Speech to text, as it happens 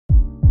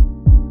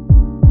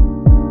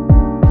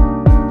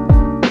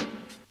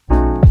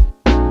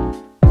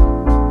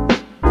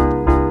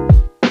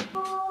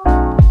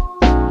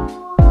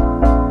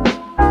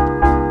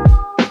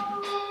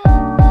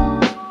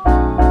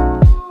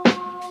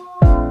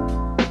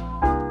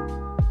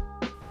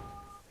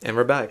And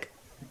we're back.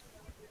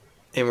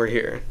 And we're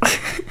here.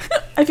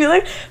 I feel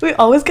like we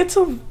always get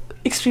so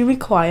extremely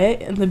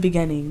quiet in the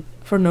beginning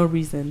for no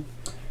reason.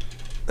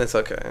 It's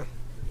okay.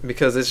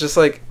 Because it's just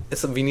like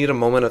we need a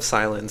moment of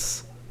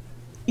silence.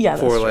 Yeah,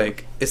 that's for true.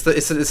 like it's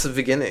the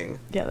beginning.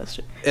 Yeah, that's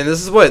true. And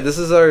this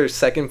is our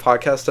second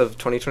podcast of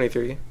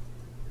 2023.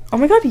 Oh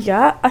my god,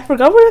 yeah. I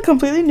forgot we're in a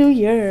completely new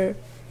year.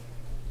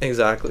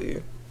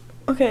 Exactly.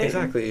 Okay.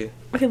 Exactly.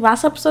 Okay,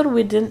 last episode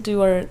we didn't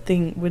do our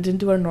thing. We didn't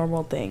do our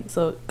normal thing.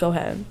 So go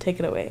ahead, take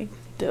it away.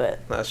 Do it.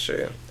 That's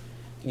true.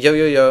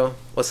 Yo,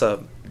 what's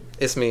up?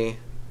 It's me,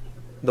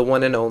 the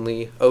one and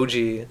only OG.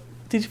 Did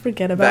you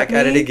forget about back me?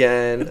 Back at it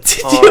again.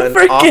 Did you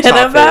forget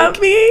about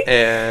me?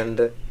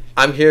 And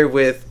I'm here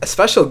with a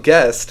special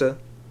guest.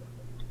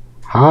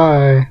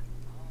 Hi,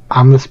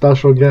 I'm the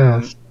special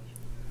guest.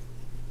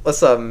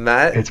 What's up,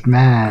 Matt? It's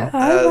Matt.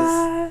 Hi,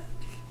 Matt.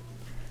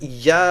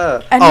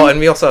 Yeah. And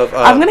we also have...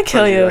 I'm gonna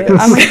kill you. I'm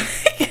gonna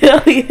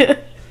kill you.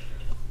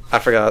 I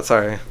forgot,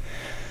 sorry.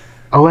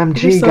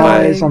 OMG, so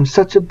guys, I'm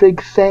such a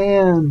big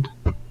fan.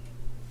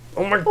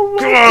 Oh my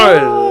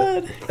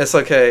god! It's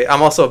okay.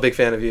 I'm also a big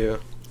fan of you.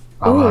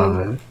 I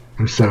love it.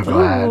 I'm so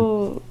glad.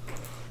 Ooh.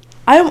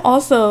 I am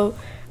also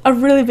a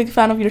really big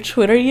fan of your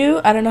Twitter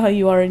you. I don't know how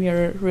you are in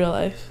your real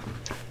life.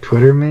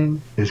 Twitter me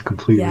is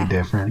completely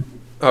different.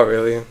 Oh,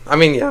 really? I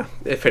mean, yeah,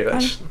 pretty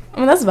much. I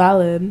mean, that's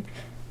valid.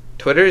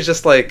 Twitter is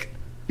just like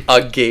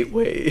a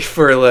gateway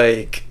for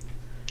like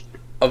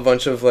a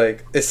bunch of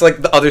like... It's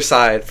like the other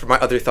side for my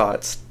other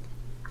thoughts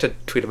to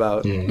tweet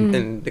about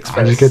and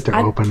express. I just get to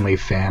openly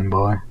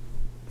fanboy.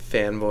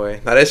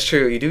 Fanboy. That is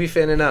true. You do be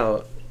fanning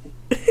out.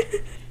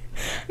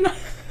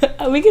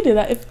 We could do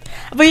that.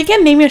 But you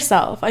can't name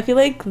yourself. I feel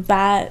like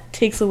that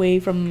takes away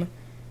from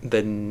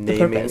the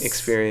naming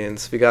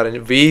experience. We gotta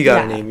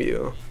name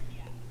you.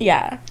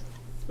 Yeah.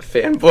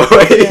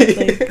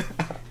 Fanboy.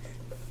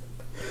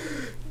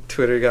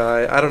 Twitter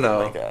guy. I don't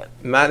know. Oh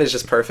Matt is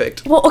just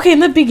perfect. Well, okay, in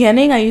the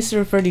beginning I used to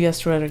refer to you as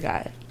Twitter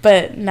guy.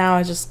 But now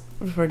I just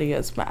refer to you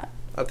as Matt.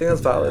 I think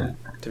that's valid,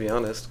 to be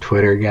honest.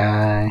 Twitter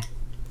guy.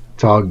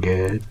 It's all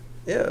good.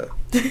 Yeah.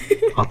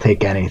 I'll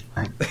take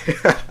anything.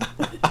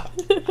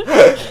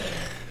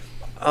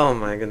 Oh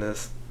my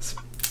goodness.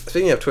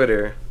 Speaking of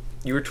Twitter,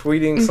 you were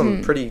tweeting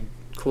some pretty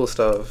cool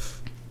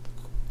stuff.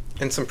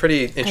 And some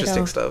pretty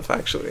interesting stuff,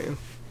 actually.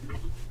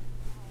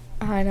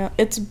 I know.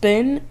 It's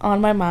been on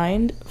my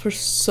mind for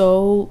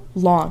so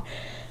long.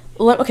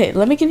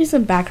 Let me give you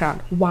some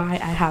background why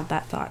I have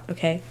that thought,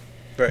 okay?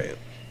 Right.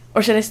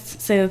 Or should I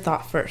say the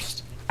thought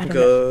first? I don't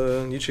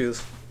know. You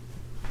choose.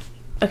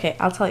 Okay,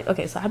 I'll tell you.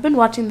 Okay, so I've been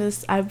watching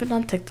this. I've been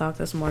on TikTok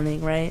this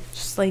morning, right?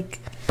 Just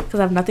like, because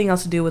I have nothing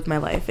else to do with my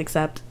life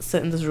except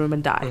sit in this room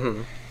and die.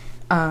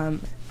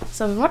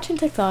 So I've been watching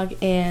TikTok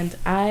and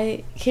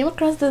I came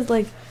across this,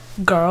 like,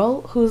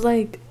 girl who's,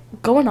 like,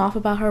 going off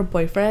about her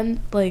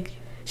boyfriend. Like,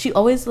 she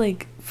always,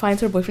 like,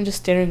 finds her boyfriend just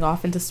staring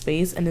off into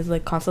space and is,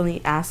 like,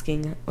 constantly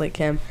asking, like,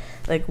 him,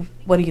 like,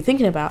 what are you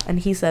thinking about? And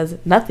he says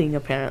nothing,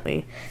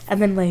 apparently.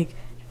 And then, like,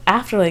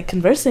 after, like,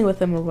 conversing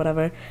with him or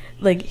whatever,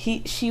 like,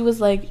 she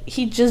was like,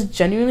 he just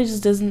genuinely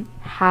just doesn't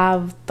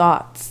have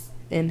thoughts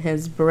in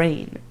his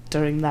brain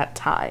during that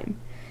time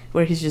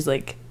where he's just,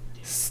 like,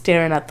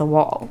 staring at the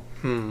wall.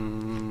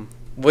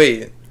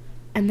 Wait.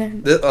 And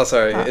then...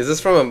 sorry. Is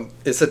this from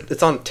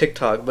it's on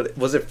TikTok, but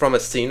was it from a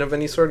scene of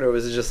any sort, or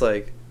was it just,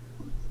 like...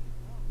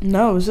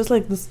 No, it was just,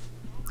 like, this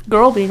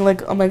girl being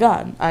like, oh my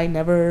god, I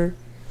never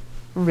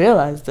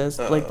realized this.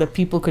 Like, that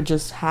people could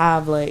just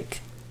have,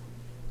 like...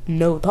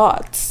 no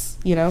thoughts,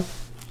 you know?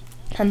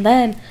 And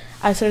then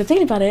I started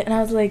thinking about it and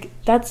I was like,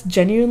 that's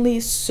genuinely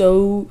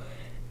so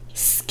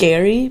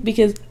scary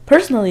because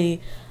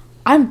personally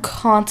I'm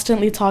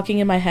constantly talking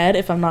in my head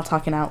if I'm not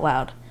talking out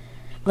loud.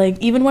 Like,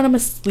 even when I'm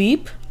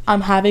asleep,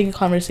 I'm having a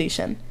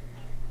conversation.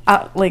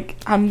 Like,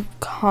 I'm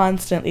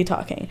constantly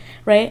talking,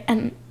 right?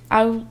 And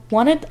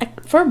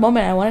for a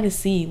moment I wanted to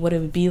see what it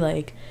would be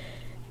like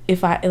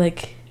if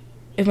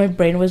my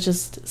brain was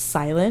just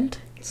silent.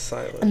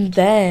 And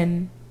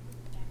then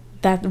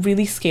that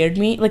really scared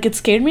me. Like, it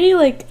scared me,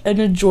 like, in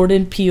a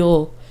Jordan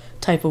Peele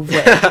type of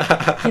way.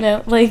 You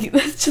know? Like,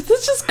 that's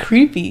just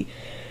creepy.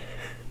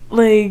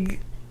 Like,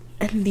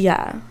 and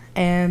yeah.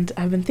 And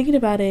I've been thinking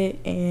about it,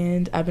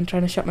 and I've been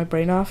trying to shut my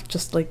brain off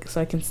just, like, so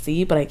I can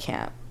see, but I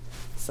can't.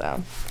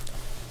 So.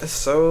 I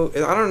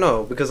don't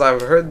know, because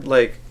I've heard,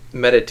 like,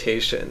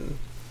 meditation.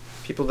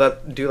 People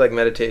that do, like,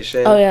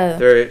 meditation. Oh, yeah.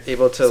 They're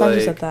able to, Sandra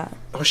like... said that.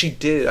 Oh, she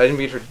did. I didn't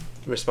read her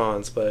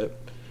response, but...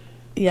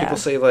 Yeah. People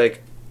say,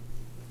 like...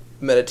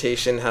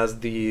 meditation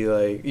has the,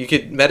 like, you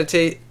could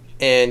meditate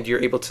and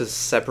you're able to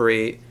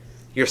separate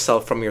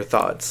yourself from your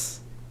thoughts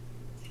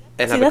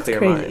and have a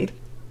clear mind.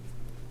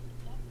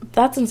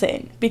 That's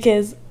insane,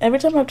 because every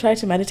time I've tried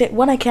to meditate,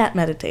 I can't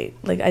meditate,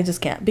 like, I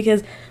just can't,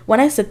 because when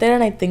I sit there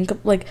and I think,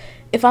 like,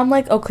 if I'm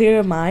like, oh, clear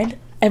your mind,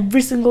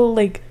 every single,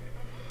 like,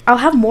 I'll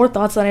have more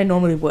thoughts than I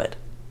normally would.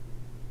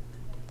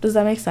 Does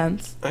that make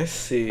sense? I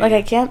see.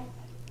 Like,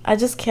 I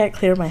just can't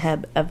clear my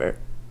head ever.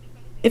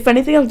 If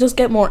anything, I'll just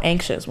get more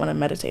anxious when I'm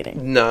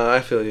meditating. No,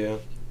 I feel you.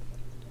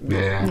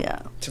 Yeah. Yeah.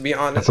 To be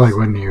honest, That's like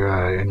when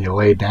you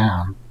lay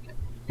down.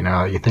 You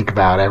know, you think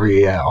about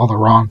all the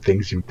wrong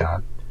things you've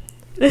done.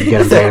 You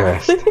get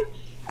embarrassed.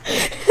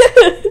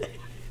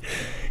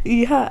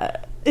 Yeah.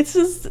 It's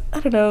just, I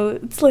don't know.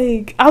 It's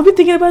like, I'll be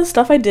thinking about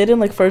stuff I did in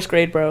like first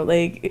grade, bro.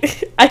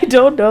 Like, I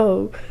don't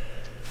know.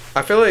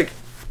 I feel like,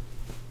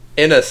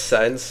 in a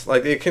sense,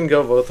 like it can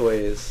go both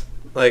ways.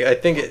 Like I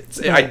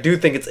do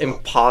think it's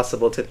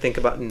impossible to think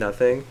about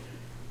nothing,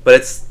 but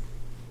it's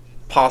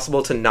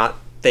possible to not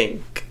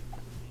think.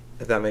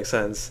 If that makes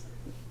sense.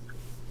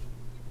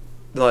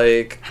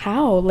 Like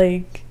How?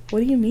 Like, what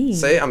do you mean?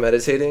 say I'm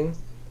meditating.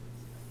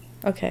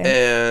 Okay.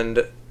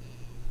 And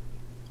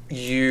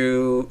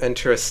you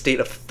enter a state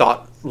of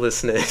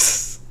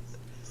thoughtlessness,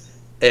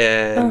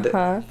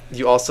 and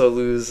you also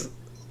lose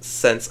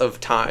sense of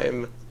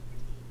time.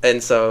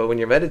 And so when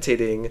you're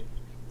meditating,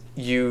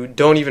 you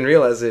don't even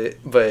realize it,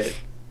 but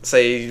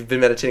say you've been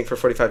meditating for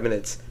 45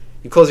 minutes.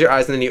 You close your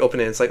eyes and then you open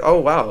it and it's like, oh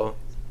wow,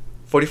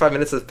 45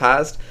 minutes has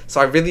passed.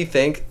 So I really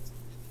think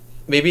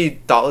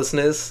maybe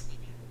thoughtlessness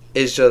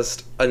is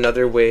just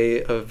another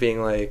way of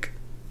being like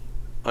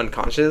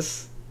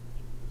unconscious.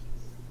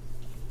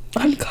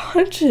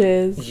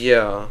 Unconscious?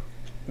 Yeah.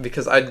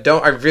 Because I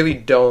really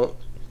don't.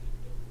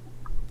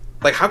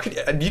 Like, how could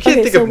you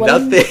can't think of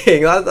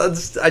nothing?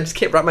 I just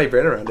can't wrap my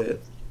brain around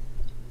it.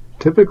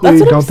 Typically,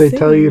 don't they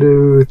tell you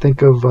to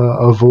think of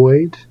a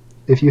void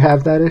if you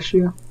have that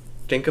issue?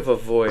 Think of a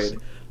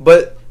void.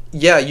 But,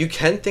 yeah, you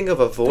can think of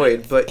a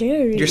void, but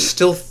Scary. you're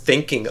still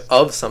thinking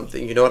of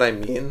something. You know what I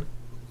mean?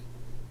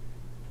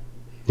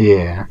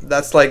 Yeah.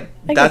 That's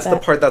the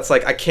part that's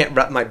like, I can't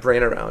wrap my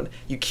brain around.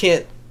 You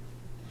can't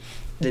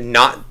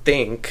not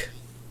think,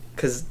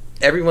 because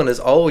everyone is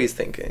always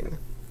thinking.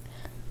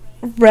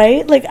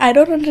 Right? Like, I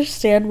don't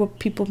understand what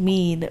people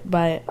mean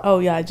by, oh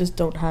yeah, I just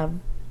don't have,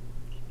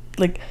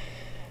 like,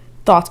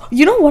 thoughts.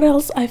 You know what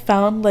else I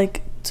found,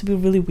 like, to be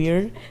really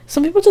weird?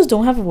 Some people just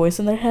don't have a voice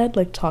in their head,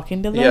 like,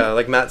 talking to them. Yeah,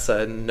 like Matt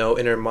said, no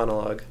inner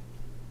monologue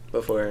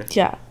before.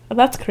 Yeah,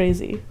 that's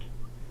crazy.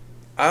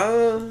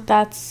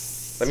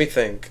 That's... Let me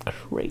think.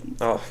 Crazy.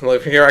 Oh,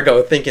 look, here I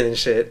go, thinking and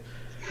shit.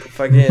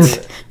 Fucking...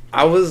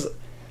 I was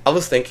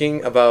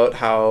thinking about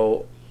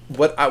how...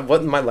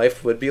 What my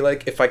life would be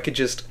like if I could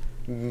just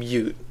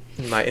mute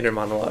my inner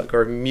monologue,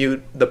 or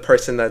mute the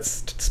person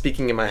that's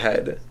speaking in my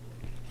head,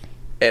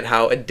 and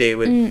how a day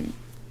would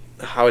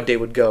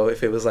go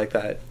if it was like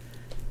that.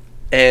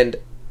 And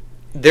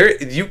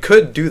you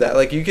could do that.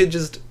 Like, you could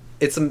just,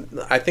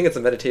 I think it's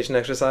a meditation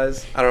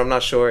exercise. I'm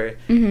not sure.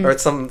 Mm-hmm. Or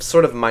it's some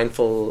sort of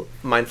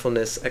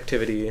mindfulness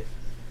activity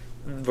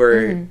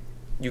where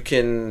you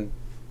can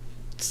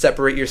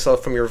separate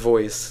yourself from your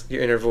voice,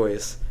 your inner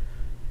voice,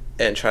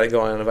 and try to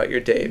go on about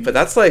your day. But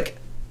that's like...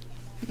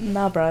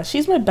 Nah, bro.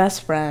 She's my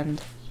best friend.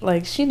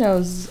 Like, she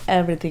knows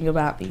everything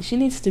about me. She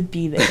needs to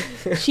be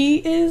there. She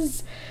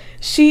is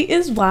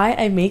why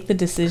I make the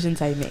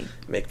decisions I make.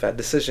 Make bad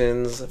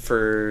decisions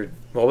for...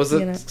 What was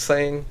it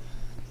saying?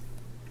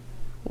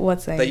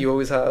 What saying? That you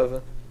always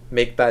have?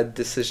 Make bad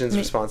decisions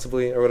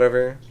responsibly, or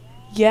whatever?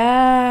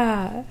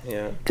 Yeah.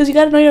 Yeah. Because you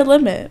gotta know your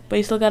limit, but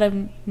you still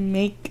gotta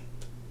make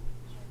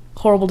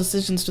horrible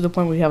decisions to the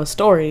point where you have a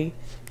story,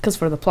 because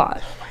for the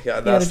plot. Oh my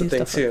god, that's the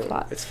thing too.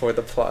 It's for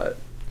the plot.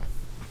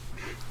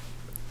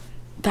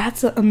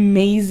 That's an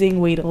amazing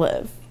way to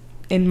live,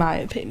 in my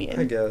opinion.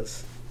 I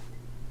guess.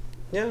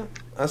 Yeah,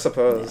 I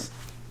suppose.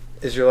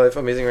 Yeah. Is your life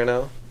amazing right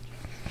now?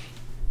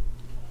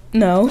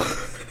 No.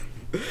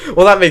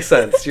 Well, that makes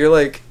sense. You're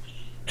like...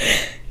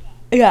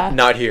 Yeah.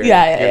 Not here.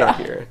 Yeah, You're not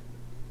here.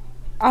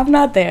 I'm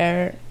not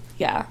there.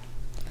 Yeah.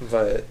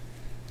 But...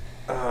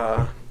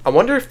 I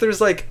wonder if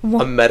there's like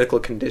a medical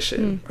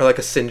condition or like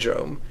a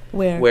syndrome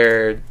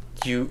where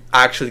you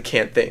actually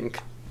can't think.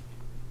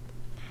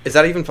 Is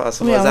that even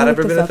possible? Has that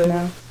ever been a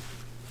thing?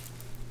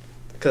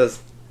 Because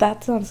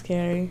that sounds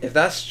scary. If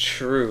that's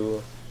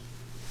true,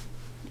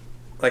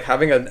 like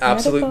having an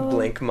absolute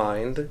blank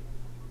mind.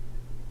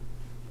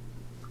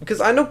 Because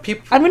I know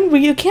people... I mean,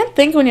 you can't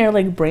think when you're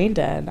like brain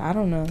dead. I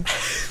don't know.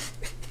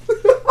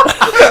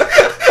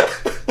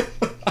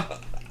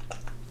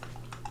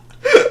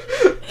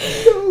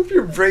 If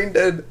you're brain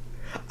dead,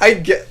 I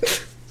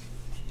get...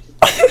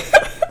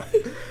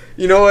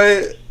 You know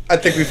what? I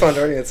think we found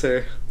our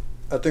answer.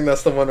 I think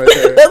that's the one right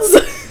there.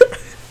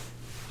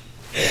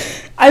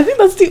 I think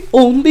that's the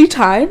only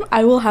time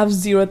I will have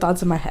zero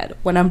thoughts in my head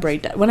when I'm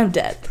brain dead. When I'm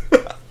dead.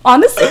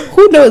 Honestly,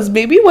 who knows?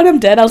 Maybe when I'm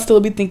dead, I'll still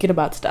be thinking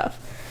about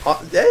stuff.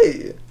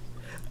 Hey!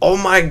 Oh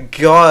my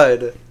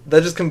god!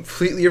 That just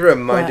completely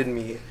reminded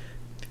me.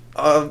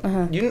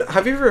 Have you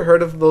ever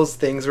heard of those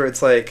things where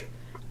it's like,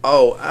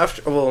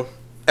 everyone...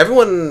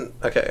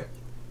 Okay.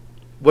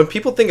 When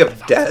people think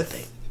of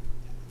death,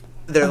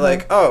 they're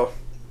like,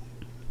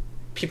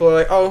 people are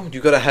like, oh, you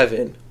go to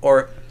heaven,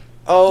 or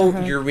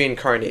you're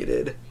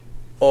reincarnated,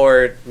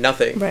 or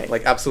nothing. Right.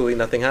 Like, absolutely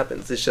nothing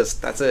happens. It's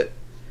just, that's it.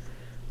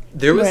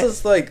 There was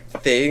this, like,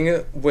 thing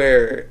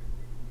where,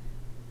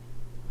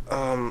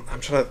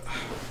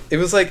 it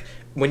was like,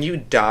 when you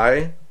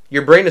die,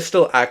 your brain is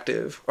still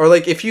active. Or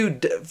like if you,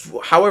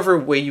 however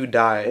way you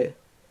die,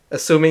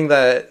 assuming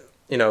that,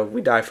 you know,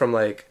 we die from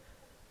like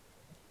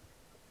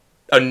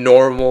a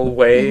normal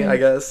way, I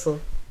guess.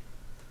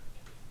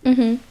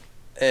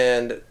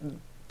 And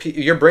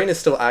your brain is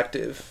still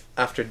active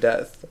after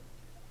death.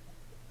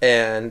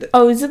 And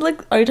oh, is it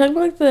like, are you talking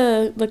about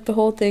like the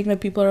whole thing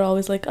that people are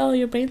always like, oh,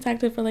 your brain's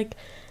active for like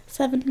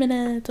 7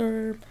 minutes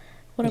or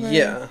whatever?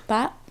 Yeah.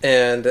 That?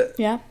 And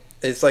yeah,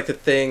 it's like a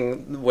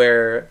thing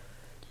where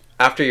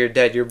after you're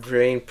dead, your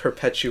brain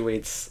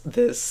perpetuates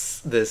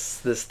this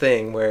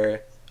thing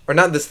where, or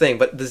not this thing,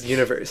 but this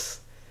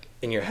universe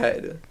in your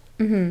head.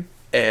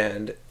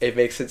 And it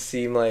makes it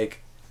seem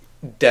like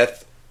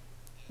death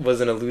was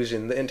an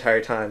illusion the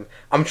entire time.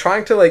 I'm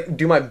trying to like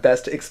do my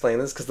best to explain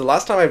this because the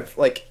last time I've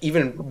like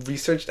even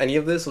researched any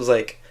of this was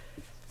like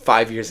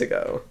 5 years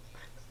ago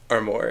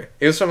or more.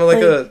 It was from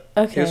it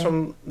was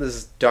from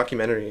this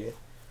documentary.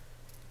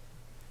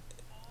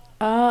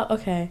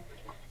 Okay.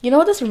 You know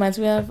what this reminds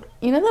me of?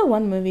 You know that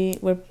one movie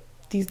where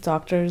these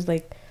doctors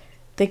like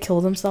they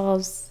kill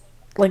themselves,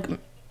 like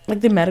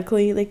they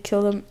medically like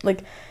kill them,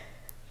 like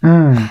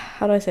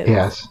how do I say this?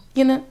 Yes.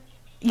 You know.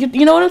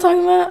 You know what I'm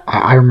talking about?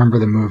 I remember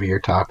the movie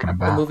you're talking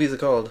about. What movie is it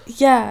called?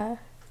 Yeah.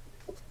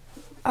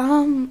 I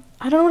don't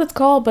know what it's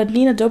called, but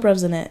Nina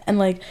Dobrev's in it. And,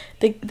 like,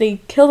 they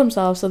kill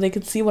themselves so they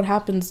can see what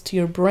happens to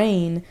your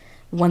brain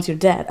once you're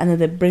dead. And then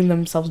they bring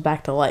themselves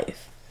back to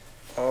life.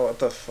 Oh, what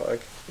the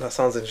fuck? That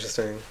sounds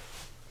interesting.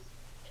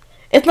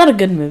 It's not a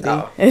good movie.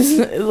 Oh.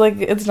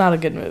 It's not a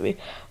good movie.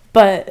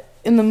 But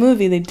in the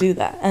movie, they do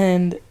that.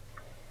 And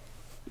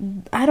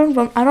I don't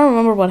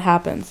remember what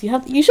happens.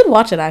 You should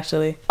watch it,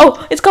 actually.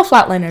 Oh, it's called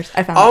Flatliners.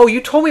 I found it. Oh,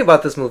 you told me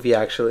about this movie,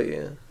 actually.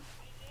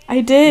 I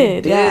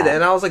did. You did, yeah.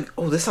 and I was like,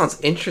 "Oh, this sounds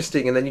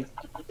interesting." And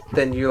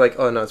then you're like,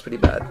 "Oh no, it's pretty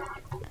bad."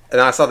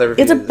 And I saw the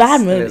reviews. It's a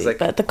bad movie, like,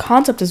 but the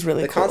concept is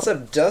really cool. The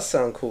concept does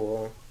sound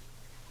cool.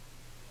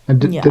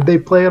 And did they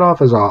play it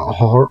off as a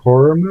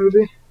horror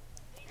movie?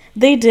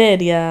 They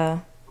did, yeah.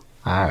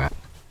 Alright.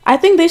 I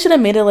think they should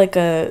have made it like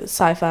a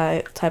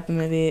sci-fi type of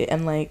movie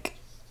and like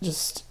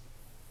just,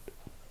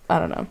 I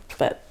don't know,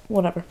 but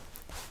whatever.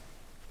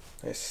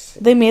 I see.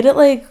 They made it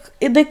like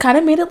they kind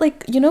of made it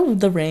like, you know,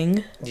 The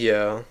Ring.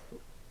 Yeah.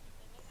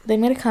 They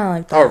made it kind of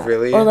like that. Oh,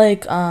 really? Or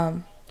like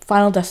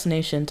Final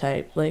Destination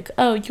type. Like,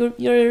 oh,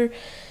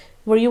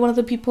 were you one of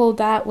the people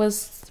that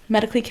was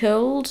medically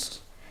killed?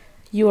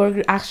 You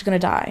are actually gonna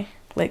die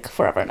like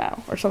forever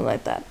now, or something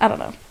like that. I don't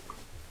know.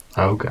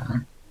 Okay.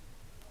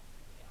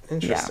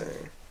 Interesting.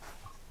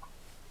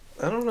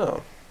 Yeah. I don't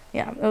know.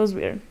 Yeah, it was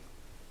weird.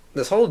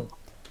 This whole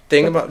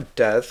thing about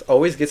death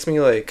always gets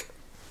me like,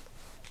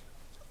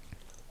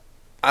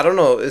 I don't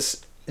know,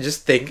 it's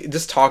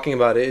just talking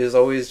about it is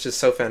always just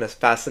so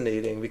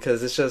fascinating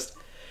because it's just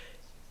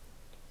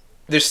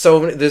there's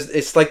so many,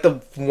 it's like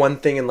the one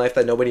thing in life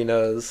that nobody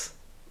knows,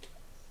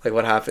 like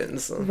what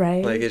happens,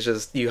 right? Like it's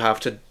just you have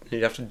to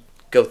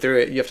go through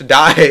it, you have to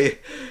die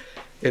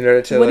in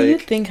order to what like, do you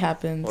think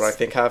happens? What I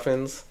think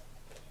happens?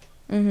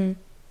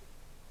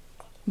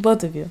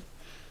 Both of you.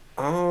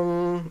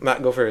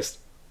 Matt, go first.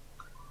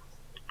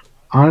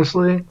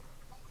 Honestly,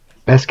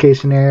 best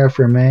case scenario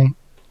for me,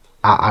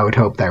 I would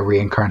hope that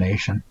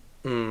reincarnation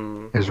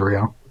is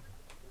real.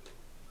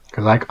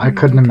 Because I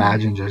couldn't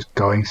imagine just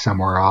going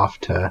somewhere off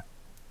to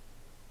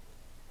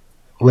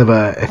live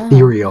a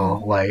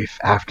ethereal life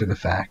after the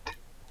fact.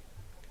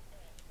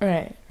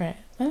 Right. That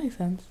makes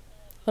sense.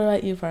 What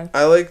about you, Parth?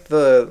 I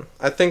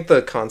think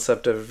the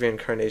concept of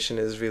reincarnation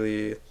is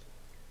really,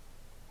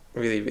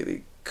 really,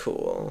 really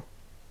cool.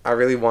 I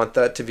really want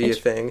that to be a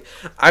thing.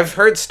 I've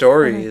heard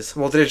stories.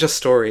 Well, they're just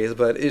stories,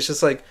 but it's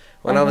just like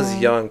when I was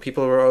young,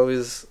 people were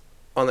always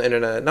on the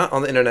internet, not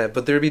on the internet,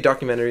 but there'd be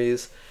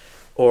documentaries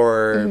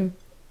or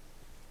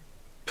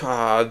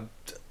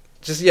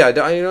just, yeah,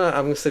 you know,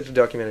 I'm going to stick to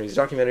documentaries.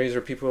 Documentaries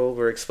where people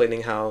were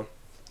explaining how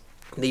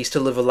they used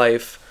to live a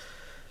life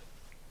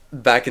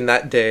back in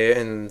that day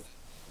and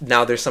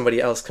now there's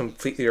somebody else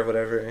completely or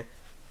whatever.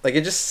 Like,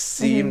 it just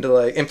seemed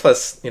like, and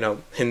plus, you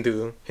know,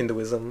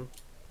 Hinduism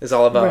is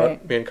all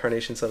about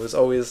reincarnation, so it was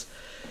always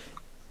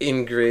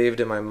engraved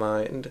in my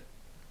mind.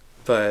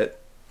 But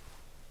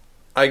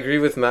I agree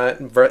with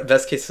Matt,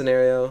 best case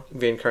scenario,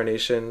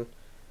 reincarnation,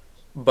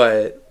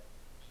 but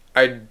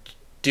I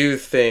do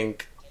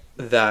think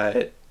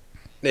that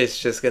it's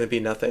just going to be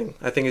nothing.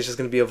 I think it's just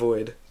going to be a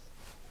void.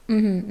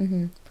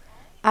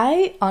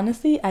 I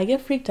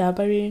get freaked out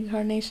by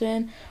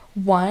reincarnation.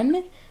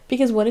 One,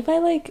 because what if I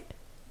like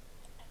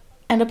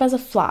end up as a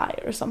fly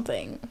or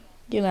something?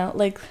 You know,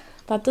 like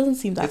that doesn't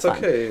seem that fun.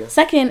 It's okay.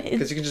 Second,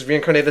 because you can just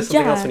reincarnate as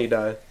something else when you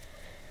die.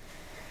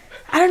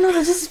 I don't know.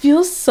 That just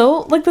feels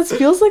so like this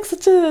feels like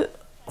such a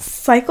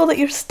cycle that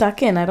you're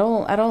stuck in. I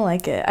don't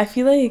like it. I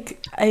feel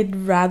like I'd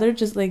rather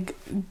just like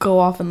go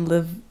off and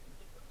live,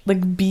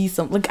 like be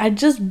some like I'd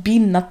just be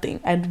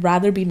nothing. I'd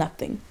rather be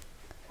nothing.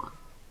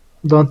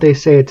 Don't they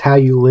say it's how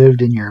you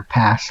lived in your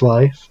past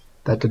life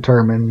that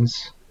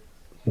determines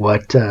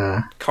what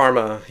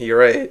karma? You're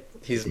right.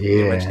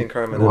 You're mentioning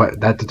karma now.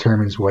 What that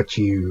determines what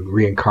you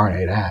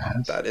reincarnate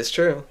as. That is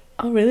true.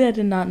 Oh, really? I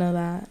did not know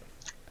that.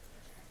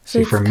 So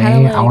See, it's for me,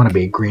 kinda I want to like...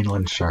 be a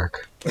Greenland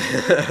shark. You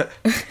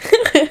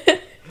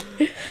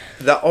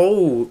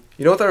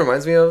know what that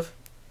reminds me of?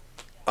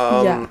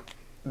 Yeah.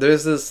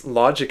 There's this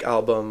Logic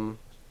album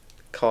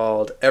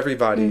called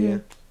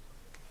Everybody,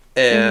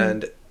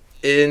 and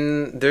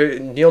in there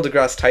Neil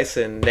deGrasse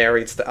Tyson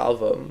narrates the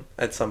album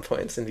at some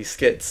points in these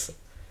skits,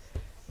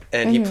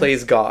 and he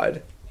plays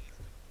God,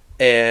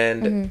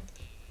 and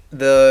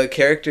the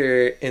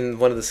character in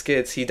one of the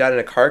skits, he died in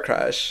a car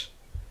crash,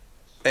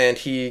 and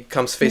he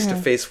comes face to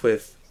face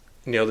with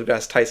Neil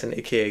deGrasse Tyson,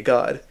 aka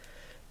God,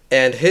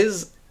 and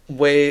his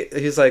way,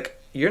 he's like,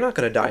 you're not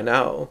gonna die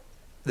now.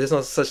 There's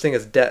no such thing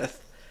as death.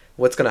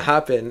 What's gonna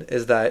happen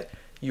is that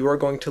you are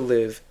going to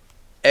live.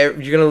 You're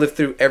gonna live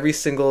through every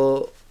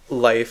single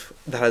life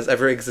that has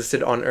ever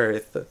existed on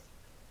Earth.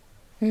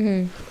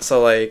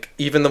 So like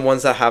even the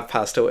ones that have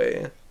passed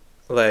away,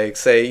 like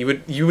say you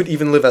would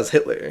even live as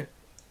Hitler,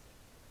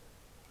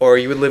 or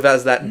you would live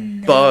as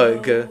that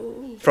bug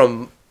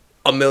from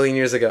a million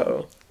years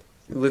ago.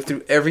 You live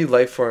through every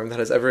life form that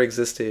has ever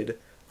existed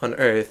on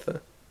Earth,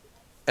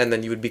 and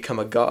then you would become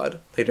a god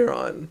later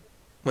on,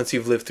 once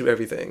you've lived through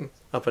everything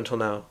up until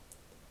now.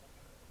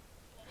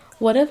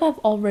 What if I've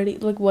already,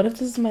 like, what if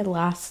this is my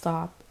last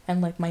stop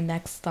and, like, my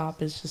next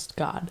stop is just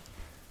God?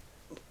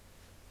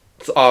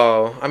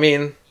 Oh, I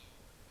mean...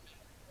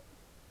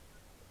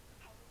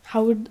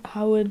 How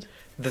would...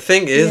 The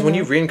thing is, when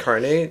you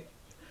reincarnate,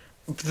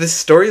 the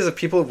stories of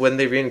people when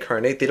they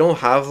reincarnate, they don't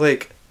have,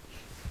 like,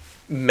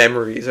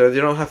 memories, or they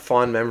don't have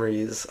fond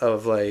memories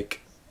of,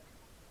 like,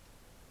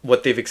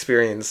 what they've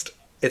experienced.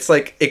 It's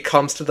like, it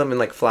comes to them in,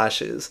 like,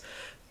 flashes.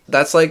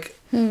 That's, like...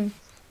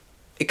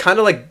 It kind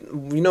of like,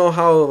 you know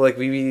how like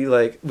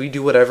we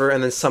do whatever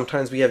and then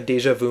sometimes we have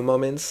deja vu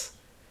moments?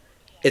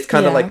 It's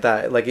kind of like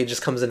that. Like it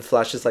just comes in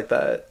flashes like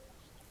that.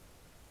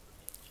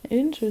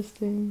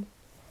 Interesting.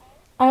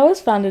 I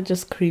always found it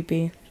just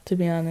creepy, to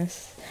be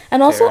honest.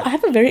 And also, I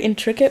have a very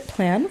intricate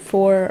plan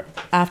for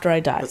after I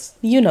die.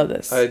 You know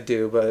this. I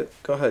do, but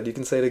go ahead. You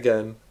can say it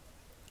again.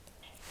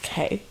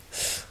 Okay.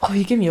 Oh,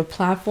 you give me a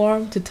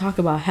platform to talk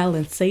about hell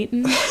and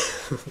Satan?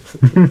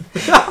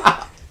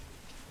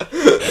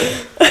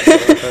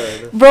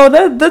 Bro,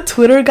 the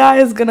Twitter guy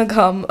is gonna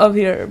come up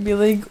here and be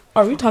like,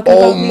 are we talking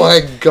about me? Oh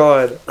my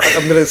god.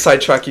 I'm gonna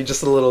sidetrack you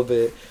just a little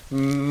bit.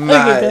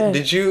 Matt, okay,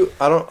 did you...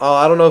 I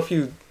don't know if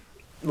you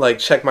like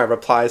check my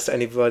replies to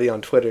anybody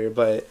on Twitter,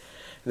 but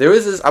there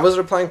was this... I was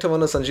replying to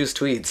one of Sanju's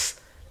tweets,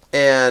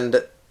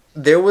 and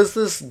there was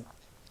this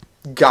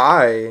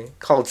guy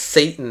called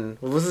Satan.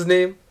 What was his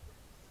name?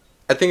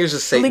 I think it was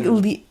just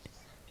Satan. Like,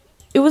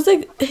 it was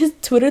like, his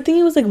Twitter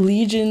thingy was like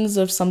Legions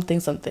of something.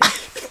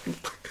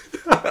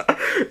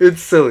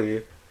 It's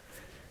silly.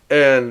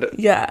 And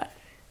yeah,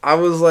 I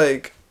was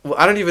like, well,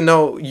 I don't even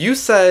know. You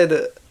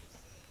said...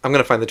 I'm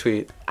gonna find the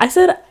tweet. I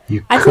said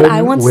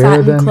I want wear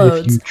satin them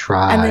clothes. if you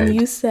tried. And then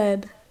you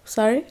said,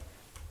 sorry?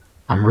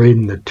 I'm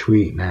reading the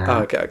tweet now.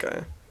 Oh,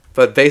 okay.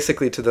 But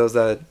basically, to those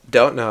that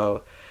don't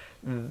know,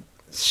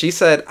 she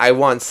said, I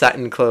want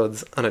satin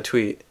clothes on a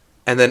tweet.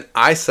 And then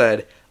I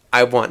said,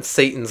 I want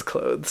Satan's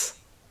clothes.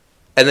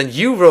 And then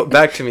you wrote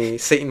back to me,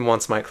 Satan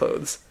wants my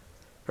clothes.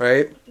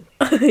 Right?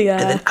 Yeah.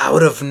 And then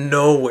out of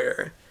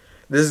nowhere,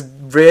 this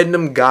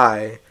random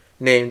guy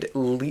named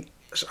No,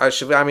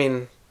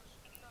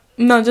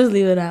 just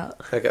leave it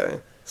out. Okay.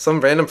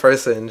 Some random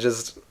person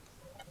just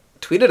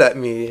tweeted at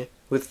me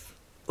with,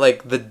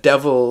 like, the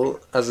devil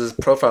as his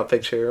profile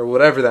picture, or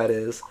whatever that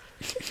is.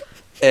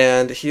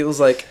 And he was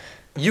like,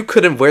 you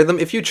couldn't wear them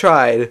if you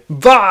tried.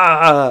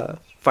 Bah!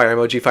 Fire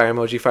emoji, fire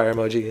emoji, fire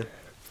emoji.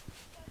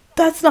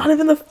 That's not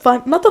even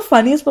not the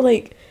funniest, but,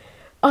 like,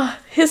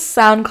 his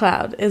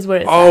SoundCloud is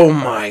where it's Oh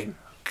my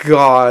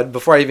god.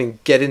 Before I even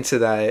get into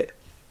that,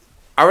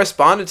 I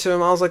responded to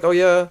him. I was like, oh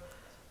yeah,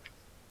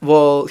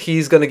 well,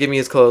 he's gonna give me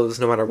his clothes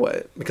no matter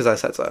what, because I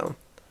said so.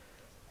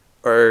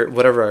 Or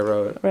whatever I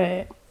wrote.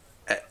 Right.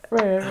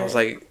 I was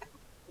like,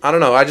 I don't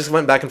know. I just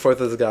went back and forth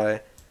with this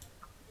guy.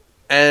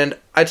 And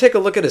I take a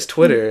look at his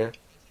Twitter,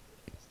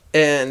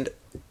 and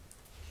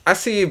I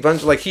see a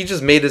bunch, like, he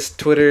just made his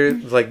Twitter,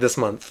 like, this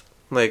month.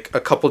 Like, a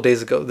couple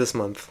days ago this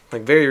month.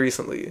 Like, very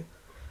recently.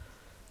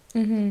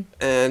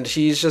 And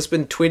he's just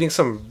been tweeting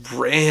some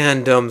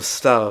random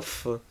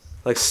stuff.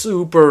 Like,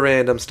 super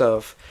random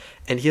stuff.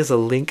 And he has a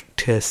link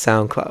to his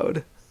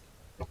SoundCloud.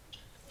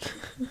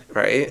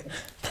 Right?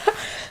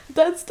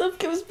 That stuff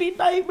gives me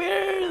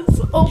nightmares.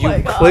 Oh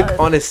my god. You click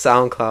on his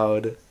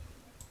SoundCloud,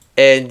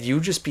 and you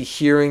just be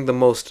hearing the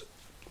most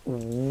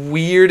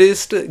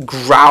weirdest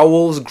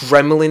growls,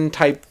 gremlin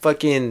type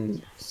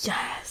fucking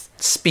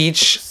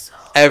speech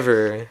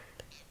ever.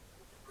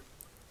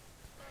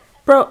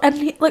 Bro,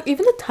 and like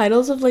even the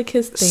titles of like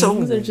his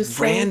things are just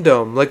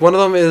random. Like one of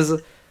them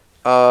is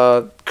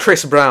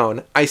Chris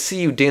Brown, I see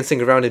you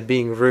dancing around and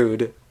being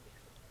rude.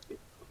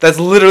 That's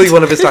literally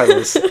one of his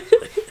titles.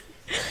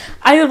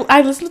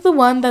 I listened to the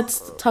one that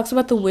talks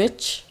about the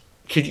witch.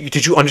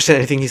 Did you understand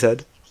anything he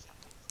said?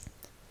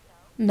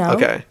 No.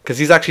 Okay, because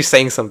he's actually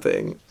saying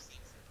something,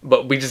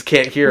 but we just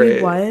can't hear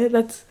it.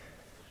 What?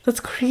 That's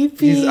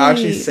creepy. He's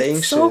actually saying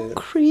it's so shit.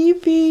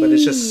 Creepy. But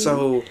it's just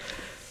so...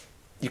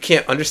 You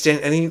can't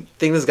understand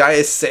anything this guy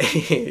is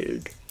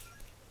saying.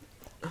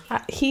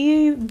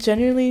 He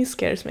genuinely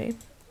scares me.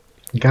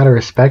 You gotta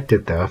respect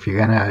it though. If you're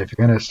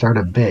gonna start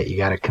a bit, you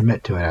gotta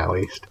commit to it at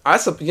least.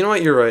 You know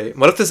what? You're right.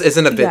 What if this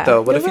isn't a bit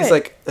though? What if he's right.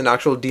 like an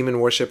actual demon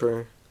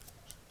worshipper?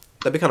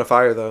 That'd be kind of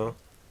fire though.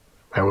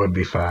 That would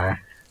be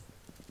fire.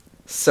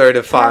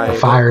 Certified. The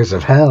fires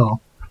of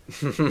hell.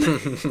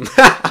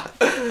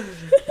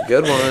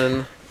 Good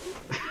one.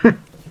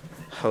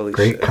 Holy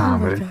Great shit.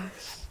 comedy. Oh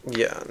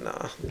Yeah,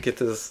 nah. Get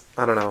this.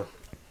 I don't know.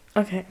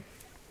 okay.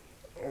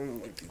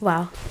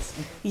 Wow.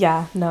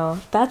 Yeah, no.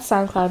 That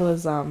SoundCloud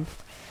was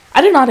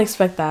I did not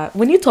expect that.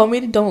 When you told me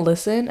to don't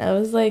listen, I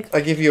was like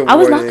I give you a I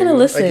was warning. not gonna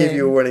listen. I gave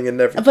you a warning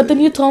and everything. But then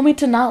you told me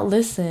to not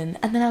listen.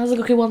 And then I was like,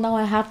 okay, well now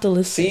I have to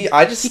listen. See,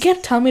 you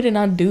can't tell me to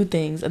not do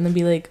things and then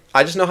be like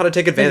I just know how to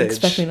take advantage.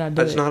 expect me not to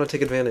do I just it. know how to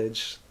take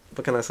advantage.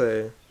 What can I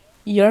say?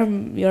 You're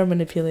a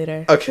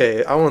manipulator.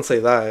 Okay, I won't say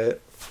that.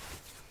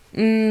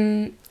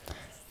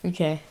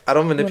 Okay. I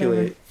don't manipulate.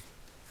 Whatever.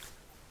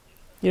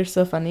 You're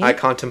so funny. I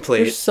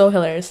contemplate. You're so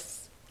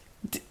hilarious.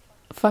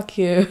 Fuck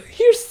you.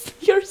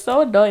 You're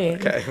so annoying.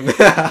 Okay.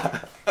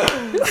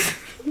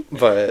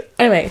 But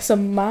Anyway, so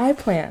my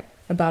plan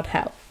about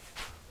hell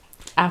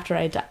after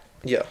I die.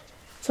 yeah.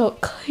 So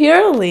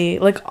clearly,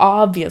 like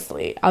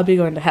obviously, I'll be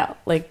going to hell.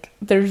 Like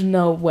there's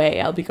no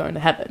way I'll be going to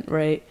heaven,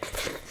 right?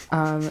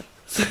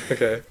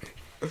 Okay.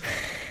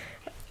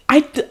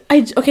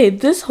 Okay,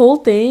 this whole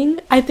thing,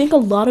 I think a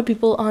lot of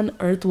people on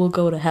earth will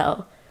go to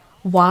hell.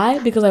 Why?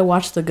 Because I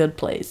watched The Good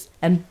Place.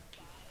 And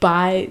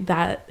by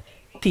that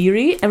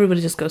theory, everybody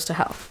just goes to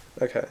hell.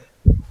 Okay.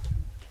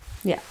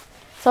 Yeah.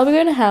 So I'll be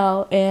going to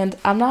hell, and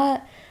I'm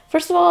not...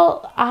 First of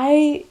all,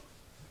 I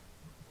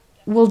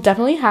will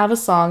definitely have a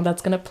song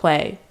that's going to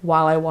play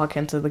while I walk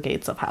into the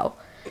gates of hell.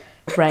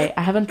 Right?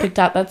 I haven't picked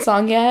out that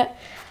song yet.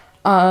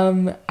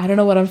 I don't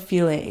know what I'm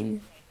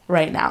feeling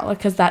right now,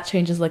 because that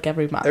changes like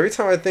every month. Every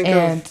time I think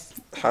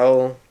of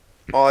hell,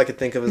 all I could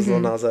think of is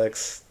Lil Nas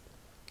X.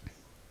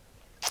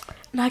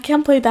 No, I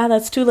can't play that.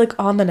 That's too, like,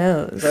 on the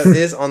nose. That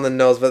is on the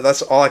nose, but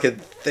that's all I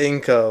could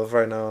think of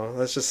right now.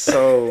 That's just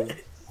so...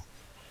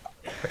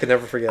 I could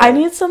never forget. I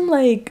need some,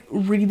 like,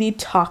 really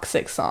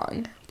toxic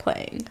song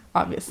playing,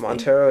 obviously.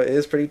 Montero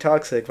is Pretty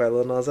Toxic by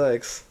Lil Nas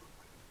X.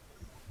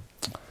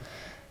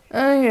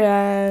 Oh,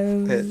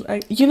 yes.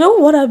 You know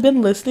what I've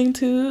been listening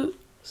to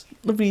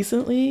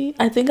recently?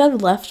 I think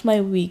I've left my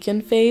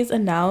weekend phase,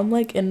 and now I'm,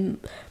 like, in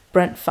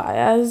Brent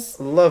Faiyaz.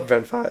 Love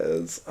Brent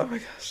Faiyaz. Oh, my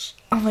gosh.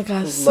 Oh my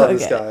gosh, Love so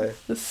this good.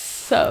 guy.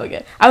 So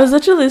good. I was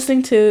literally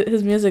listening to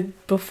his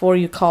music before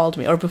you called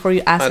me, or before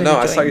you asked me to join.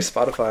 I saw your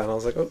Spotify, and I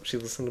was like, oh,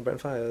 she's listening to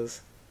Brent Faiyaz.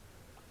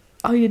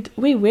 Oh,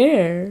 wait,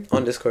 where?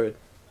 On Discord.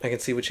 I can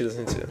see what she's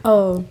listening to.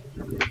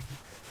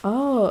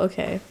 Oh,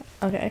 okay.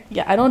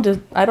 Yeah, I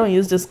don't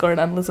use Discord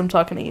unless I'm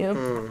talking to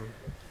you.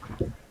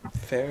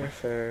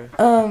 Fair.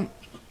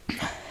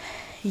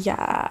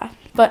 Yeah.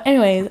 But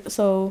anyway,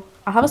 so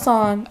I have a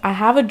song, I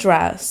have a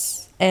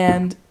dress,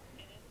 and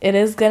it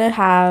is gonna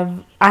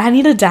have... I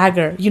need a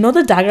dagger. You know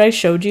the dagger I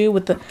showed you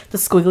with the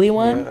squiggly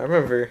one? Yeah,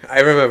 I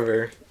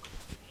remember.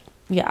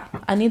 Yeah,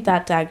 I need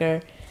that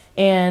dagger.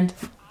 And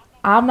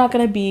I'm not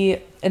gonna be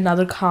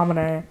another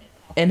commoner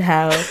in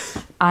hell.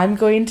 I'm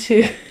going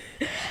to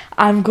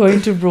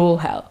rule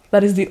hell.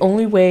 That is the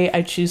only way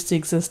I choose to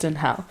exist in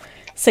hell.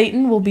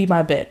 Satan will be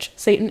my bitch.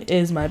 Satan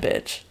is my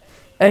bitch.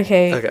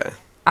 Okay.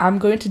 I'm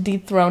going to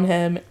dethrone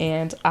him,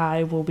 and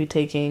I will be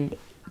taking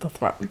the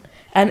throne.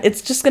 And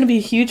it's just going to be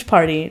a huge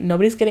party.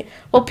 Nobody's getting...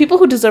 Well, people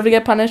who deserve to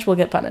get punished will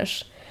get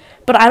punished.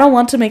 But I don't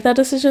want to make that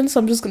decision,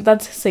 so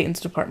that's Satan's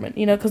department,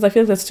 you know? Because I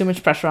feel like that's too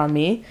much pressure on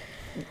me.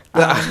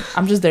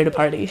 I'm just there to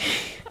party.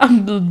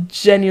 I'm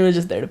genuinely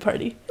just there to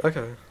party.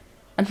 Okay.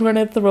 And we're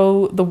going to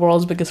throw the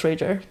world's biggest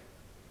rager.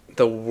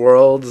 The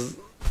world's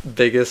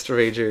biggest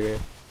rager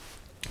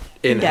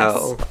in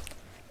hell.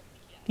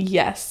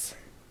 Yes.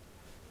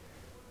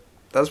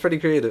 That was pretty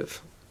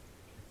creative.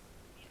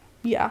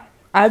 Yeah.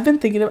 I've been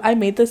thinking I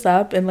made this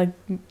up in, like,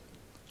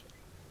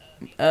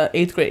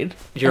 8th grade.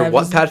 Your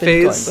Wattpad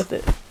phase? Going with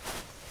it.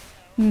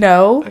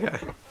 No. Okay.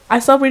 I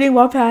stopped reading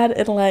Wattpad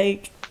in,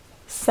 like,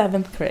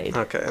 7th grade.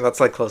 Okay,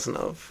 that's, like, close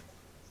enough.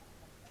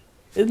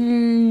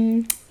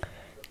 No.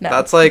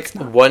 That's, like,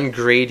 1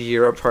 grade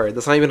year apart.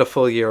 That's not even a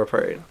full year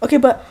apart. Okay,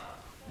 but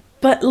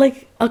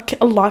like,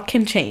 a lot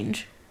can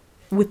change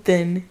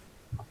within,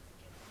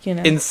 you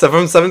know.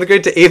 From 7th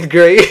grade to 8th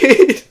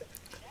grade?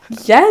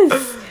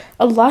 Yes.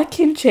 A lot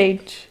can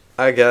change.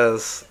 I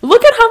guess.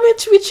 Look at how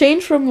much we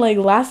changed from, like,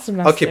 last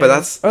semester. Okay, but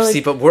that's... Or, like,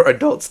 see, but we're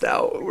adults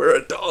now. We're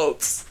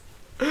adults.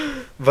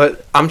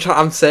 But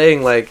I'm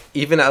saying, like,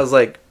 even as,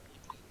 like,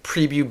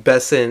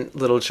 prepubescent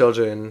little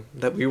children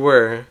that we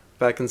were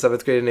back in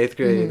 7th grade and 8th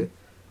grade,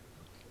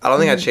 I don't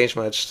think I changed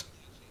much.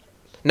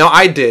 No,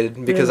 I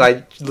did, because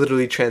I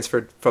literally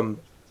transferred from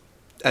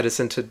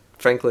Edison to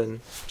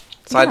Franklin.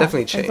 So I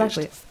definitely changed.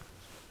 Exactly.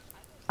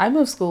 I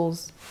moved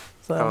schools.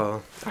 So.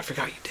 Oh, I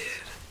forgot you did.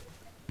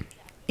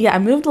 yeah, I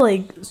moved to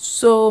like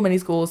so many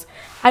schools.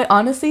 I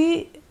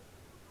honestly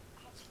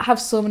have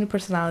so many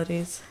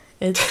personalities.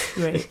 It's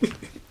great.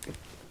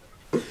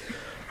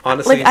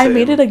 Honestly, like I same.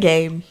 made it a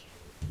game.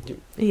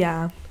 You-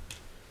 Yeah.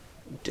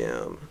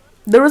 Damn.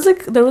 There was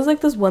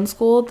like this one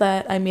school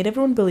that I made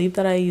everyone believe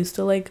that I used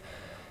to like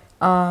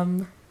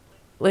I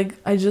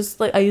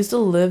used to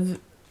live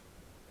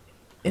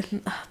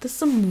in this is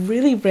some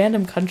really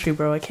random country,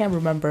 bro. I can't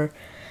remember.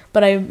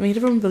 But I made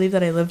everyone believe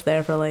that I lived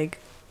there for like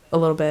a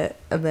little bit,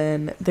 and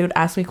then they would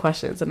ask me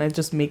questions and I'd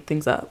just make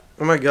things up.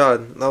 Oh my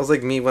god, that was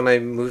like me when I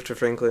moved to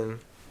Franklin.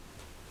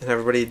 And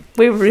everybody...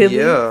 Wait, really?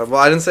 Yeah, well,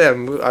 I didn't say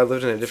I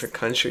lived in a different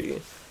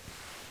country.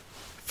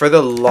 For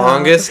the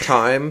longest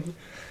time,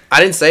 I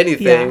didn't say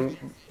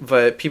anything,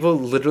 but people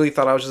literally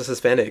thought I was just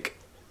Hispanic.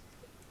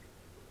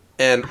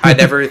 And I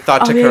never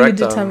thought to correct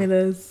them. You did tell me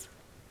this.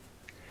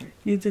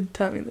 You did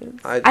tell me this.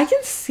 I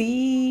can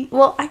see...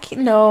 Well, I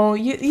can... No,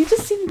 you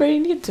just seem very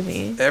new to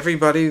me.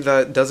 Everybody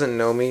that doesn't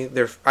know me,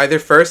 their either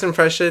first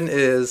impression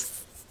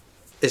is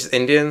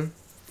Indian,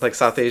 like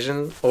South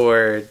Asian,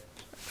 or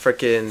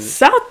freaking...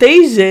 South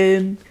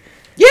Asian?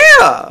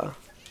 Yeah!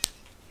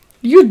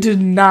 You do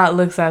not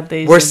look South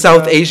Asian. We're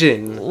South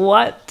Asian.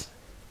 What?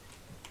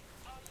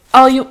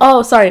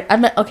 Oh, sorry. I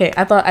meant... Okay,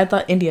 I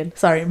thought Indian.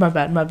 Sorry, my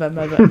bad.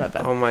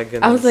 Oh my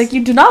goodness. I was like,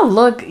 you do not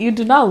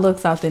look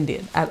South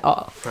Indian at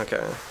all.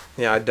 Okay.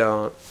 Yeah, I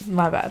don't.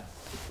 My bad.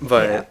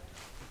 But yeah.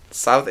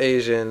 South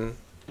Asian,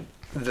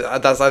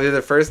 that's either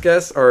the first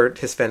guess or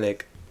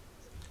Hispanic.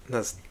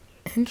 That's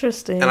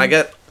interesting. And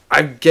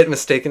I get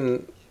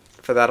mistaken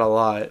for that a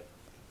lot.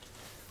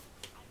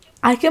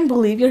 I can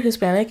believe you're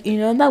Hispanic. You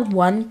know that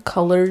one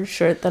colored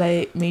shirt that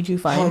I made you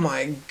find? Oh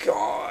my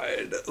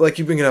god. Like,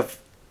 you bring it up,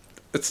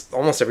 it's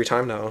almost every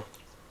time now.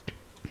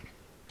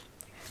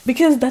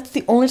 Because that's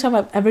the only time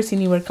I've ever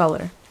seen you wear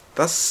color.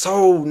 That's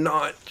so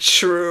not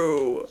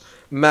true.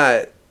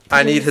 Matt,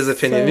 I need his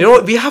opinion. You know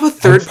what? We have a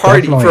third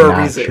party for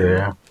a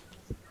reason.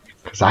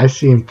 Because I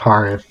seen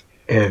Parth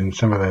in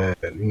some of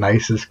the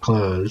nicest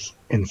clothes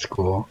in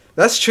school.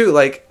 That's true.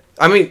 Like,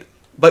 I mean,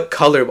 but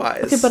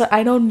color-wise. Okay, but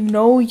I don't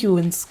know you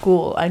in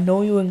school. I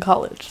know you in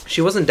college.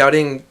 She wasn't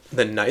doubting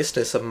the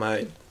niceness of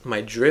my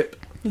drip.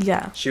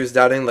 Yeah. She was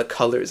doubting the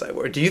colors I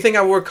wore. Do you think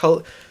I wore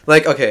color?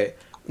 Like, okay,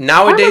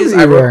 nowadays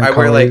I wear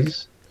like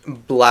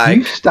black.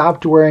 You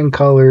stopped wearing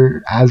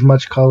as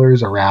much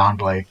colors around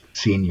like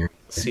senior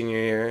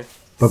year.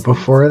 But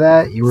before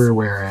that, you were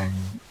wearing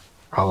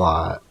a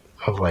lot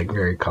of like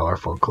very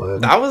colorful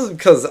clothes. That was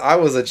because I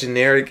was a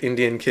generic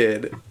Indian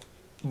kid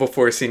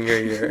before senior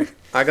year.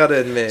 I gotta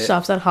admit.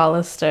 Shops at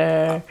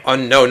Hollister. Oh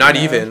no, not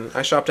even.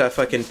 I shopped at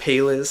fucking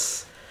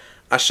Payless.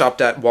 I shopped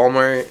at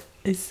Walmart.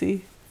 I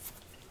see.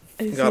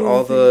 Got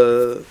all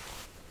the...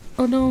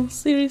 Oh no,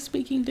 Siri's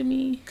speaking to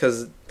me.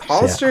 Because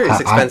Hollister is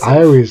expensive.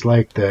 I always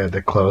liked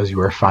the clothes you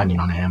were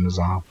finding on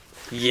Amazon.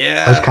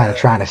 Yeah. I was kind of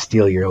trying to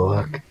steal your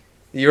look.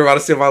 You were about to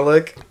steal my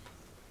look?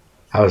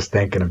 I was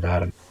thinking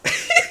about it.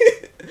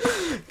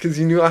 Because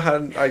you knew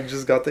I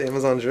just got the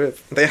Amazon drip.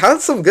 They had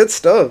some good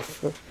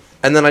stuff.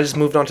 And then I just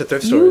moved on to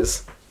thrift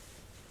stores.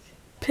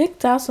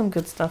 Picked out some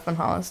good stuff on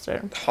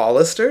Hollister.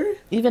 Hollister?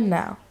 Even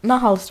now. Not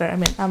Hollister, I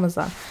mean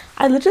Amazon.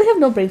 I literally have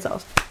no brain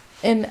cells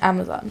in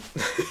Amazon.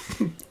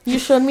 You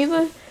showed me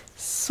the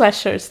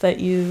sweatshirts that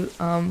you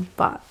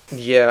bought.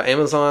 Yeah,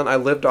 Amazon. I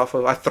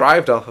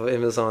thrived off of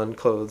Amazon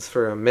clothes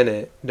for a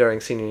minute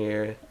during senior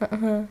year.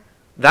 Uh-huh.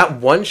 That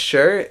one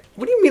shirt.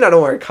 What do you mean I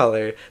don't wear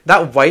color?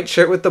 That white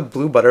shirt with the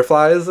blue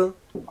butterflies.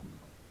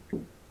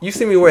 You've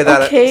seen me wear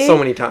that so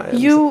many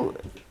times.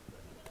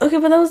 Okay,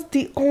 but that was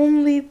the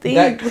only thing.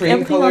 That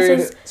cream colored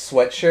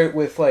sweatshirt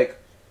with like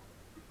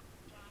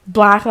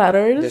black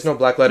letters. There's no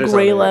black letters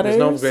gray on it. Letters. There's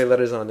no gray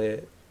letters on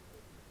it.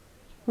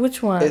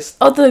 Which one?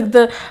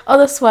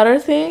 The sweater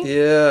thing?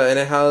 Yeah, and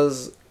it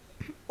has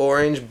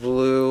orange,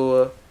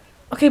 blue.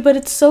 Okay, but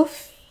it's so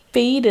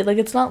faded. Like,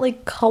 it's not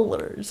like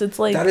colors. It's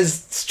like... That is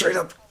straight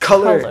up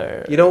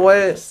color. You know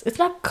what? It's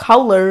not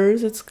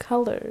colors. It's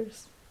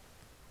colors.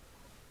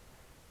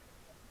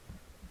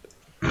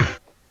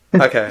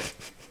 Okay.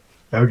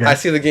 Okay. I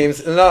see the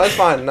games. No, it's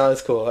fine. No,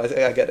 it's cool. I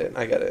get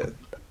it.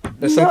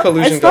 There's some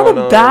collusion it's going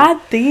not a on.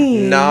 bad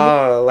thing.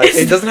 No, like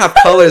it doesn't have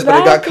colors,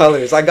 but it got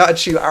colors. I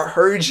got you. I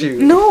heard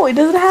you. No, it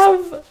doesn't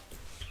have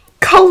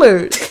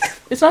colors.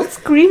 It's not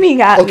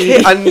screaming at me.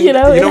 You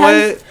know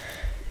what?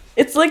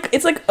 It's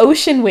like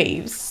ocean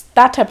waves.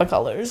 That type of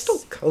colors. Still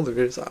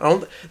colors. I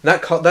don't.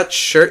 That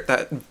shirt.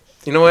 That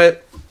you know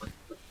what?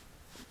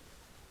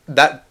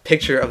 That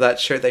picture of that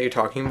shirt that you're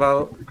talking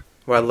about,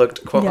 where I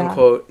looked quote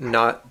unquote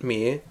not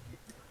me.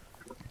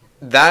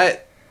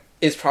 That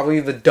is probably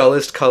the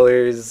dullest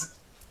colors,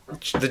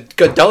 the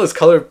dullest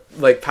color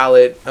like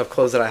palette of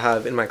clothes that I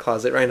have in my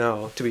closet right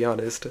now. To be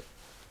honest.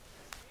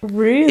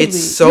 Really? It's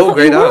so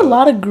grayed out. You wear a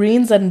lot of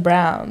greens and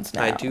browns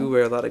now. I do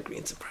wear a lot of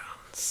greens and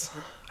browns.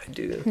 I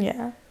do.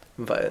 Yeah.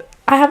 But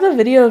I have a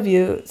video of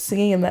you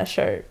singing in that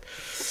shirt.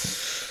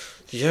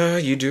 Yeah,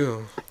 you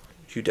do.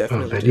 You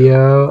definitely do. A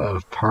video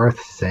of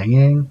Parth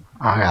singing?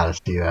 I gotta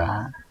see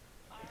that.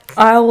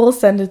 I will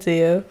send it to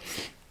you.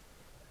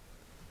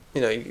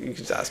 you could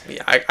just ask me.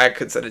 I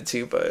could send it to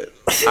you, but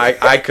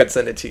I could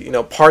send it to you.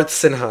 Parth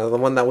Sinha, the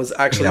one that was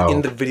actually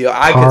in the video,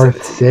 I could send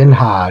it to you.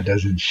 Sinha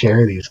doesn't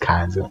share these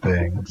kinds of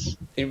things.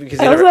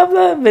 I also have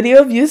that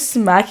video of you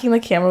smacking the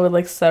camera with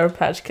like Sour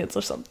Patch Kids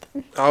or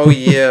something. Oh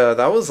yeah,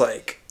 that was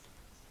like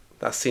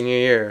that senior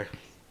year.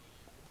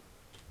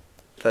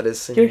 That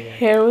is senior year. Your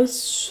hair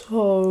was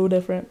so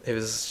different. It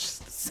was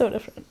just so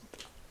different.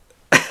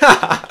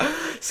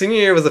 Senior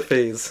year was a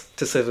phase,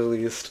 to say the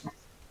least.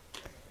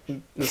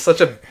 It was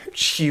such a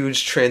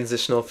huge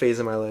transitional phase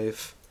in my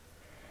life.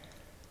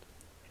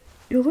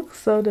 You look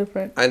so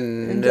different. I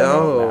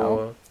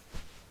know.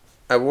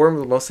 I wore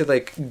mostly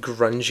like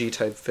grungy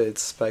type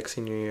fits back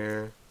senior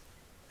year.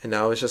 And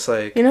now it's just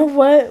like... You know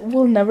what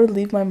will never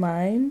leave my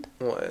mind?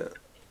 What?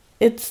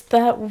 It's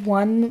that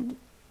one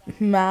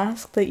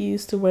mask that you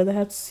used to wear that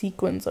had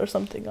sequins or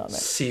something on it.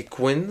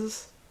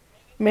 Sequins?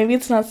 Maybe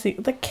it's not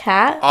the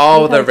cat.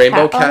 Oh, the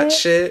rainbow cat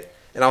shit?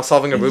 And I was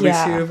solving a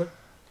Rubik's Cube?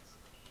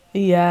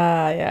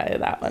 Yeah,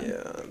 that one.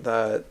 Yeah,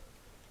 that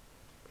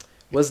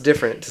was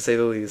different, to say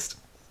the least.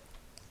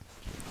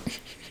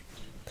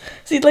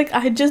 See, like,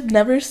 I just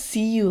never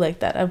see you like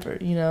that ever,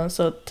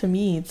 So, to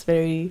me, it's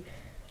very...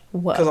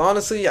 What? Because,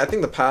 honestly, I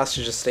think the past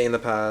should just stay in the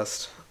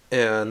past.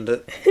 And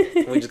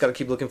we just gotta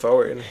keep looking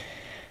forward.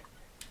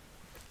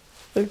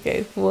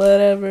 Okay,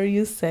 whatever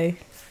you say.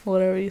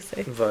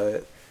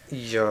 But,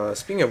 yeah,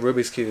 speaking of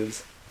Rubik's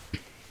Cubes,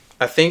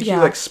 I think you,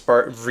 like,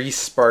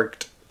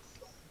 re-sparked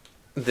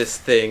this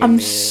thing. I'm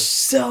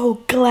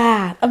so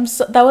glad.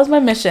 That was my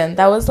mission.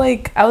 That was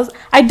like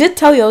I did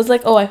tell you, I was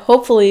like, oh,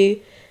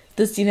 hopefully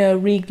this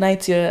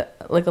reignites your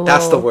like a little.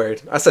 That's the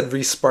word. I said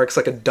re-sparks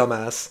like a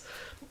dumbass.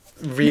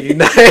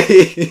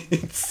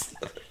 Reignites.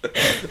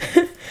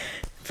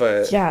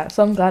 But yeah,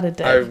 so I'm glad it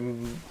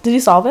did. Did you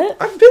solve it?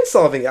 I've been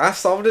solving it. I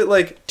solved it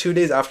like 2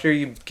 days after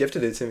you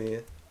gifted it to me.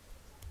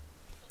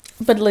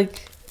 But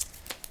like,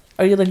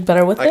 are you like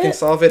better with it? I can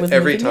solve it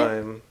every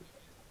time.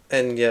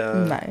 And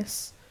yeah.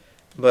 Nice.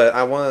 But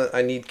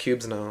I need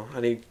cubes now.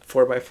 I need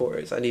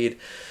 4x4s. I need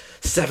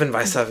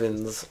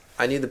 7x7s.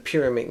 I need the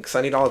Pyraminx.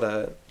 I need all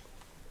that.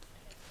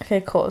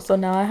 Okay, cool. So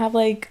now I have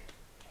like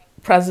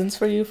presents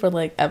for you for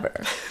like ever.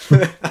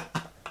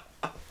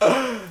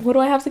 What do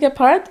I have to get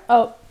part?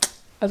 Oh,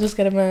 I'll just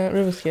get him a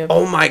Rubik's Cube.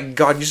 Oh my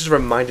god, you just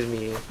reminded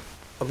me.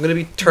 I'm gonna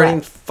be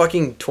turning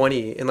fucking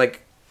 20 in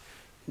like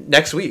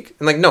next week.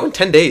 In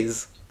 10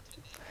 days.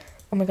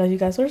 Oh my god, you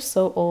guys are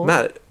so old.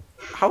 Matt,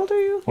 how old are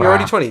you? Wow. You're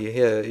already 20.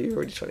 Yeah, you're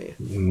already 20.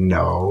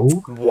 No.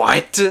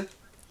 What?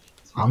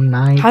 I'm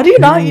 19. How do you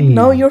not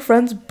know your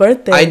friend's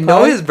birthday? I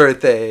know his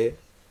birthday.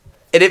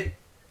 And it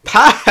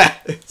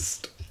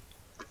passed.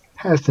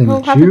 Passed in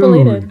June. Happy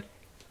belated.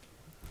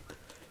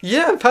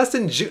 Yeah, it passed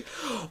in June.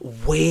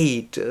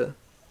 Wait.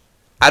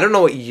 I don't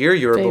know what year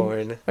you were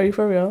born. Are you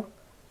for real?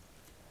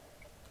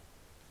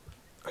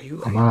 Are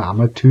you? I'm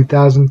a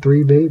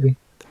 2003 baby.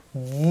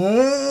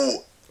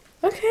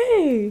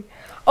 Okay,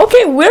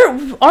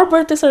 our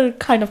birthdays are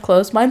kind of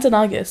close. Mine's in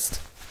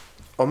August.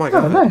 Oh my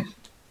god. Oh, nice.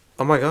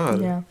 Oh my god.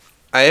 Yeah.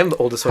 I am the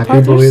oldest one.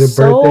 Happy belated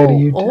birthday to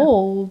you too.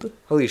 Old.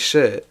 Holy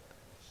shit.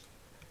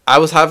 I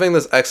was having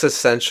this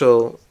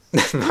existential...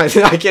 I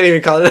can't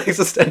even call it an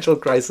existential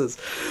crisis.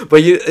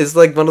 But it's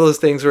like one of those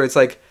things where it's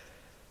like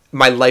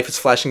my life is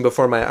flashing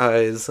before my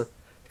eyes.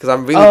 Because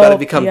I'm really about to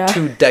become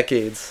 2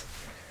 decades.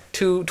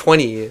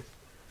 20.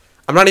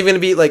 I'm not even going to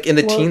be like in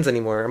the teens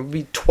anymore. I'm going to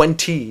be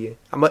 20.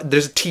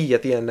 There's a T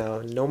at the end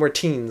now. No more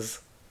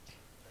teens.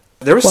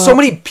 There were so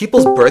many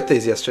people's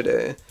birthdays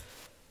yesterday.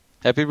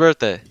 Happy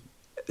birthday.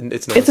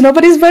 It's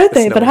nobody's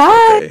birthday, but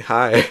hi. Birthday.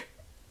 Hi.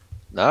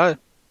 No.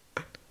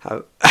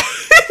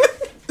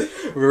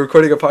 We're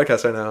recording a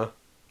podcast right now.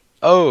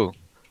 Oh.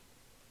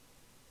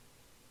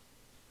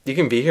 You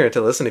can be here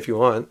to listen if you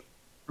want.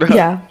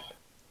 Yeah.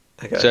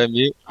 Okay. Should I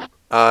mute?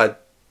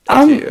 Up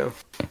to you.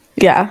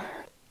 Yeah.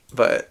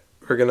 But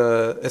we're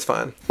gonna... It's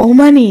fine. All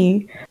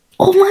money.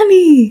 All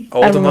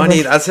the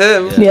money. That's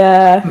him.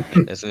 Yeah.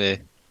 That's me.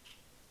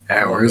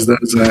 Yeah, where's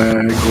those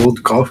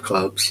gold golf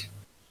clubs?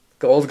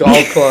 Gold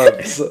golf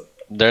clubs.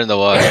 They're in the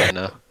water right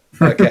now.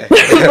 Okay.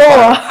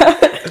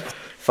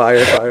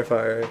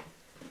 Fire.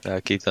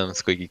 Keep them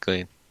squeaky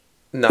clean.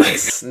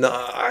 Nice.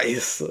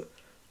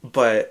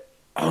 But,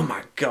 oh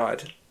my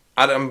god.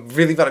 I'm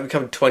really about to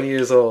become 20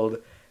 years old.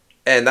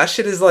 And that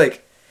shit is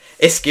like...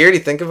 It's scary to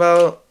think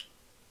about.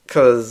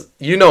 Because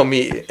you know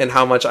me and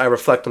how much I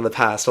reflect on the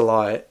past a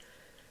lot.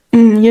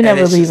 You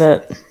never leave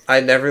it. I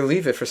never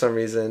leave it for some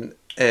reason.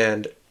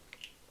 And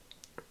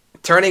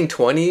turning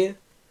 20...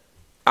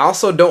 I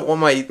also don't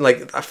want my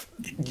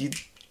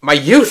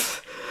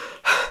youth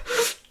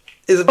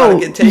is about to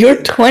get taken. You're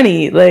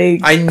 20,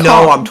 like... I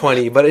know I'm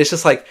 20, but it's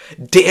just like,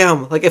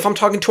 damn, like, if I'm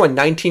talking to a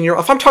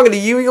 19-year-old, if I'm talking to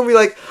you, you're gonna be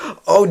like,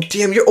 oh,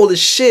 damn, you're old as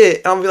shit.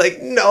 And I'll be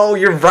like, no,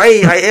 you're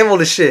right, I am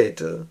old as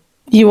shit.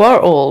 You are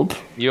old.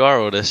 You are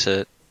old as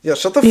shit. Yeah,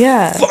 shut the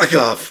fuck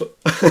up.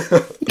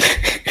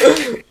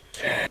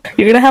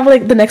 You're gonna have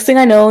like the next thing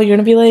I know, you're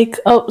gonna be like,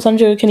 "Oh,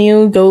 Sanju, can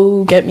you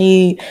go get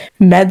me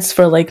meds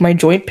for like my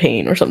joint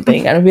pain or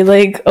something?" And I'll be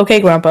like,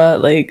 "Okay, Grandpa."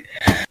 Like,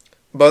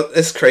 but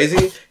it's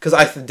crazy because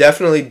I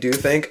definitely do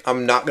think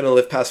I'm not gonna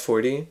live past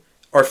 40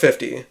 or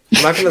 50.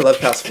 I'm not gonna live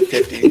past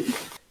 50.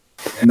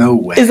 No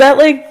way. is that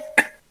like?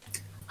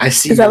 I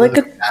see. Is that like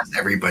a? Past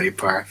everybody,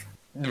 Parth.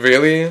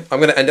 Really?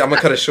 I'm gonna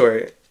cut it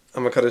short.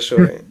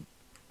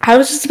 I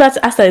was just about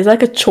to ask that. Is that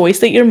like a choice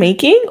that you're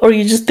making, or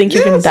you just think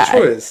you're gonna die? It's a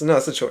choice. No,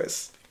 it's a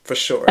choice for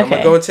sure. Okay. I'm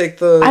gonna go take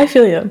the. I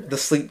feel you. The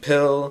sleep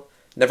pill.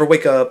 Never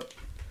wake up,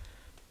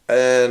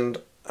 and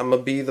I'm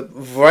gonna be the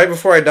right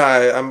before I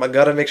die. I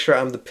gotta make sure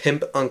I'm the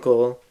pimp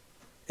uncle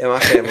in my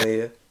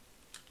family.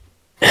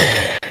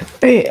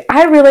 Wait,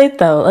 I relate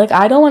though. Like,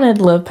 I don't want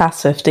to live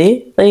past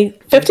 50.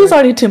 Like, 50 is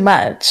already too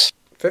much.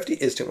 50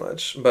 is too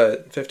much,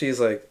 but 50 is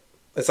like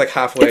it's like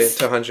halfway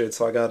to 100,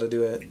 so I gotta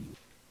do it.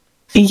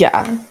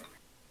 Yeah.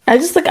 I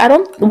just like I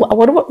don't.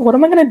 What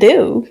am I gonna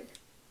do?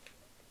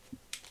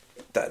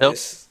 That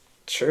is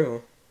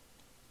true.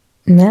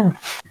 Yeah.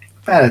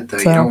 Bad though.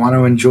 You don't want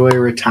to enjoy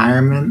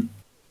retirement?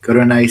 Go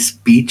to a nice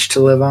beach to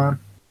live on?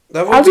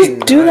 That would I'll be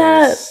just do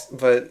nice, that.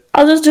 But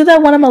I'll just do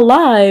that when I'm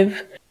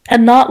alive,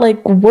 and not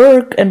like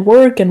work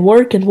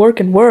until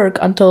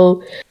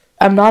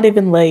I'm not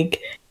even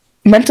like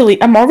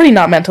mentally. I'm already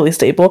not mentally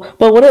stable.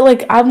 But what?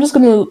 Like I'm just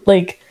gonna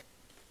like.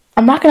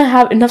 I'm not gonna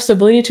have enough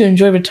stability to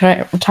enjoy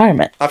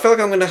retirement. I feel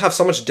like I'm gonna have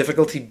so much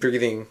difficulty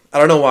breathing. I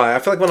don't know why. I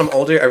feel like when I'm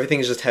older, everything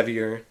is just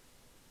heavier.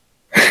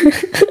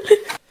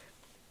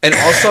 And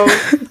also,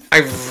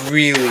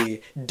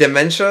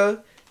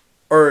 dementia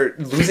or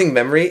losing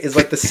memory is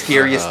like the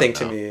scariest thing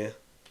to me.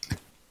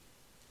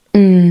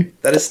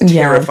 That is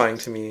terrifying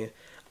to me.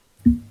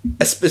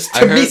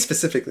 To me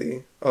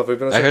specifically. Oh,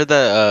 I heard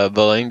that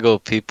bilingual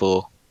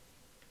people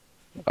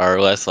are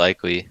less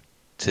likely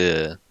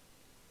to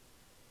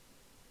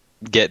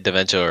get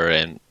dementia or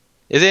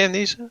is it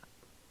amnesia?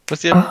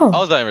 What's the other?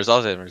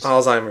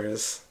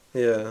 Alzheimer's.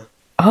 Yeah.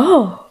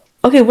 Oh.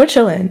 Okay, we're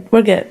chilling.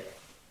 We're good.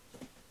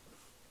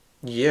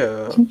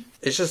 Yeah.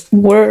 It's just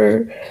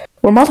we're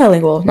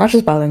multilingual, not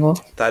just bilingual.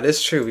 That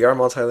is true. We are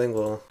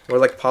multilingual. We're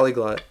like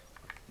polyglot.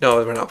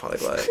 No, we're not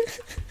polyglot.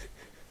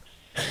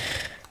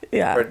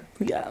 Yeah. We're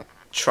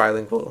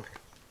trilingual.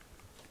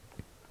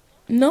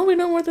 No, we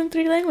know more than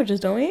 3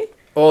 languages, don't we?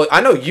 Well, I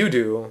know you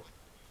do.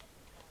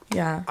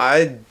 Yeah.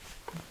 I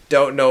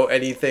don't know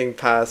anything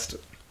past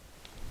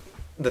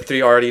the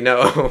 3 I already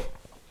know.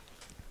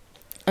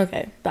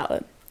 Okay,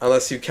 valid.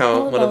 Unless you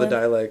count one of the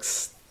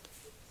dialects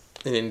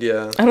in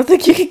India. I don't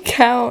think you can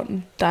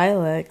count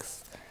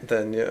dialects.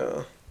 Then,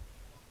 yeah.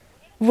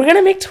 We're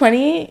gonna make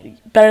 20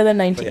 better than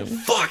 19. Yeah,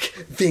 fuck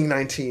being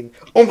 19.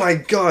 Oh my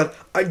god.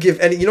 I'd give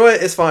any... You know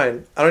what? It's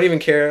fine. I don't even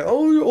care.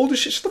 Oh, you're old as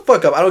shit. Shut the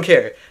fuck up. I don't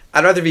care.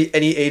 I'd rather be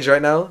any age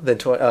right now than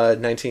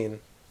 19.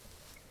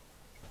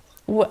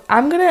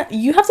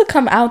 You have to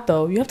come out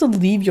though. You have to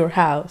leave your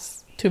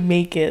house to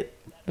make it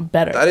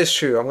better. That is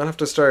true. I'm gonna have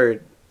to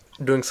start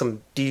doing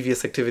some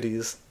devious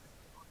activities.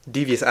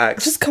 Devious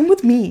acts. Just come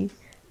with me.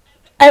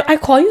 I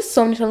call you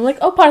so many times. I'm like,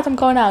 oh, Parth, I'm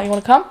going out. You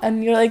want to come?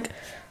 And you're like,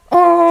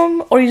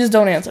 or you just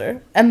don't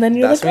answer. And then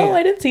you're like, oh,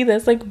 I didn't see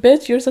this. Like,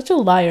 bitch, you're such a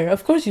liar.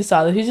 Of course you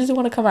saw this. You just didn't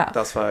want to come out.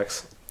 That's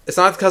facts. It's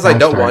not because I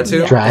don't want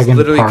to. Dragging it's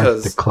literally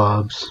because the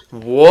clubs.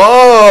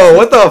 Whoa!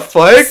 What the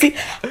fuck?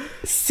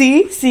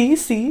 See.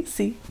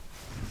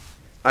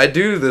 I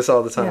do this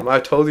all the time. Yeah.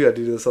 I've told you I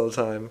do this all the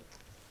time.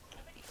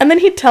 And then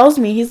he tells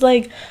me, he's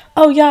like,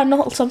 oh yeah,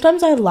 no,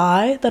 sometimes I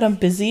lie that I'm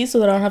busy so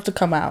that I don't have to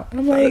come out. And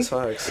I'm like,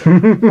 facts.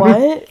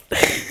 What?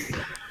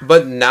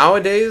 But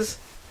nowadays,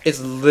 it's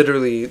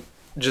literally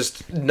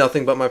just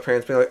nothing but my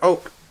parents being like,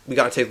 oh, we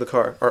gotta take the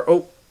car. Or,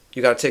 oh,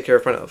 you gotta take care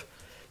of front of.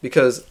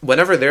 Because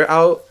whenever they're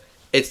out,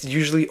 it's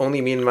usually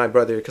only me and my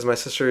brother. Because my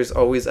sister is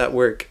always at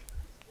work.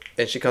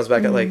 And she comes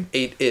back at like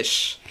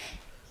 8-ish.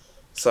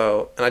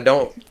 So, and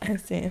I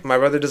see. My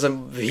brother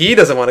doesn't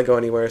want to go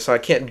anywhere. So I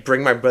can't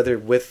bring my brother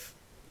with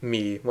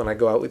me when I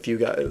go out with you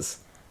guys.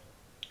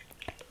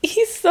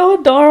 He's so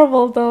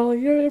adorable though.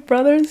 Your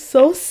brother is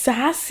so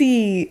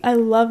sassy. I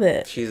love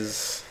it.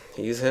 He's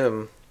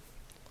him.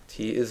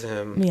 He is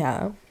him.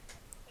 Yeah.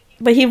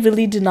 But he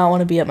really did not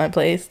want to be at my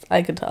place.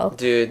 I could tell.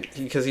 Dude,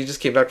 because he just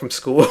came back from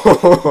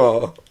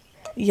school.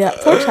 Yeah,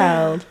 poor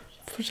child.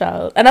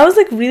 And I was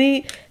like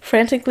really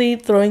frantically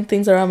throwing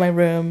things around my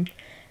room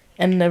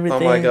and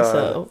everything. Oh my god.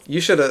 So.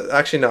 You should have...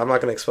 Actually, no, I'm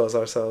not going to expose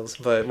ourselves.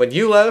 But when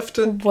you left,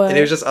 what? and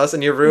it was just us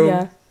in your room...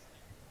 Yeah.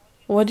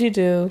 What'd you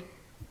do?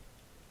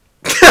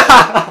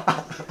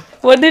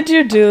 What did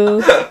you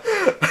do?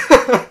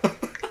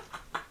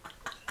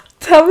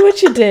 Tell me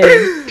what you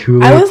did.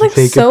 I was like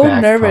so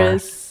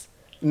nervous.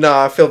 No,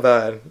 I feel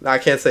bad. I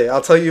can't say it.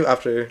 I'll tell you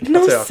after.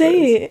 No,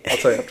 say it. I'll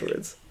tell you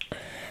afterwards.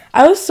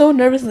 I was so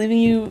nervous leaving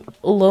you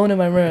alone in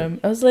my room.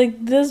 I was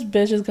like, this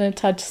bitch is going to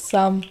touch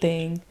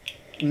something.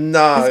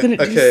 Nah, He's gonna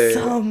okay. do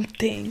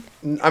something.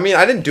 I mean,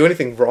 I didn't do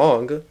anything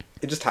wrong.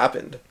 It just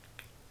happened.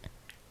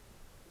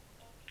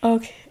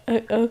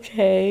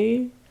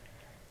 Okay.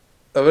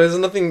 Oh, but it's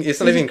nothing. It's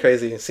not even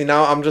crazy. See,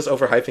 now I'm just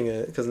overhyping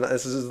it because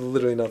this is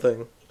literally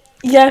nothing.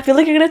 Yeah, I feel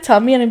like you're gonna tell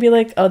me and I'd be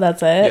like, oh,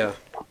 that's it. Yeah.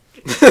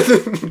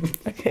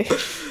 Okay.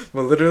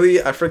 But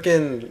literally, I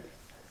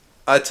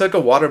took a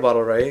water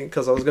bottle, right?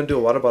 Because I was gonna do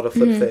a water bottle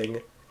flip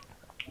thing.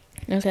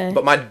 Okay.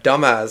 But my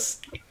dumbass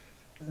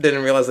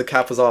didn't realize the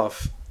cap was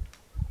off.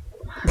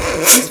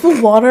 You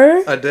spilled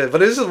water? I did,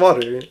 but it was just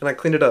water, and I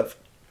cleaned it up.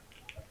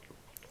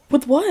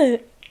 With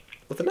what?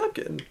 With a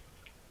napkin.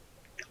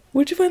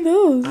 Where'd you find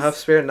those? I have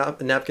spare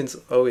napkins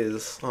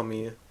always on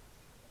me.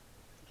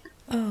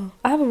 Oh,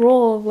 I have a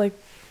roll of like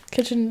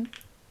kitchen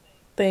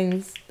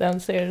things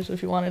downstairs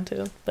if you wanted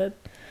to, but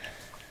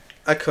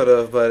I could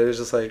have, but it was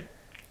just like,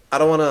 I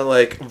don't want to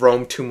like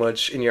roam too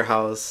much in your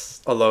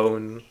house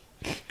alone.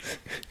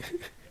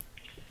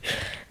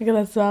 Okay,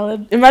 that's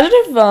valid. Imagine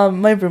if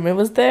my roommate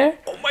was there.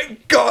 Oh my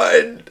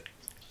god!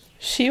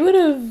 She would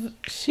have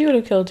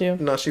killed you.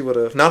 No, she would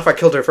have. Not if I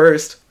killed her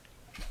first.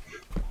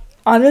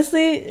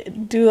 Honestly,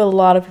 do a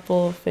lot of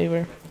people a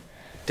favor.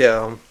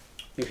 Damn,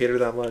 you hate her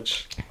that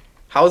much.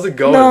 How's it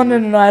going?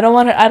 No. I don't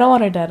want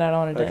her dead.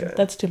 Okay.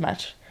 That's too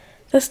much.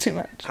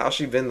 How's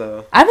she been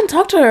though? I haven't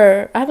talked to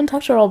her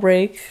all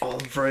break. All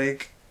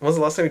break? When was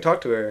the last time you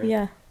talked to her?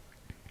 Yeah.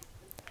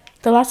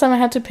 The last time I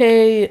had to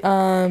pay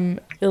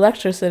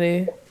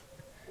electricity.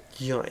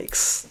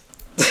 Yikes.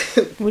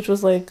 Which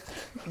was like...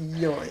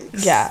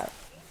 Yikes. Yeah.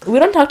 We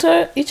don't talk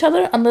to each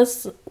other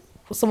unless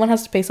someone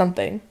has to pay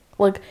something.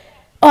 Like...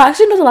 Oh,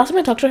 actually, no, the last time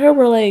I talked to her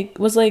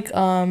was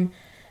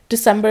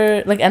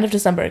December, like end of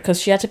December,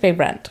 because she had to pay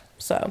rent,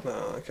 so...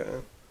 Oh,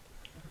 okay.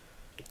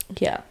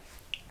 Yeah.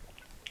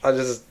 But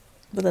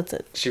that's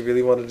it. She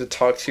really wanted to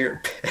talk to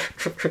your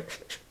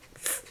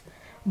parents.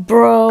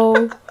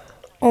 Bro.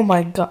 Oh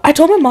my god. I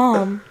told my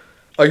mom.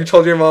 Oh, you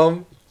told your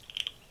mom?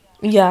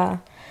 Yeah.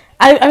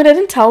 I mean, I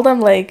didn't tell them,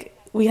 like,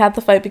 we had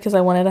the fight because I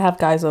wanted to have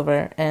guys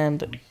over,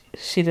 and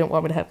she didn't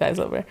want me to have guys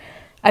over.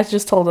 I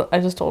just told her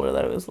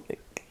that it was,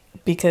 like,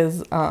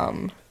 because,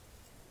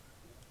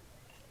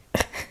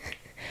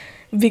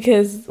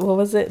 because, what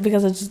was it?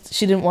 Because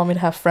she didn't want me to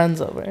have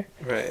friends over.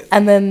 Right.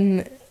 And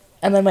then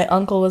my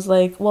uncle was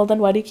like, well, then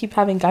why do you keep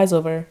having guys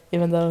over?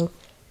 Even though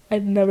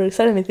I'd never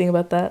said anything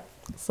about that,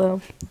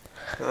 so...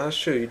 No, that's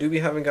true. You do be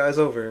having guys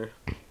over.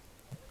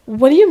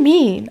 What do you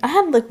mean? I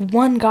had like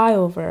one guy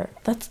over.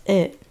 That's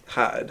it.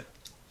 Had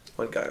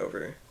one guy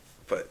over.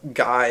 But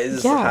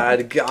guys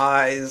had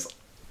guys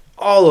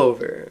all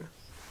over.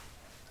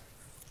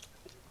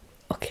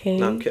 Okay.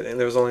 No, I'm kidding.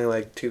 There was only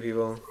like 2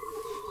 people.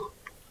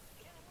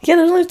 Yeah,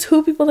 there's only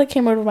 2 people that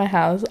came over to my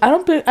house. I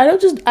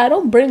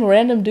don't bring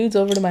random dudes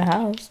over to my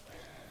house.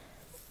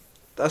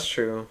 That's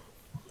true.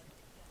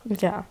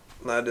 Yeah.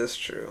 That is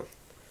true.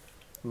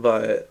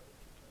 But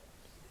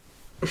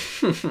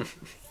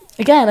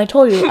again, I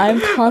told you,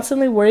 I'm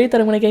constantly worried that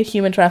I'm going to get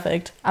human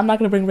trafficked. I'm not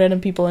going to bring random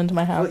people into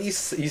my house. Well,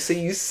 you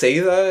say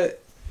that,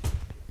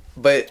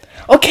 but...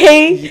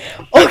 Okay.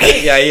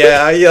 Okay.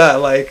 Yeah,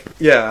 like,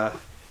 yeah.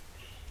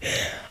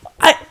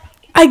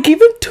 I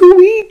gave him 2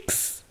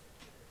 weeks.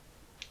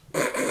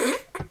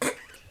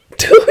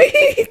 2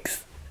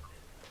 weeks.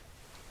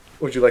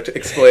 Would you like to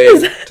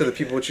explain to the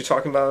people what you're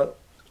talking about?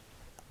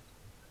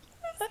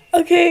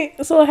 Okay,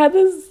 so I had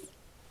this...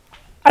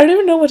 I don't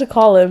even know what to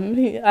call him.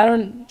 I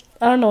don't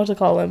know what to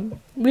call him.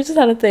 We just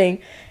had a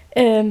thing.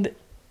 And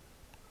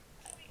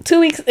 2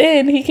 weeks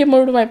in, he came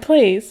over to my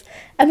place.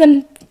 And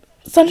then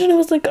Sanjana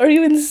was like, are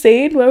you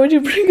insane? Why would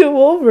you bring him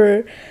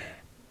over?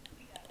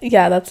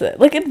 Yeah, that's it.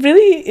 Like, it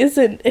really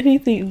isn't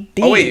anything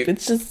deep. Oh, wait.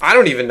 It's just... I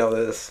don't even know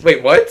this.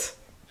 Wait, what?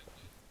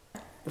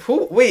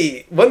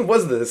 Wait, when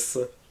was this?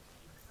 See,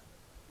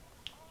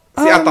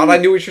 I thought I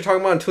knew what you're talking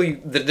about until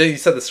the day you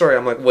said the story.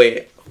 I'm like,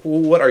 wait,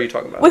 what are you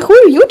talking about? Wait, who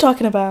are you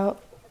talking about?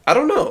 I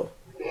don't know.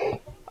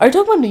 Are you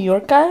talking about New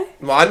York guy?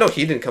 Well, I know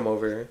he didn't come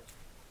over.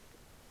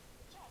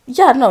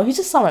 Yeah, no, he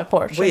just saw my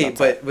porch. Wait,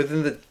 but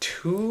within the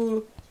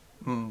 2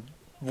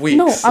 weeks...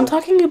 No, I'm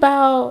talking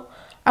about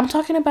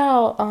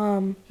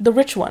the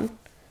rich one.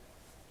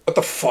 What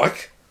the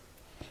fuck?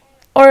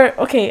 Or,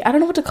 okay, I don't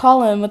know what to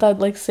call him without,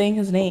 like, saying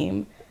his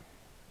name.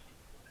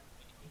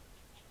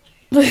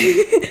 Do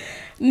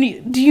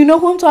you know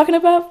who I'm talking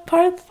about,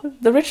 Parth?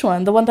 The rich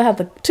one. The one that had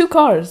the 2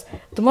 cars,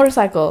 the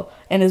motorcycle,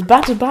 and is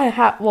about to buy a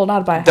house. Well,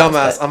 not buy a house.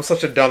 Dumbass. I'm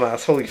such a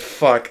dumbass. Holy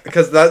fuck.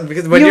 Because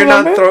when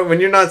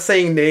you're not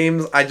saying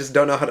names, I just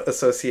don't know how to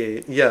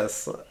associate.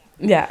 Yes.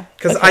 Yeah.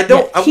 Because I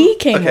don't... Yeah. He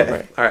came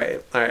over.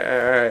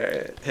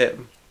 Alright.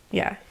 Him.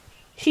 Yeah.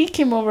 He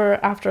came over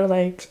after,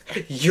 like...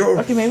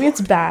 Okay, maybe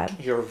it's bad.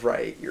 You're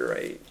right.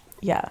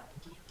 Yeah.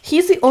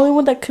 He's the only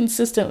one that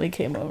consistently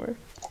came over.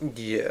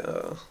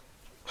 Yeah.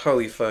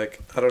 Holy fuck.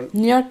 I don't...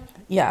 New York...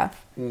 Yeah.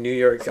 New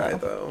York guy,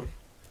 though.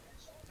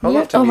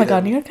 Oh my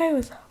god, New York guy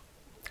was...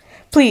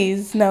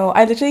 Please, no.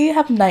 I literally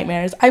have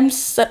nightmares. I'm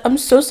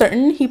so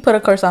certain he put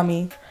a curse on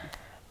me.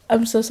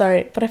 I'm so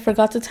sorry. But I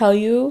forgot to tell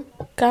you,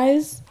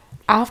 guys.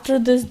 After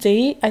this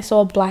date, I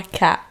saw a black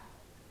cat.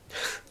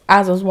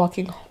 As I was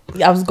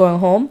going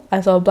home.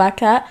 I saw a black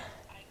cat.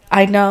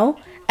 I know.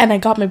 And I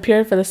got my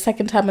period for the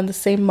 2nd time in the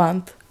same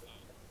month.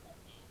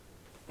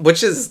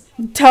 Which is...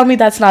 Tell me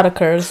that's not a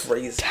curse.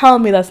 Crazy. Tell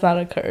me that's not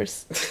a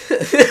curse.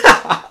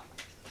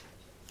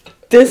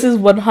 This is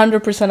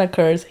 100% a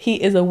curse. He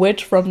is a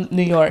witch from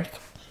New York.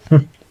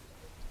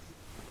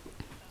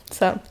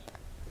 So...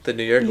 The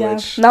New York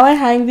witch. Now I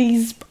hang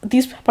these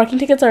parking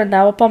tickets are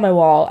now up on my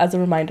wall as a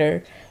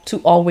reminder to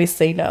always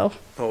say no.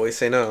 Always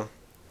say no.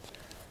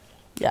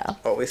 Yeah.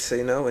 Always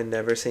say no and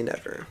never say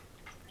never.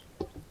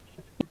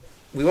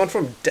 We went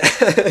from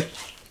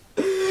death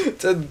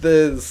to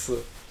this.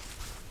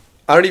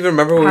 I don't even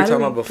remember what we were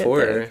talking about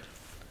before.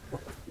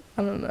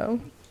 I don't know.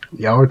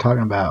 Y'all were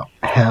talking about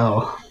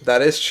hell.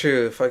 That is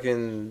true.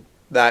 Fucking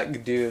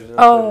that dude.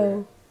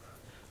 Oh.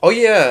 Oh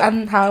yeah.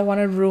 And how I want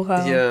to rule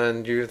hell. Yeah,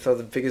 and you're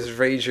the biggest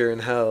rager in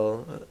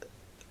hell.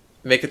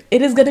 Make it.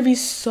 It is gonna be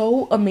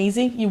so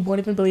amazing. You won't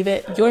even believe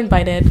it. You're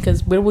invited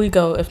because where will we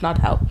go if not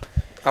hell?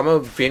 I'm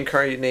gonna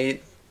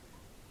reincarnate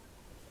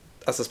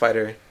as a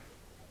spider.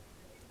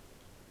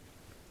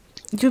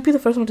 You'd be the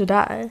first one to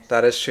die.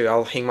 That is true.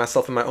 I'll hang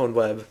myself in my own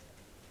web.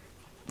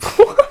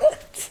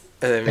 What?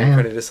 And then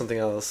reincarnate as something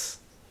else.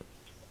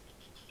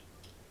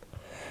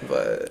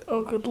 But.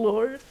 Oh, good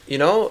lord. You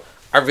know,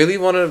 I really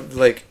want to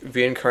like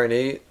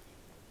reincarnate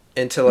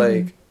into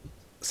like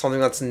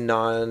something that's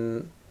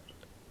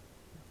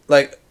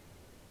like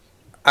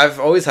I've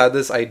always had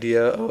this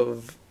idea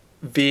of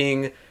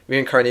being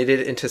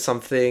reincarnated into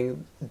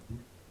something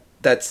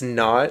that's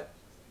not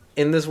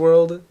in this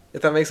world,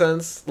 if that makes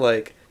sense.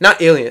 Like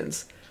not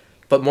aliens,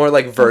 but more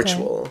like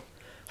virtual.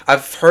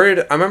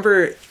 Okay. I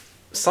remember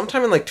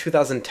sometime in like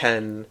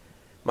 2010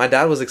 my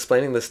dad was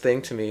explaining this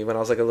thing to me when I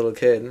was like a little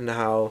kid, and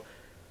how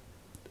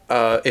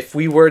if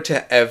we were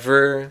to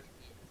ever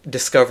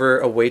discover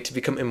a way to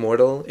become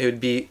immortal, it would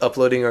be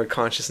uploading our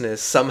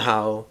consciousness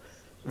somehow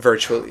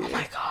virtually.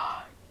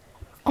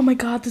 Oh my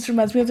god, this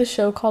reminds me of the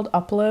show called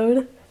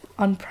Upload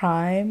on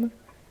Prime.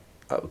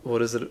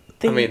 What is it?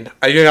 I mean,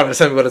 you don't have to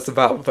tell me what it's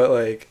about, but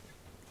like...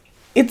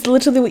 It's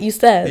literally what you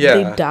said. Yeah.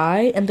 They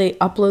die and they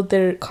upload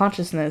their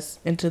consciousness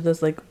into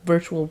this like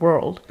virtual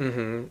world.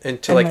 Mm-hmm.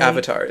 Into like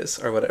avatars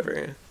or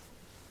whatever.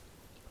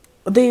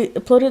 They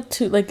upload it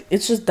to like,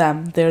 it's just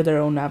them. They're their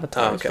own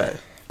avatars. Okay.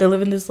 They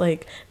live in this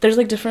like, there's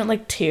like different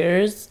like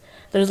tiers.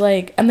 There's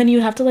like, and then you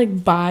have to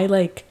like buy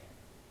like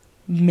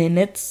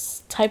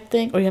minutes type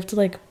thing, or you have to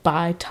like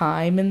buy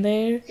time in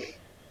there.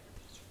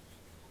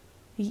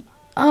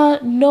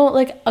 No,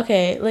 like,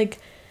 okay, like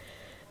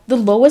the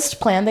lowest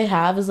plan they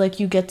have is like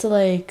you get to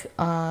like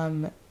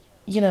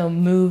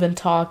move and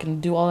talk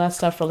and do all that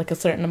stuff for like a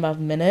certain amount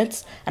of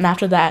minutes, and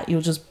after that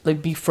you'll just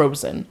like be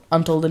frozen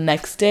until the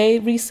next day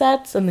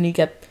resets, and then you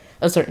get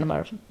a certain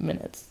amount of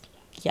minutes.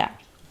 Yeah.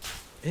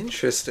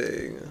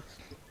 Interesting.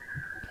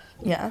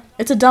 Yeah,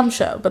 it's a dumb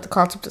show, but the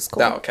concept is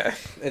cool. Oh, okay.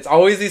 It's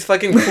always these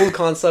fucking cool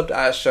concept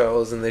ass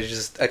shows, and they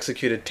just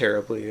execute it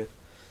terribly.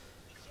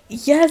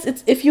 Yes,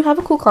 it's if you have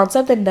a cool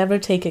concept, they never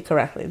take it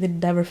correctly. They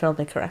never film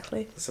it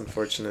correctly. It's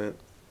unfortunate.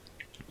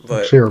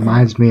 But actually, it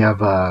reminds me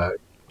of a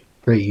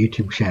great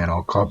YouTube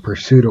channel called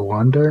Pursuit of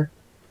Wonder,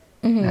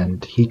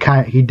 and he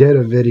did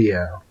a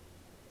video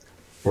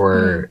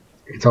where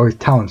it's always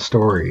telling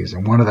stories,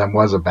 and one of them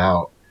was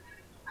about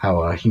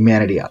how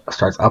humanity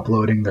starts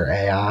uploading their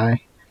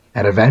AI,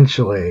 and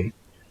eventually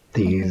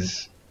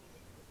these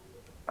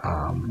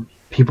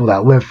people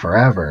that live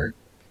forever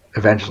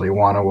eventually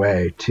want a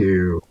way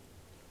to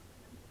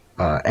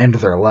end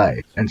their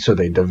life, and so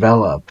they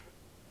develop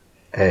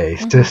a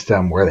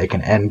system where they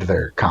can end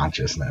their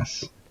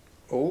consciousness.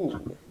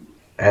 Ooh.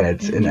 And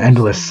it's an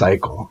endless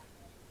cycle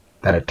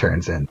that it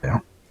turns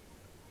into.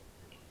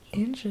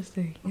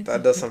 Interesting.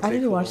 That does something. I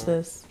need to watch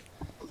this.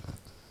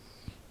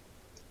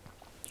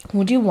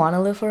 Would you want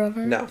to live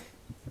forever? No.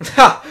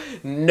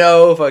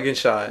 No fucking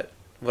shot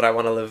would I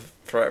want to live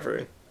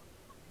forever.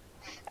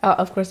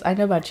 Of course, I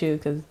know about you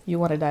because you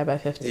want to die by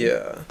 50.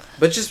 Yeah.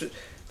 But just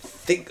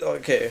think,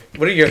 okay,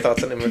 what are your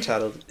thoughts on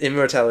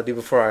immortality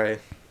before I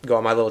go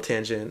on my little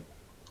tangent?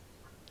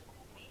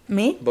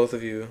 Me? Both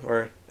of you,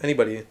 or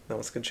anybody that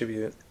wants to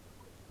contribute.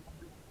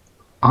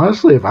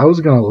 Honestly, if I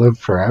was going to live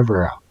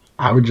forever,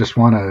 I would just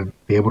want to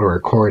be able to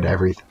record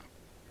everything.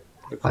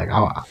 Like,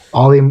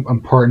 all the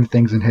important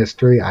things in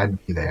history,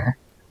 I'd be there.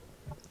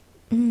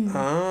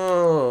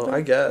 Oh,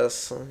 I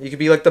guess. You could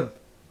be like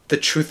the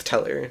truth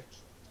teller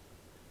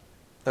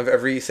of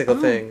every single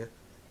thing.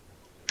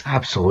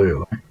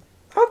 Absolutely.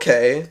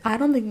 Okay. I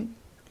don't think...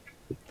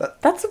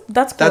 That's cool.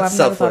 That's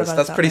selfless.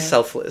 That's pretty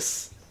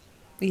selfless.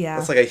 Yeah.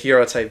 That's like a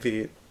hero type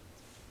beat.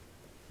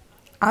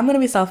 I'm going to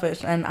be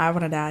selfish, and I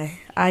want to die.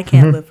 I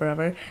can't live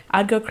forever.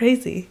 I'd go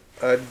crazy.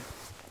 I'd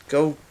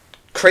go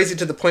crazy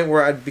to the point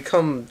where I'd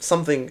become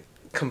something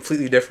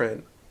completely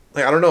different.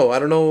 Like, I don't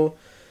know.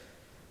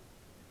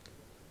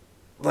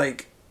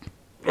 Like,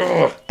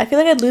 ugh. I feel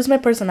like I'd lose my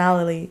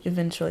personality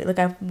eventually. Like,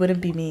 I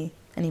wouldn't be me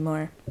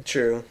anymore.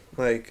 True.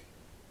 Like,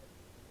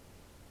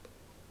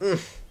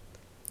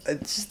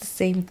 it's just the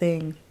same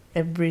thing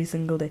every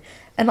single day.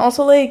 And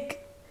also, like,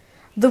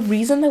 the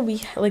reason that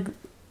we, like,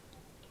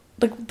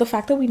 the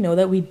fact that we know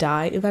that we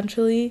die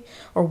eventually,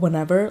 or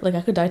whenever, like,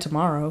 I could die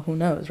tomorrow, who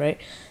knows, right?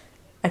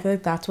 I feel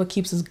like that's what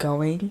keeps us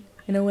going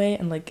in a way.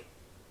 And like,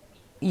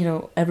 you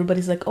know,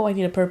 everybody's like, oh, I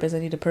need a purpose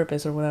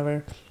or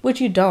whatever,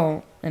 which you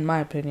don't, in my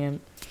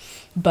opinion.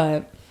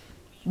 But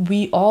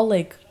we all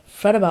like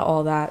fret about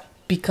all that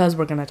because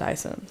we're gonna die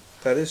soon.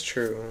 That is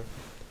true.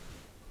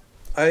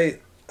 I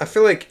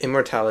feel like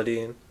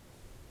immortality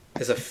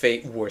is a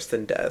fate worse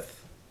than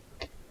death.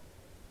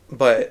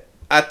 But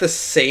at the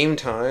same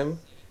time,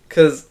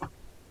 because,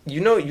 you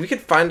know, you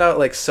could find out,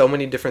 like, so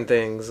many different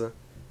things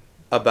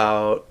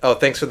about... Oh,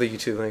 thanks for the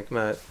YouTube link,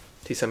 Matt.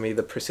 He sent me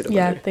the Pursuit of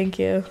Wonder. Yeah, thank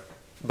you.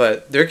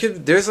 But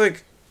there's,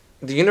 like...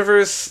 The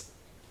universe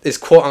is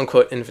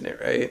quote-unquote infinite,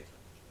 right?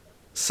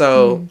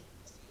 So,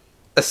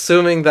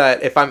 assuming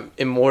that if I'm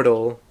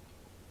immortal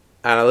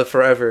and I live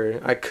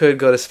forever, I could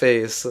go to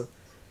space...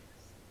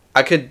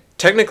 I could...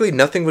 Technically,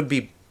 nothing would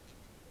be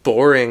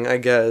boring, I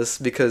guess,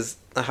 because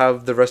I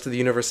have the rest of the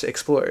universe to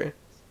explore.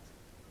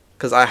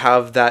 Because I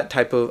have that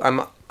type of...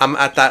 I'm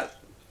at that...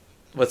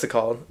 What's it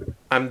called?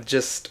 I'm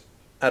just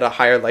at a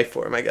higher life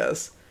form, I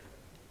guess,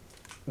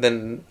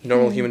 than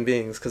normal human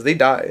beings. Because they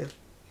die.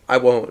 I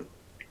won't.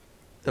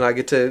 And I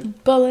get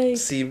to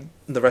see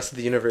the rest of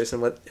the universe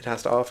and what it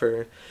has to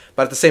offer.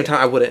 But at the same time,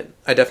 I wouldn't.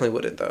 I definitely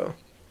wouldn't, though.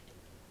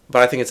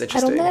 But I think it's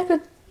interesting. I don't think I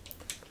could...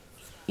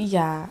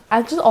 Yeah.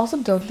 I just also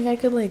don't think I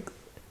could, like,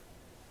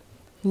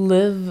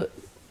 live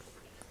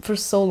for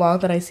so long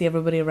that I see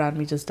everybody around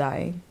me just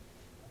dying.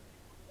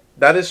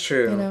 That is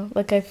true. You know?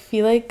 Like, I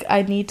feel like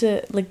I need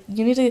to... Like,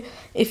 you need to...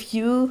 If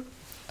you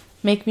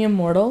make me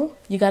immortal,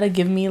 you gotta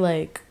give me,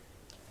 like...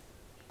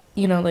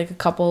 You know, like, a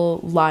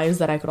couple lives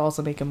that I could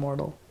also make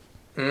immortal.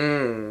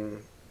 I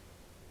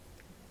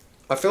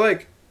feel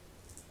like...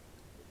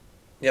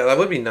 Yeah, that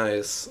would be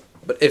nice.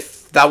 But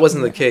if that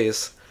wasn't the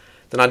case,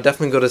 then I'd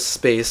definitely go to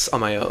space on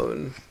my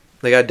own.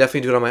 Like, I'd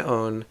definitely do it on my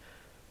own.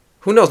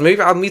 Who knows? Maybe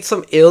I'll meet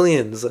some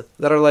aliens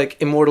that are, like,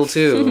 immortal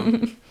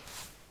too.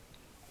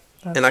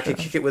 And I could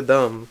kick it with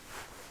them.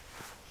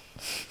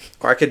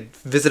 Or I could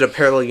visit a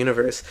parallel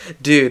universe.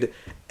 Dude,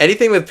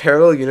 anything with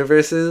parallel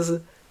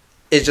universes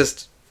is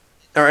just...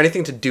 Or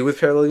anything to do with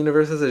parallel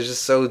universes is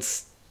just so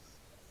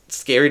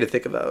scary to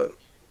think about.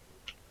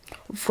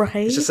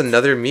 Right? It's just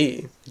another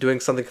me doing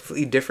something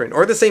completely different.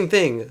 Or the same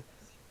thing.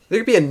 There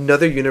could be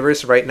another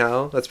universe right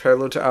now that's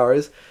parallel to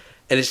ours,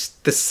 and it's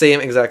the same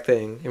exact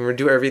thing. And we're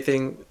doing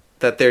everything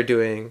that they're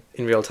doing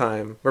in real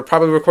time. We're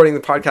probably recording the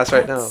podcast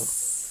right now.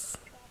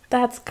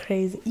 That's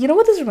crazy. You know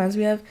what this reminds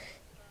me of?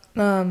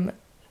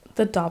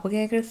 The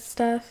doppelganger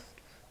stuff.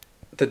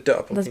 The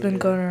doppelganger. That's been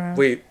going around.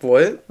 Wait,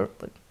 what?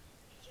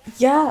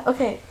 Yeah,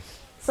 okay.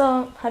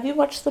 So, have you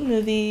watched the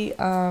movie,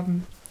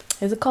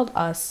 is it called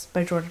Us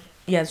by Jordan?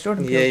 Yeah, it's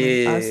Jordan Peele's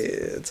movie, Us.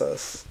 Yeah, it's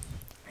Us.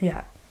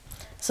 Yeah.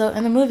 So,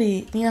 in the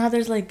movie, you know how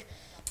there's, like,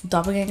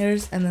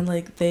 doppelgangers, and then,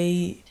 like,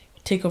 they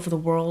take over the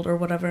world or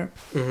whatever?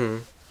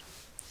 Mm-hmm.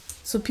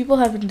 So, people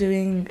have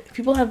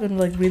been,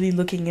 like, really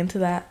looking into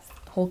that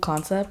whole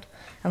concept.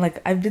 And,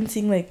 like, I've been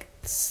seeing, like,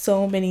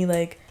 so many,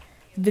 like,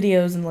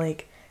 videos and,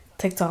 like,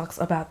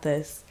 TikToks about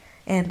this.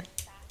 And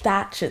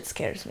that shit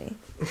scares me.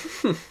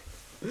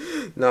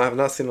 No, I have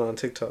not seen it on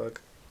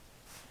TikTok.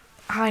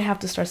 I have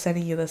to start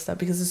sending you this stuff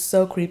because it's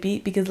so creepy.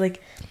 Because,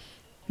 like,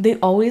 they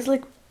always,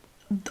 like,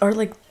 are,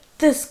 like,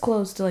 this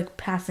close to, like,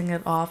 passing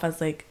it off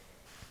as, like,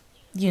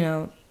 you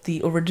know,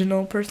 the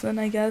original person,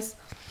 I guess.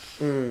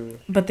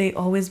 But they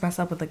always mess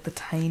up with, like, the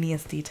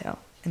tiniest detail.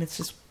 And it's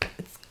just,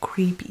 it's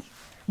creepy.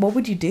 What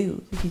would you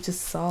do if you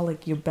just saw,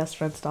 like, your best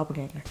friend's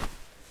doppelganger?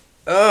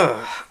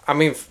 I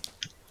mean,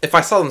 if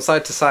I saw them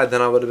side to side,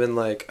 then I would have been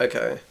like,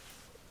 okay,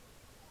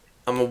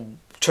 I'm going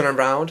to turn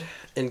around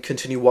and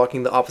continue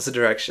walking the opposite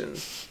direction.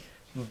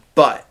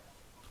 But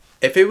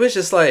if it was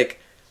just like,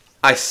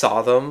 I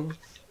saw them,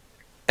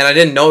 and I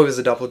didn't know it was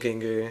a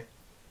doppelganger,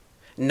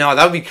 no,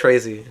 that would be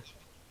crazy.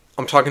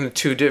 I'm talking to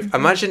two different...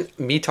 Imagine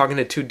me talking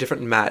to two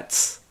different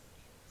Matts,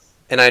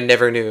 and I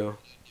never knew.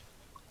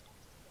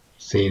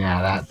 See,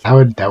 now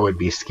that would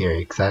be scary,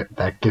 because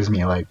that gives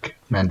me, like,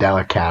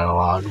 Mandela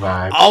Catalog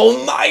vibes.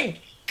 Oh my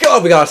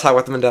god, we gotta talk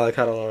about the Mandela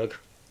Catalog.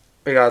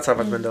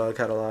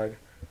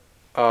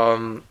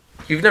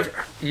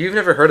 You've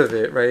never heard of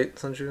it, right,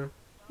 Sanju?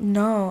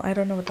 No, I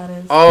don't know what that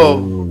is. Oh,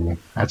 ooh,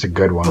 that's a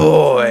good one.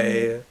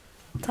 Boy.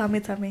 Tell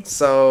me.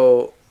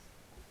 So,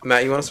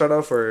 Matt, you want to start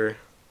off, or?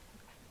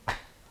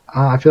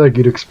 I feel like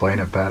you'd explain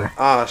it better.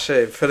 Ah,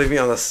 shit, putting me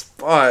on the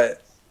spot.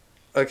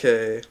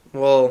 Okay,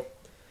 well,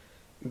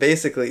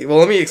 basically,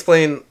 let me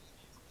explain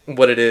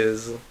what it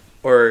is,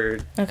 or...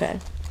 Okay.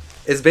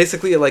 It's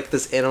basically like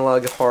this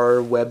analog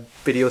horror web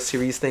video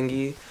series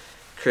thingy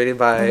created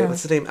by,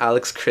 what's his name,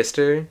 Alex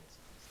Krister,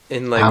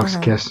 in like... Alex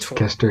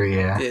Krister,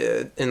 yeah.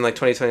 In like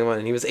 2021,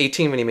 and he was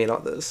 18 when he made all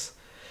this.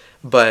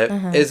 But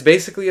it's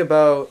basically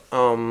about,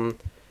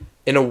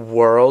 in a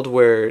world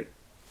where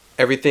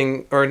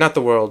everything, or not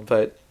the world,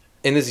 but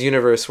in this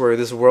universe where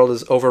this world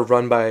is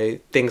overrun by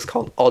things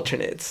called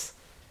alternates.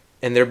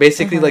 And they're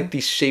basically like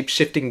these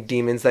shape-shifting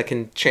demons that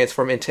can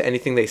transform into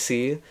anything they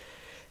see.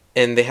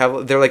 And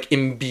they're like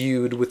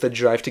imbued with the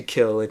drive to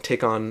kill and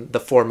take on the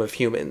form of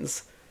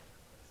humans.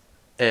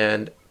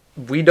 And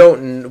we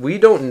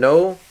don't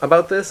know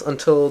about this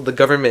until the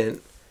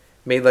government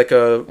made like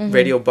a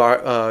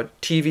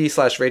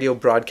TV/radio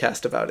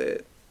broadcast about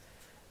it,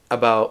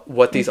 about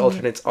what these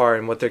alternates are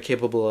and what they're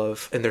capable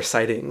of in their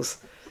sightings.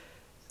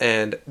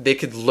 And they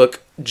could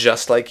look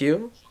just like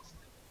you,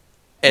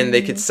 and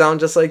they could sound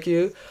just like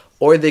you,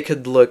 or they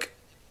could look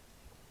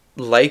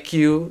like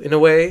you in a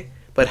way,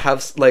 but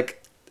have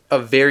like a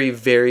very,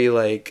 very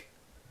like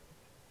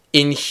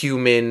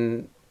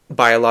inhuman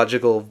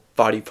biological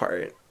body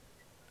part.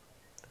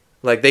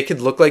 Like they could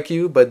look like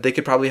you, but they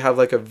could probably have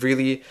like a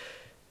really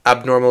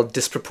abnormal,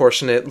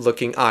 disproportionate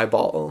looking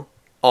eyeball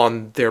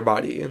on their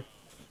body.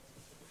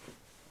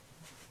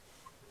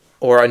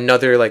 Or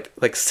another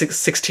like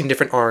 16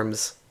 different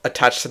arms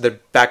attached to the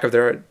back of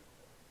their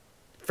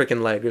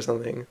freaking leg or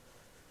something.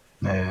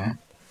 Yeah.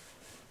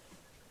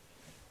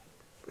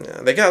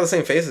 Yeah, they can have the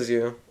same face as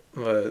you,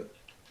 but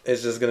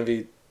it's just gonna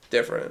be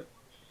different.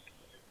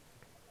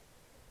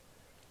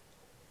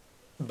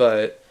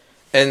 But,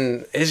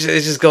 and it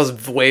just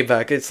goes way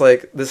back. It's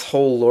like this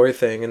whole lore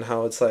thing and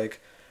how it's like,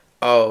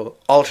 oh,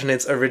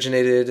 alternates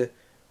originated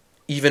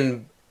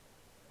even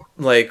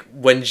like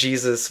when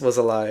Jesus was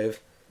alive,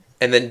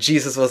 and then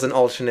Jesus was an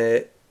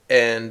alternate,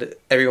 and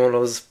everyone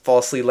was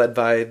falsely led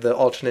by the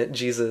alternate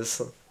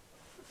Jesus.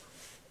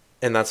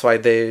 And that's why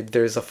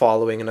there's a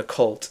following and a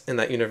cult in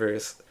that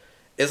universe.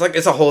 It's like,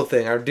 it's a whole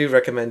thing. I do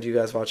recommend you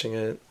guys watching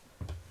it.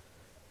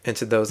 And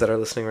to those that are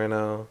listening right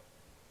now,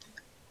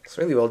 it's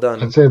really well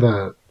done. I'd say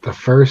the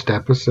first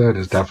episode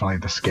is definitely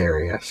the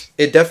scariest.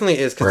 It definitely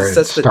is, because it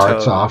sets the tone.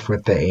 Starts off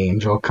with the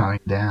angel coming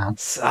down.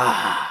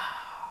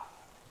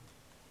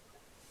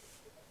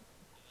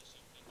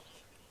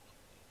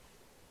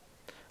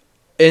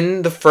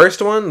 In the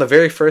first one, the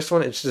very first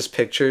one, it's just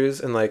pictures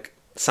and like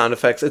sound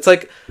effects. It's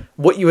like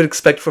what you would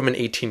expect from an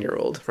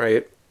 18-year-old,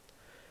 right?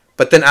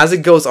 But then as it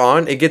goes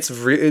on, it gets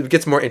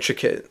more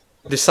intricate.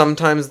 There's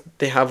sometimes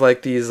they have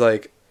like these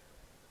like,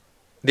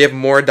 they have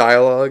more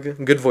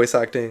dialogue, good voice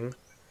acting,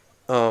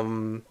 a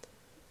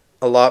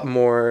lot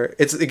more.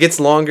 It gets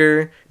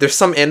longer. There's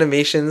some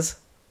animations,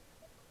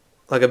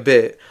 like a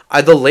bit.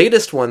 The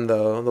latest one in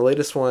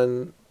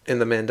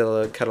the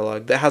Mandela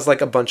catalog, that has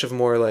like a bunch of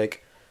more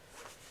like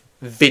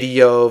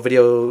video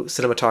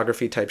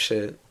cinematography type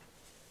shit,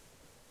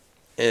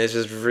 and it's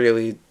just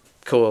really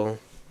cool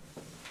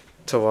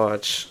to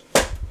watch.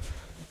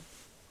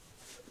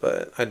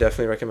 But I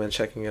definitely recommend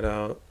checking it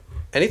out.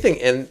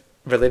 Anything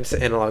related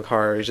to analog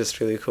horror is just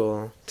really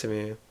cool to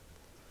me.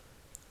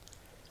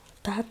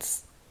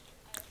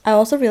 I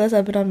also realized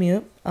I've been on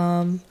mute,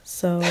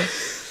 so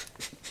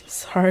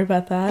sorry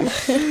about that.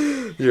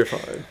 You're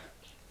fine.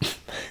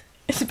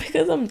 It's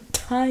because I'm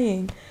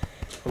dying.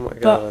 Oh my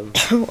god.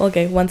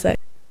 Okay, one sec.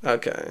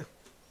 Okay.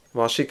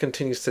 While she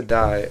continues to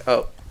die.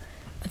 Oh.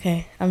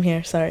 Okay, I'm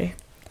here, sorry.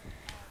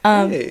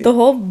 Hey. The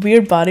whole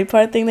weird body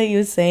part thing that you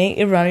were saying,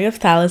 it reminded me of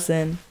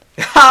Taliesin.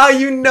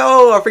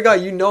 I forgot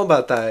you know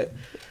about that.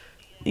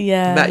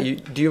 Yeah.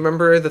 Matt, do you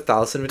remember the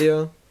Taliesin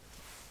video?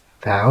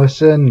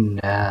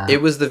 Taliesin? Nah.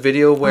 It was the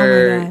video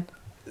where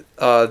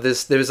there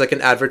was like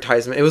an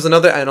advertisement. It was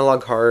another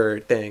analog horror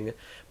thing,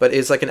 but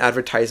it's like an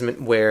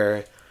advertisement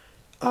where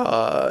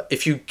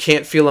if you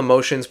can't feel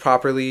emotions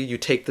properly, you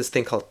take this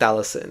thing called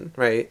Taliesin,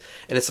 right?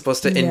 And it's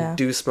supposed to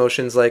induce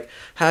emotions like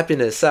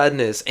happiness,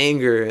 sadness,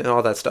 anger, and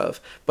all that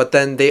stuff. But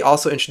then they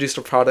also introduced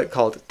a product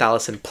called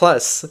Taliesin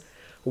Plus,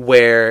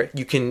 where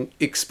you can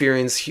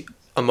experience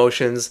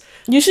emotions.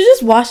 You should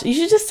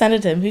just send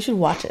it to him. He should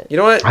watch it. You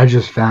know what? I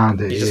just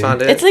found it. You just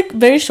found it? It's like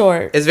very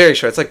short. It's very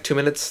short. It's like 2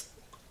 minutes.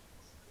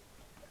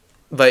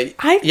 But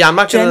I'm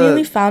not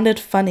genuinely found it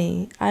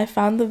funny. I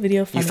found the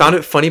video funny. You found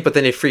it funny, but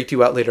then it freaked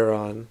you out later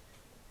on.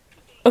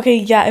 Okay,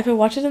 yeah, if I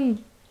watch it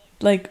in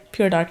like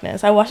pure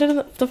darkness. I watched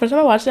it the first time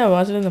I watched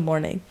it in the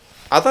morning.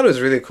 I thought it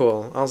was really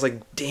cool. I was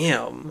like,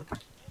 damn.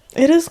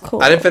 It is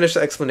cool. I didn't finish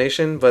the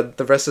explanation, but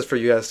the rest is for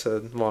you guys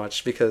to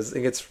watch because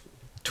it gets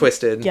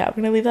twisted. Yeah, we're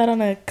gonna leave that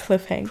on a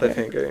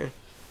cliffhanger.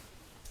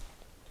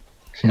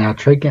 See, now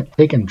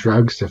taking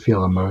drugs to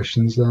feel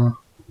emotions though,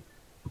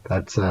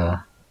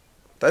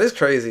 that is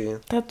crazy.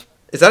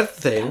 Is that a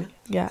thing?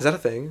 Yeah. Is that a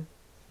thing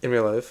in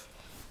real life?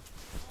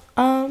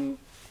 Well,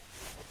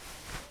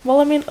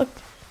 I mean,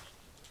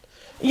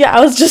 yeah, I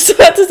was just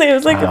about to say, it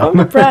was like, if I'm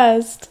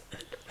depressed.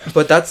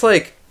 But that's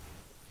like,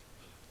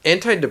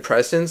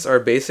 antidepressants are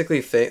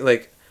basically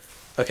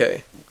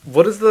okay,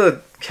 what is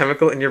the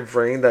chemical in your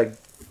brain that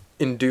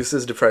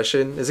induces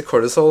depression? Is it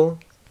cortisol?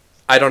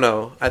 I don't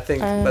know. I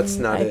think that's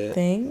not it. I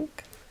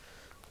think.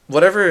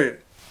 Whatever,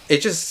 it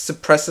just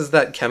suppresses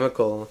that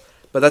chemical.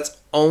 But that's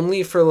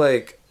only for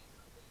that.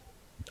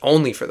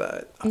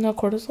 No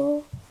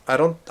cortisol? I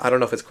don't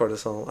know if it's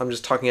cortisol. I'm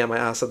just talking out my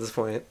ass at this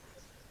point.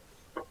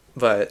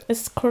 But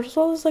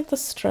cortisol is like the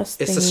stress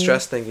thing. It's the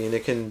stress thingy, and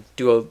it can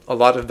do a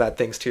lot of bad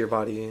things to your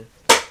body.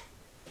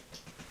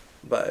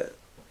 But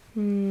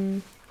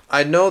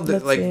I know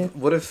that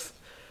what if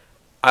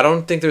I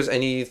don't think there's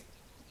any.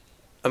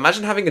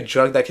 Imagine having a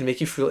drug that can make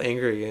you feel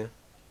angry.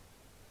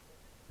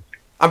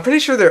 I'm pretty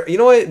sure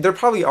there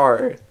probably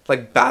are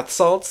like bath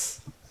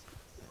salts.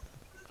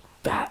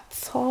 Bath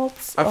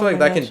salts? I feel like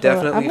that can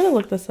definitely... I'm going to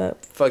look this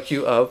up. Fuck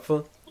you up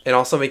and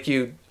also make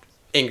you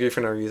angry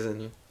for no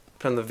reason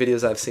from the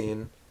videos I've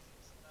seen.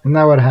 Isn't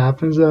that what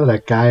happens, though?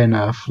 That guy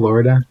in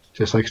Florida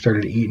just, like,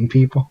 started eating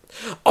people?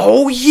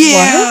 Oh,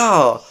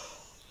 yeah! What?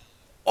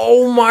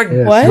 Oh, my God.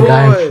 Yeah, some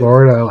guy in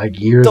Florida, like,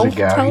 years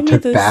ago, he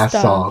took bath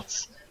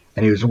salts,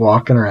 and he was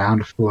walking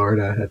around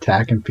Florida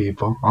attacking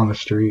people on the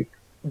street.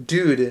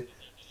 Dude,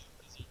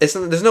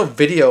 there's no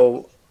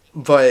video,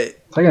 but...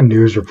 It's like a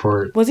news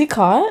report. Was he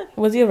caught?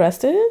 Was he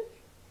arrested?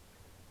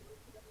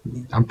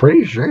 I'm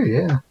pretty sure,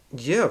 yeah.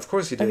 Yeah, of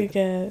course he did. Okay,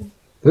 good.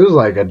 This was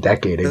like a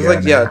decade ago. It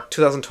was like,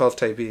 2012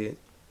 type beat.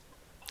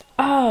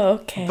 Oh,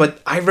 okay.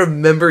 But I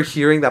remember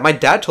hearing that. My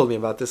dad told me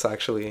about this,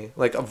 actually,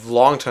 like a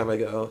long time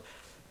ago.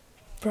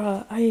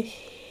 Bruh, I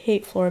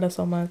hate Florida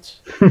so much.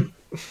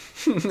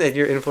 And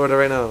you're in Florida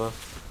right now.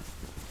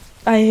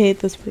 I hate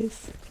this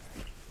place.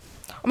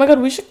 Oh my god,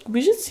 we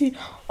should see...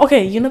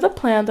 Okay, you know the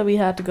plan that we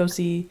had to go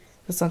see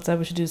the sunset?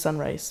 We should do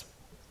sunrise.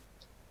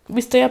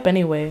 We stay up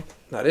anyway.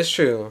 That is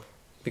true.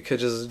 We could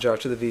just drive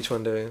to the beach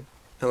one day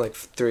at like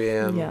 3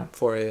 a.m.,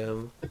 4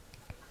 a.m.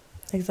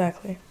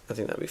 Exactly. I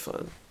think that'd be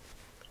fun.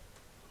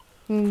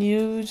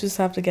 You just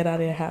have to get out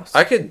of your house.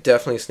 I could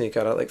definitely sneak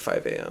out at like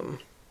 5 a.m.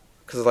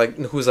 Because, like,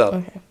 who's up?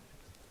 Okay.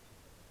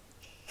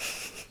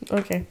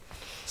 Okay.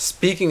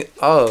 Speaking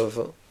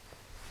of,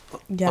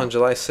 on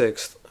July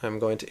 6th, I'm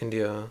going to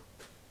India.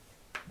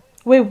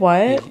 Wait,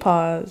 what?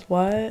 Pause.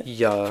 What?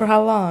 Yeah. For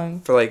how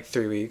long? For like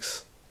 3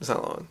 weeks. It's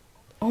not long.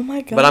 Oh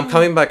my god. But I'm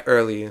coming back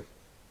early.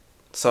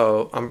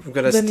 So I'm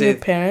going to stay. Your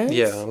parents?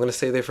 Yeah, I'm going to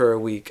stay there for a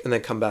week and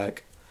then come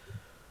back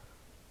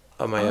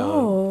on my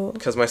own.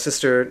 Because my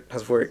sister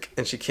has work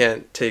and she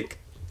can't take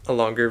a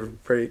longer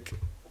break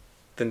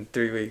than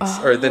 3 weeks.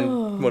 Or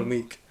than 1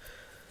 week.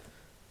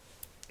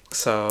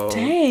 So...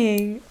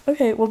 Dang.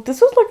 Okay, well this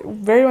was like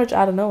very much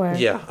out of nowhere.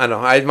 Yeah, I know.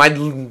 My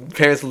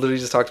parents literally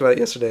just talked about it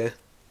yesterday.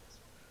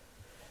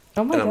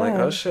 Oh my god. And I'm like,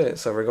 oh shit.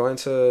 So we're going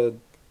to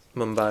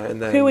Mumbai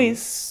and then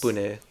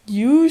Pune.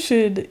 You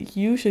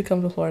should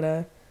come to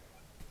Florida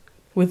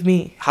with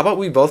me. How about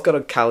we both go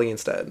to Cali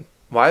instead?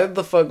 Why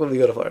the fuck would we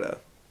go to Florida?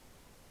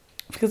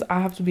 Because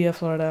I have to be at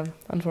Florida,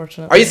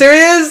 unfortunately. Are you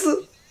serious?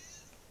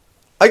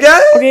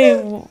 Again?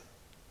 Okay,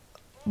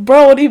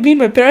 bro, what do you mean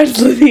my parents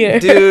live here?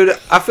 Dude,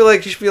 I feel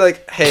like you should be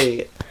like,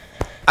 hey,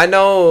 I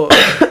know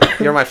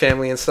you're my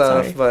family and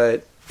stuff,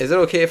 but is it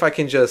okay if I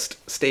can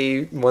just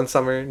stay one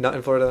summer not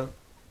in Florida?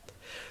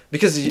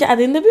 Because yeah, I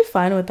think they'd be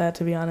fine with that,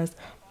 to be honest.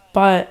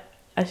 But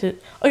I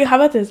should... Okay, how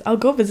about this? I'll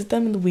go visit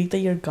them in the week that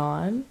you're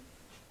gone.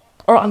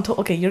 Or until...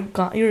 Okay, you're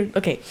gone...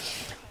 Okay,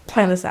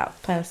 plan this out.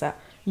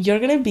 You're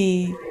gonna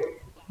be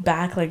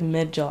back, like,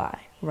 mid-July,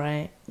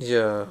 right?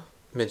 Yeah,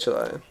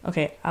 mid-July.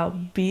 Okay, I'll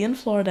be in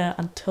Florida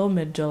until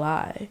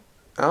mid-July.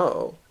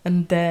 Oh.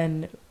 And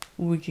then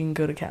we can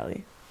go to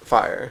Cali.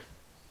 Fire.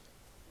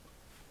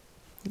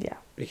 Yeah.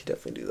 We could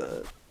definitely do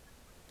that.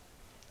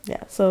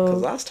 Yeah, so...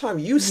 Because last time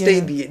you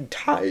stayed the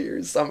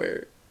entire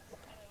summer.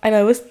 I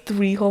know, it was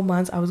 3 whole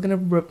months. I was going to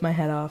rip my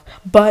head off.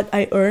 But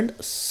I earned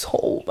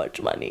so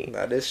much money.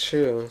 That is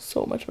true.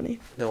 So much money.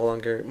 No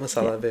longer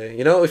Masala Bay.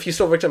 You know, if you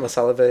still worked at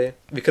Masala Bay,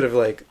 we could have,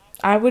 like,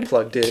 I would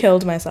plugged it.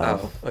 Killed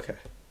myself. Oh, okay.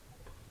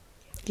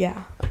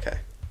 Yeah. Okay.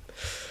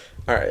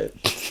 Alright.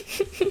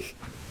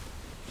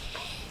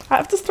 I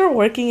have to start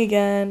working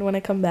again when I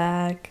come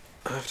back.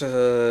 I have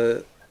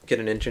to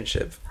get an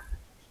internship.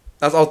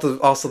 That's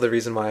also the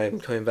reason why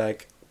I'm coming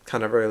back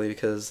kind of early,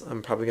 because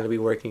I'm probably going to be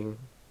working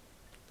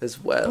as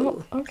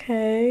well. Oh,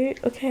 okay.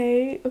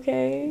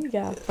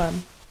 Yeah,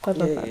 fun. Fun.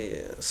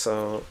 Yeah.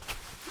 So...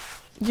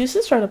 You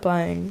should start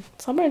applying.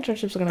 Summer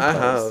internships are going to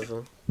close. I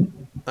have.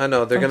 I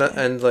know. They're going to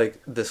end,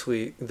 like, this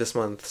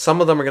month.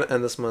 Some of them are going to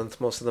end this month.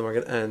 Most of them are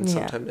going to end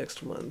sometime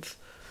next month.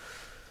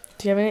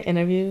 Do you have any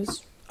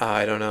interviews?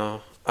 I don't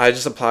know. I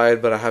just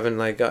applied, but I haven't,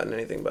 like, gotten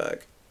anything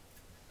back.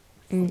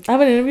 I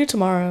have an interview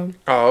tomorrow.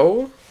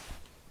 Oh?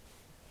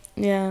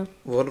 Yeah.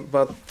 What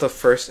about the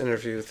first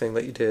interview thing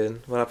that you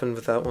did? What happened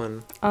with that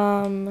one?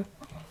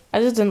 I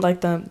just didn't like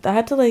them. I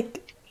had to,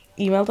 like,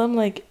 email them,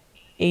 like,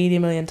 80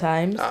 million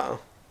times. Oh.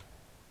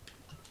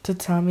 To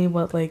tell me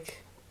what,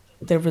 like,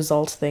 their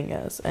results thing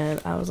is.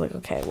 And I was like,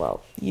 okay,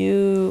 well,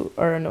 you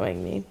are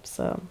annoying me,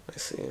 so. I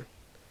see.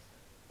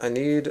 I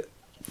need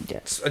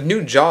a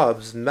new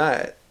jobs,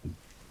 Matt.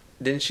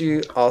 Didn't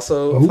you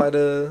also apply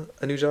to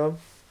a new job?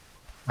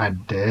 I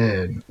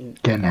did.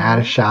 Getting out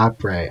of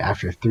ShopRite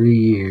after 3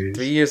 years.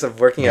 3 years of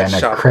working at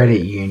ShopRite. And a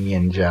credit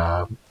union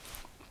job.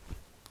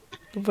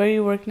 Where do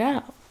you work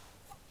now?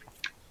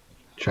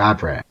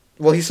 ShopRite.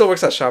 Well, he still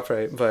works at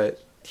ShopRite,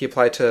 but he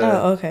applied to...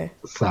 Oh, okay.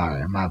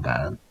 Sorry, my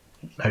bad.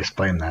 I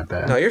explained that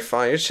bad. No, you're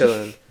fine. You're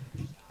chilling.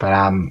 But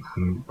I'm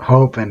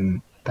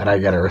hoping that I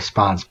get a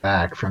response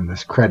back from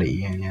this credit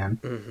union.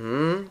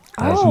 Mm-hmm.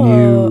 That's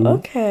new.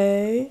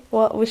 Okay.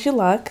 Well, wish you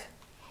luck.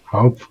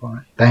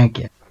 Hopefully. Thank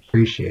you.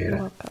 Appreciate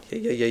it.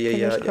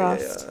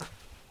 Yeah.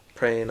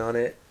 Praying on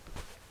it.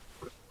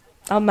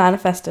 I'll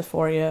manifest it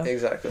for you.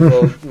 Exactly.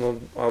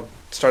 I'll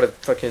start a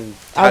fucking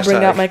hashtag. I'll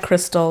bring out my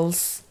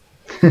crystals.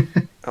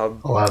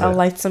 I'll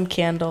light some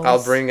candles.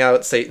 I'll bring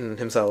out Satan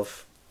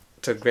himself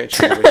to grant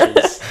you your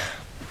wishes.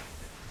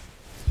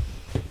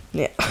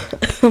 Yeah.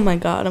 Oh my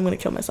god, I'm gonna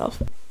kill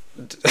myself.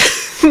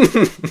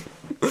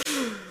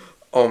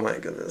 Oh my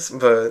goodness.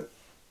 But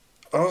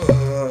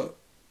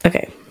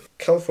okay.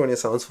 California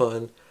sounds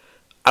fun.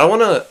 I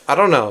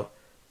don't know.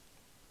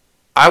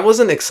 I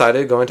wasn't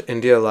excited going to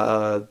India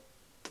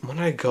when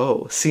did I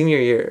go? Senior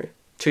year.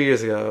 2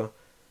 years ago.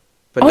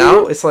 But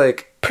now it's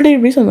like pretty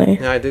recently.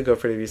 Yeah, I did go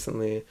pretty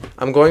recently.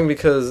 I'm going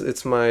because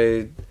it's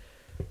my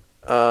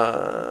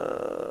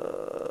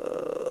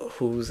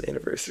whose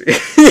anniversary?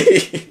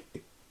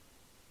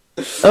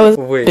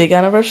 Wait. Big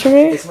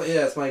anniversary?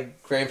 It's my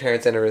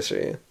grandparents'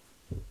 anniversary.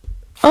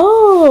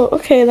 Oh,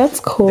 okay, that's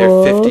cool.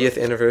 Their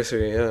 50th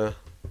anniversary, yeah.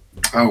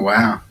 Oh,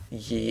 wow.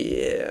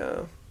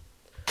 Yeah.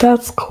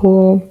 That's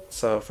cool.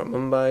 So, from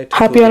Mumbai to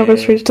Happy Pune.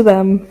 anniversary to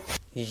them.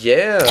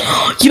 Yeah.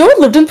 You know I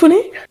lived in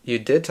Pune? You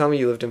did tell me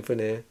you lived in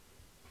Pune.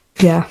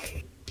 Yeah.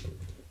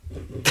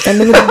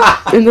 And in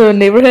the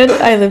neighborhood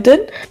I lived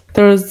in,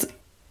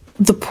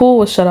 the pool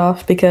was shut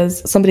off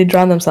because somebody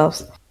drowned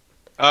themselves.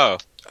 Oh.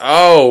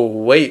 Oh,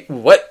 wait,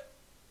 what?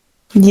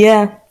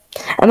 Yeah.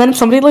 And then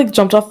somebody like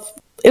jumped off.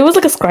 It was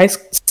like a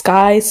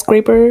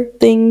skyscraper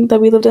thing that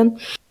we lived in.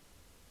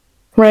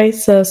 Right?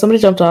 So somebody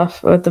jumped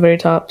off at the very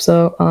top.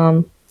 So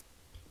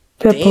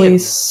we had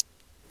police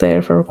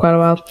there for quite a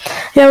while.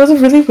 Yeah, it was a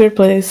really weird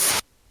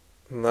place.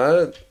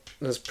 That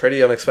was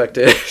pretty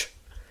unexpected.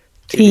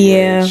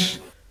 Yeah.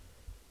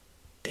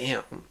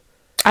 Damn.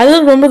 I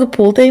don't remember the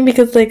pool thing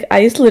because like I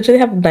used to literally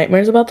have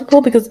nightmares about the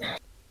pool because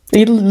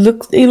it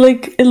looked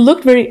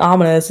very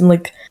ominous and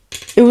like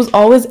it was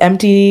always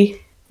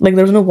empty. Like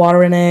there was no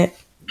water in it.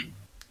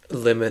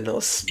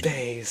 Liminal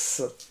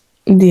space.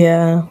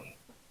 Yeah.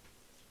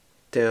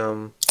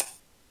 Damn.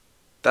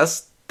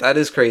 That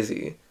is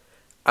crazy.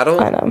 I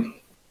know.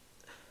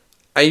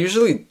 I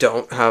usually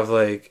don't have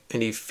like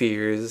any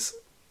fears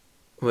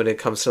when it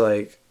comes to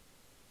like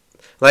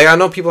I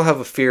know people have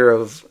a fear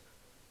of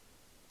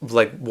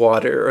like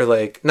water or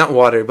like not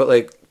water but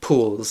like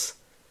pools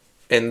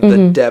and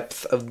the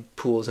depth of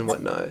pools and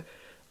whatnot.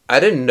 I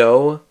didn't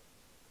know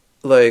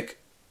like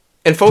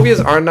and phobias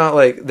are not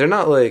like they're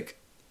not like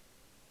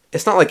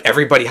it's not like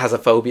everybody has a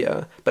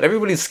phobia, but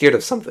everybody's scared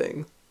of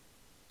something.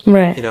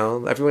 Right. You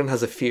know, everyone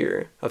has a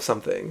fear of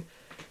something.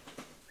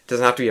 It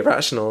doesn't have to be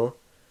irrational.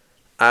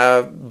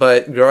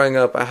 But growing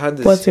up, I had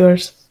this What's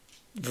yours?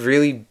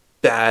 really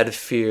bad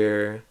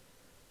fear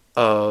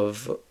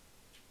of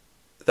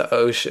the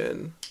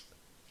ocean.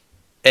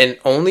 And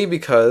only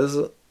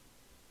because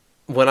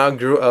when I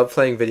grew up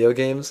playing video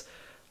games,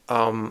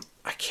 I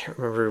can't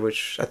remember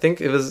which, I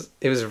think it was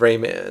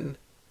Rayman.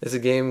 It's a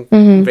game,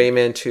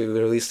 Rayman 2,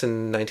 released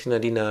in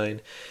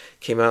 1999.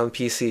 Came out on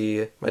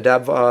PC. My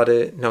dad bought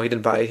it. No, he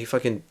didn't buy it. He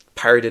fucking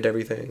pirated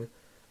everything.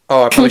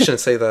 Oh, I probably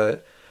shouldn't say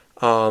that.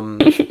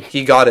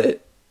 He got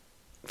it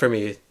for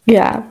me.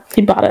 Yeah,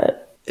 he bought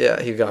it.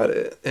 Yeah, he got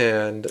it.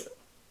 And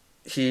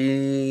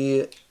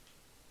I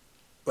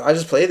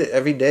just played it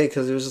every day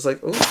because it was just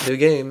like, oh, new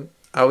game.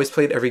 I always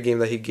played every game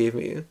that he gave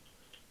me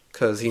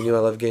because he knew I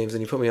love games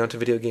and he put me onto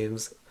video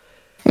games.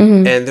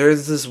 And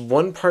there's this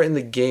one part in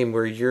the game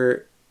where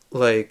you're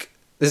like,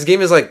 this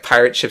game is like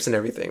pirate ships and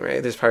everything,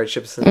 right? There's pirate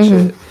ships and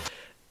shit.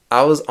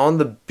 I was on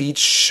the beach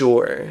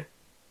shore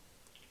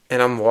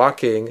and I'm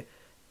walking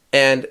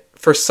and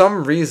for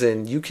some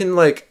reason you can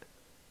like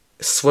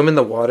swim in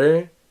the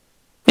water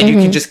and you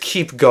can just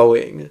keep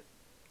going.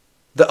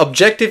 The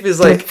objective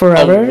is like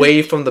forever?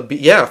 Away from the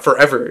beach. Yeah,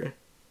 forever.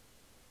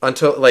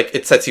 Until like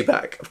it sets you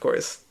back, of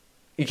course.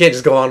 You can't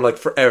just go on like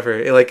forever.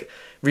 It like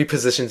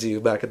repositions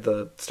you back at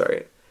the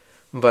start.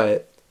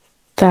 But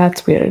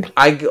that's weird.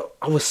 I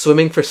was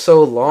swimming for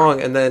so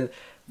long and then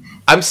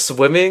I'm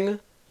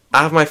swimming.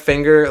 I have my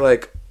finger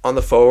like on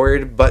the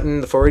forward button,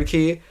 the forward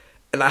key,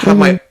 and I have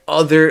my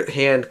other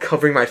hand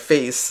covering my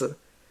face and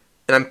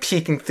I'm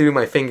peeking through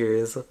my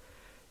fingers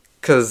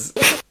because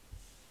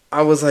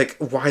I was like,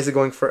 why is it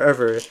going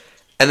forever?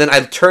 And then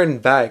I turn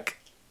back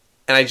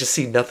and I just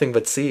see nothing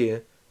but sea.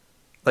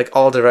 Like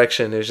all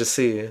direction, there's just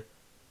sea.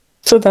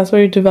 So that's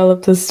where you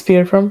developed this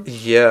fear from?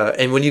 Yeah,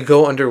 and when you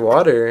go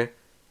underwater,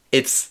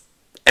 it's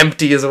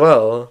empty as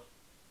well.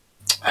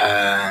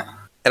 And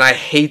I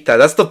hate that.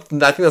 I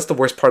think that's the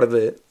worst part of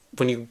it.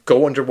 When you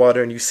go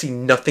underwater and you see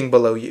nothing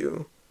below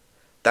you.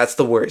 That's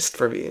the worst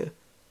for me.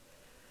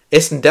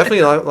 It's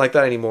definitely not like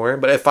that anymore,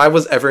 but if I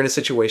was ever in a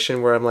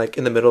situation where I'm like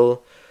in the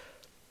middle,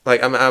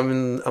 like I'm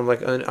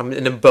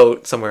in a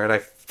boat somewhere and I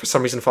for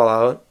some reason fall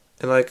out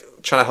and like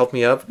trying to help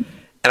me up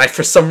and I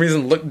for some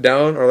reason look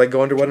down or like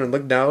go underwater and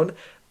look down,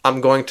 I'm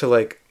going to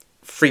like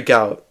freak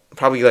out.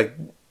 Probably like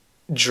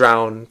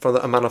drown from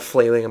the amount of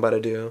flailing I'm about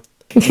to do.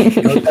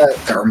 You know what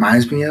that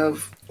reminds me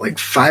of? Like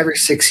 5 or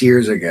 6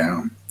 years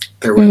ago,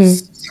 there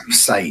was some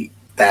site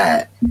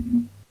that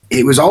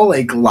it was all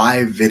like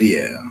live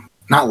video.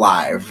 Not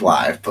live,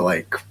 but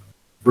like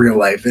real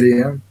life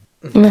video.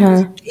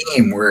 There's a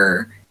game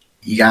where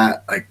you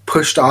got like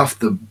pushed off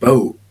the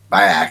boat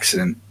by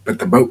accident, but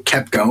the boat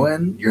kept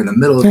going. You're in the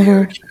middle of the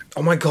ocean.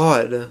 Oh my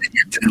god. You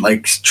have to,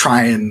 like,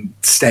 try and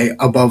stay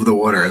above the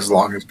water as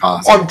long as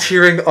possible. I'm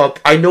tearing up.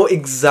 I know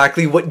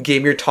exactly what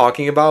game you're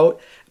talking about.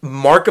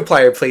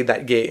 Markiplier played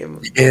that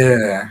game.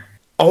 Yeah.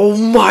 Oh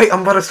my,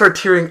 I'm about to start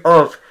tearing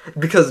up.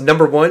 Because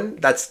number one,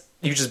 that's,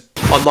 you just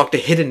unlocked a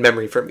hidden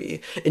memory for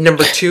me. And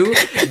number two,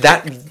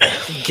 that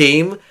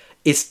game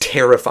is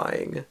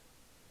terrifying.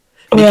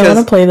 Because, I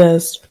want to play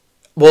this.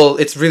 Well,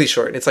 it's really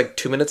short. It's like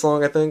 2 minutes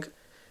long, I think.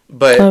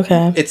 But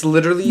it's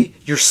literally,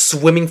 you're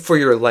swimming for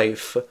your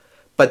life.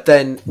 But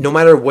then, no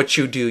matter what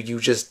you do, you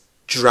just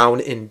drown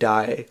and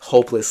die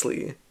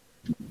hopelessly.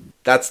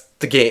 That's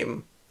the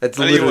game. That's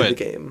literally the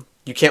game.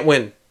 You can't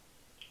win.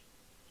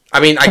 I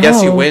mean, I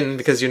guess you win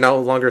because you're no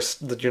longer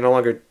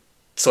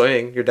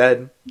swimming. You're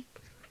dead.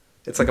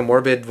 It's like a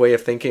morbid way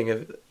of thinking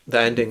of the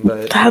ending,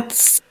 but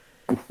that's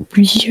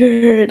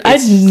weird.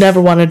 I'd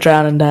never want to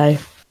drown and die.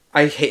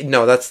 I think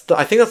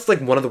that's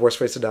like one of the worst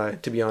ways to die,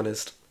 to be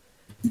honest.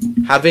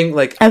 Having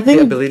like the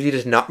ability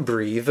to not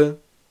breathe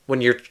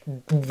when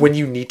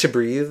you need to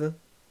breathe.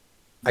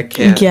 I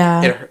can't.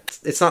 Yeah. It hurts.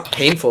 It's not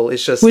painful.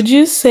 It's just. Would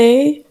you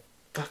say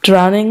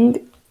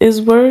drowning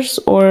is worse,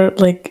 or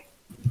like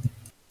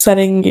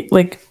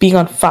being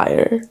on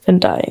fire and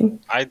dying?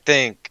 I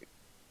think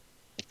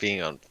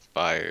being on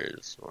fire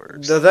is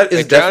worse. No, that is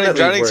like, definitely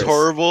drowning's worse.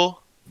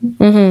 horrible.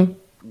 Mm-hmm.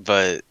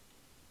 But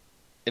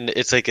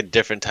it's like a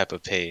different type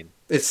of pain.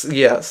 It's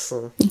yes.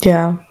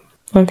 Yeah.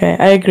 Okay,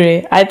 I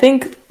agree. I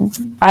think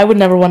I would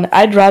never want.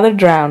 I'd rather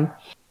drown.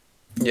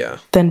 Yeah.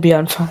 Than be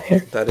on fire.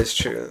 That is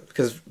true.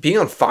 Because being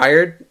on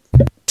fire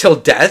till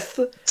death,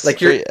 like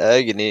straight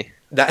agony.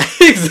 That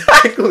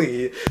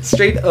exactly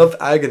straight up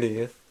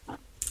agony.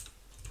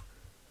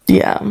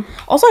 Yeah.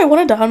 Also, I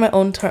want to die on my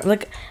own terms.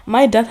 Like,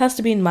 my death has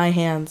to be in my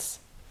hands.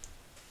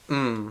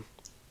 Yeah,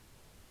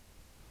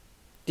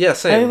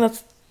 same. I think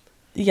that's.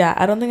 Yeah,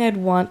 I don't think I'd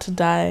want to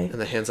die in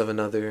the hands of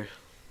another.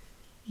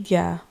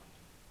 Yeah.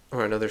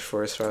 Or another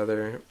force,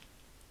 rather.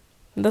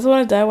 That's when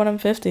I die when I'm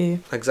 50.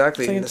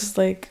 Exactly. So it's just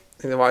like.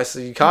 Why are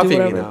you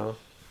copying me now?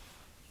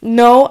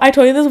 No, I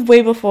told you this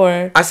way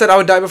before. I said I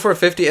would die before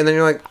 50, and then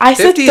you're like, I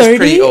 50 said 30? is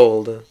pretty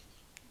old.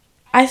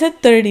 I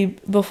said 30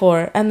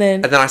 before, and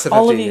then I said 50.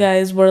 All of you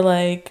guys were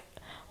like,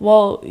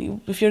 well,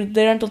 if you're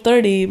there until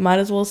 30, might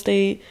as well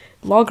stay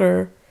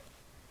longer.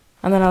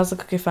 And then I was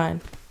like, okay,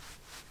 fine.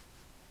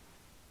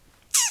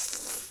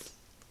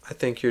 I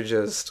think you're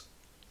just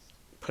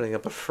putting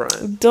up a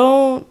front.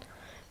 Don't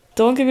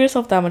give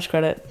yourself that much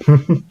credit.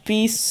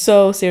 Be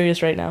so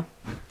serious right now.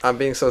 I'm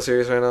being so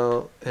serious right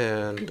now,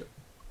 and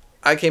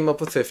I came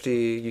up with 50,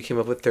 you came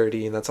up with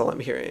 30, and that's all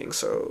I'm hearing,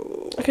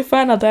 so... Okay,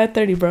 fine, I'll die at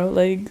 30, bro.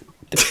 Like,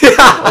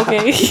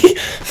 okay.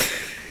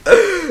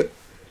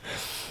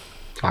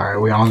 Alright,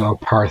 we all know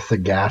Parth the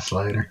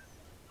Gaslighter.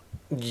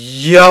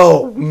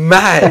 Yo,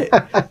 Matt!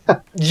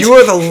 You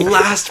are the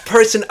last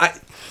person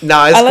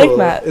Nah, it's cool. I like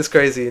Matt. It's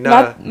crazy.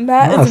 Nah.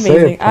 Matt is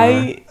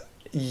amazing.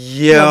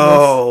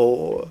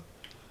 Yo.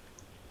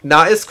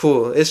 Nah, it's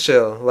cool. It's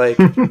chill. Like,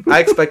 I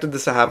expected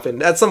this to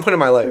happen. At some point in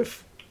my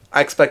life,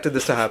 I expected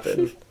this to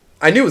happen.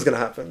 I knew it was going to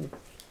happen.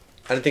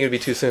 I didn't think it would be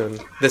too soon.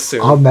 This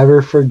soon. I'll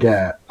never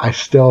forget. I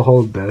still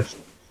hold this.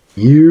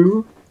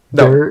 You,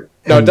 Dirt,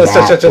 and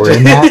Matt were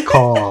in that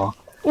call.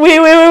 Wait.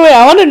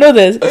 I want to know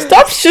this.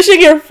 Stop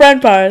shushing your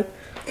friend,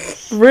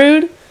 Parth.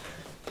 Rude.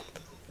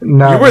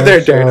 No, you were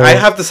there, Dirt. I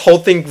have this whole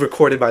thing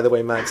recorded, by the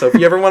way, Matt. So if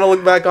you ever want to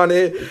look back on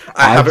it,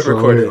 I have it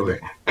recorded.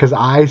 Because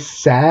I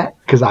sat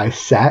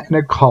in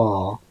a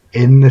call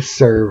in the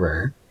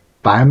server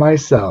by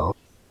myself,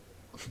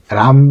 and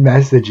I'm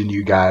messaging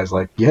you guys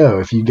like, "Yo,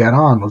 if you get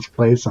on, let's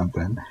play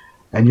something."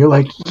 And you're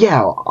like,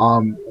 "Yeah,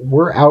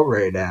 we're out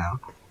right now."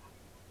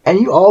 And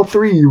you all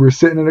three, you were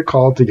sitting in a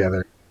call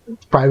together,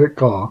 private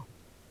call,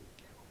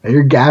 and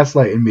you're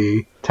gaslighting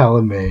me,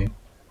 telling me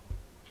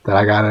that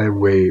I gotta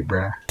wait,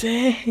 bruh.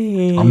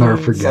 Dang. I'll never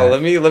forget. So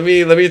let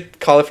me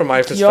call it from my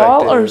perspective.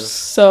 Y'all are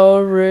so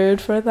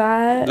rude for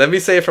that. Let me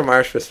say it from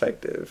our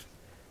perspective,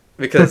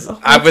 because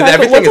everything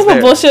is there. What type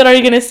of bullshit are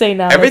you gonna say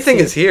now? Everything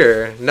is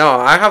here. No,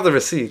 I have the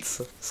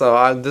receipts,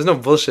 so there's no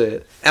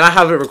bullshit, and I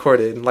have it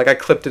recorded. Like I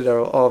clipped it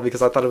all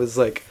because I thought it was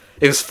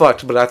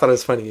fucked, but I thought it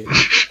was funny.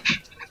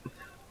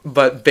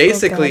 But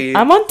basically,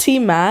 I'm on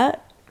Team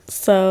Matt,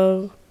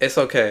 so it's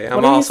okay.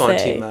 I'm also on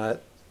Team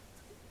Matt.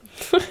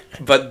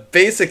 But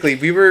basically,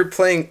 we were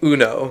playing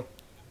Uno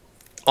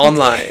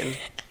online.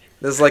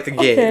 This is like a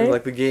game,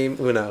 like the game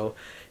Uno.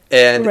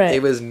 And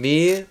it was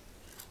me,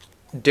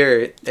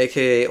 Dirt,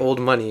 aka Old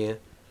Money,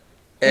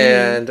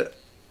 and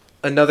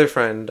another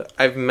friend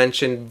I've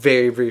mentioned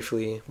very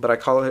briefly, but I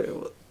call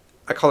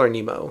her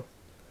Nemo.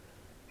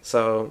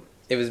 So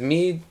it was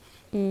me,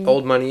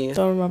 Old Money,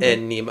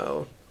 and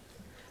Nemo.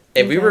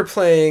 And we were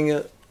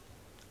playing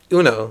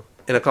Uno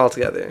in a call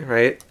together,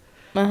 right?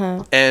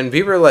 Uh-huh. And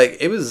we were like,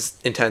 it was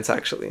intense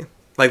actually.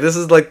 Like this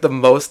is like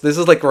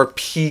our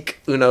peak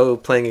Uno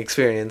playing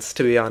experience,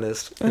 to be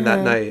honest, in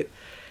that night.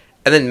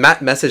 And then Matt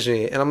messaged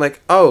me and I'm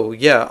like, oh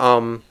yeah,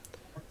 I'm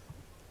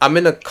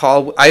in a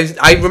call.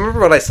 I remember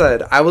what I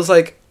said. I was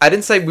like, I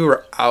didn't say we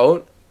were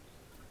out.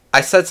 I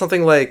said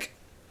something like,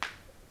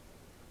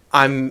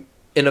 I'm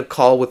in a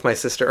call with my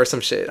sister or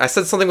some shit. I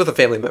said something with a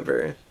family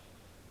member.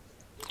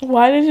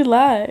 Why did you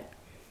lie?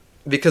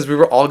 Because we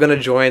were all gonna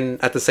join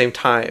at the same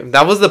time.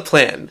 That was the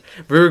plan.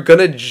 We were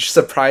gonna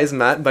surprise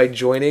Matt by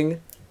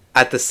joining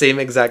at the same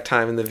exact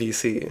time in the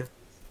VC.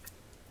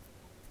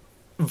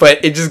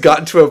 But it just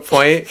got to a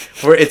point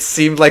where it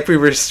seemed like we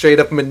were straight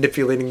up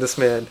manipulating this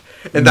man.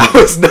 And that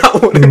was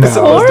not what it was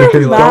supposed to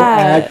be like. Don't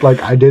act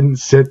like I didn't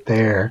sit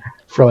there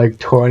for like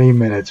 20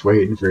 minutes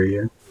waiting for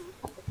you.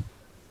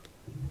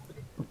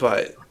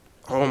 But,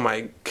 oh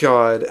my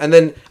god. And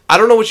then, I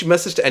don't know what you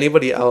messaged to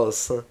anybody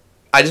else.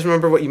 I just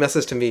remember what you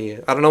messaged to me.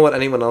 I don't know what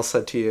anyone else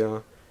said to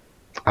you.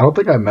 I don't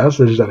think I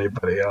messaged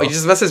anybody else. Oh, you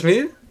just messaged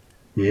me?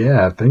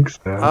 Yeah, I think so.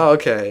 Oh,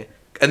 okay.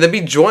 And then we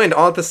joined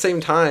all at the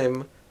same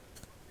time.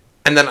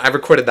 And then I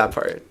recorded that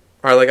part.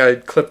 Or, like, I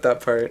clipped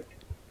that part.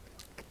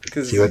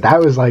 See, but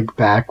that was, like,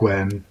 back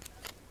when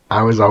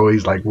I was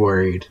always, like,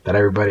 worried that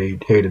everybody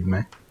hated me.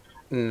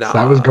 Nah. So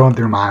that was going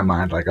through my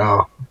mind, like,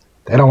 oh,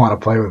 they don't want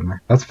to play with me.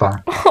 That's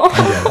fine.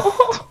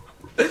 I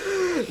get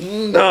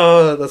it.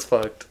 No, that's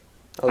fucked.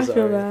 I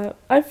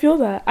feel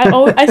that.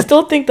 I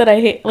still think that I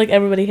hate, like,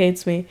 everybody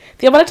hates me.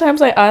 The amount of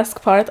times I ask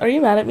Parth, are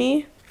you mad at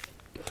me?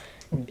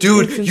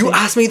 Dude, you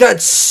ask me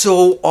that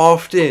so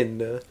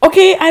often.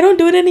 Okay, I don't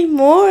do it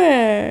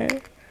anymore.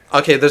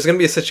 Okay, there's gonna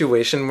be a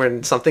situation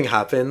when something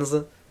happens.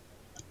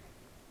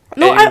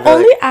 No, I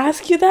only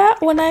ask you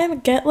that when I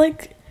get,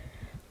 like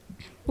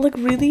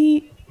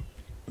really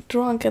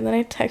drunk, and then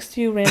I text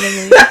you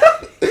randomly.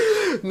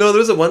 No, there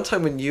was a one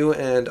time when you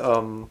and,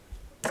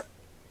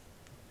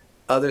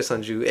 other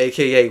Sanju,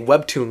 aka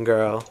Webtoon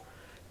Girl.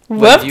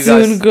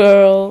 Webtoon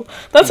Girl?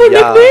 That's her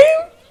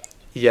nickname?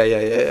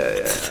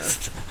 Yeah.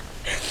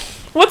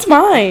 What's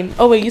mine?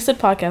 Oh, wait, you said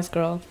Podcast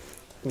Girl.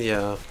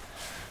 Yeah.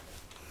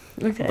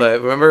 Okay.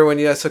 But remember when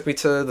you guys took me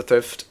to the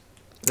thrift?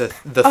 The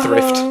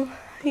thrift?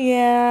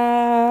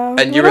 Yeah.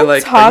 And you were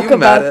like, are you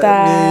mad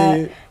at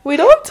me? We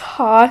don't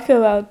talk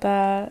about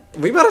that.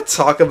 We gotta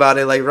talk about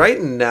it, like,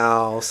 right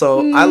now.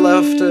 So, I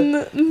left.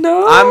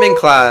 No. I'm in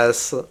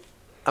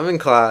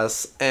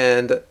class,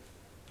 and...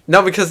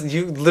 No, because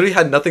you literally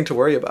had nothing to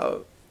worry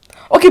about.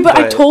 Okay, but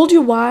I told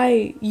you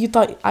why you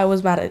thought I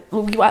was mad at...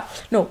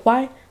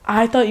 why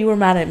I thought you were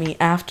mad at me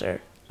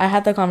after I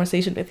had that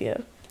conversation with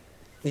you.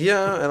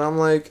 Yeah, and I'm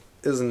like,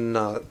 it's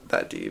not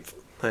that deep.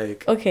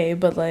 Like... Okay,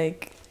 but,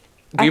 like...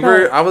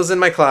 I was in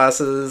my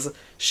classes.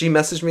 She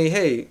messaged me,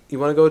 hey, you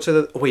want to go to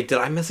the... Wait, did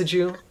I message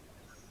you?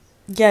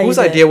 Yeah, Whose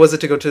idea was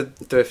it to go to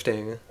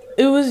thrifting?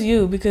 It was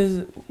you,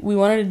 because we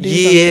wanted to do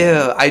something.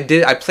 Yeah, I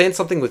did. I planned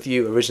something with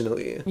you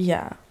originally.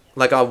 Yeah.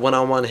 Like a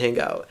one-on-one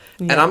hangout.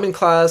 Yeah. And I'm in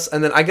class,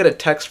 and then I get a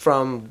text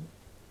from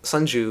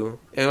Sanju.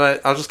 And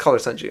I'll just call her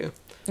Sanju.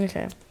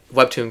 Okay.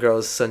 Webtoon Girl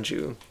is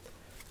Sanju.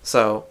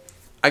 So,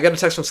 I get a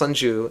text from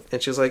Sanju,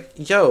 and she was like,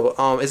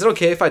 yo, is it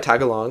okay if I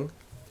tag along?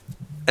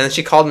 And then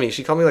she called me.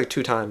 She called me like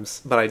 2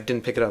 times, but I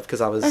didn't pick it up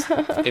because I was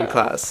in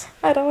class.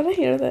 I don't want to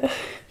hear this.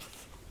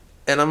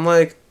 And I'm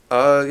like,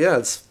 yeah,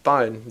 it's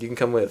fine. You can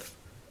come with.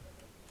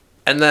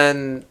 And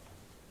then,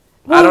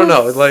 I don't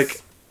know,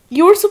 like...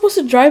 You were supposed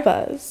to drive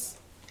us.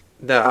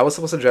 Yeah, I was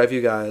supposed to drive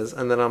you guys,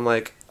 and then I'm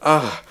like,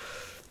 and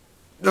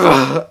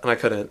I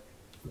couldn't.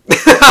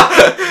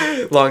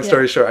 Long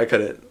story short, I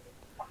couldn't.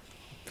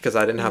 Because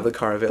I didn't have the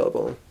car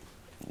available.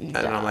 Yeah.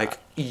 And I'm like,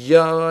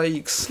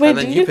 yikes. Wait, and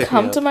then did you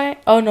come to my...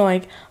 Oh, no,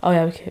 we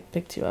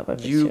picked you up. I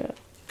picked you up.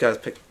 Guys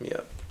picked me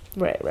up.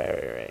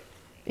 Right.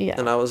 Yeah.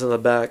 And I was in the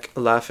back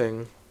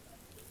laughing.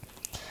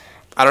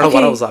 I don't know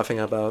what I was laughing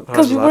about.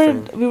 Because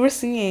we were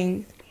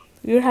singing.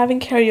 We were having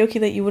karaoke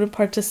that you wouldn't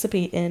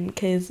participate in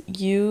because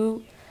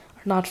you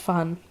are not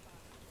fun.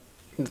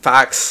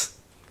 Facts.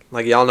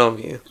 Like, y'all know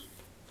me.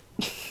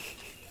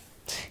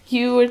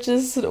 You were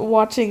just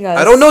watching us.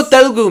 I don't know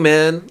Telugu,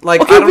 man.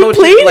 Like, okay, I don't know. We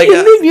played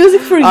Hindi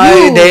music for you.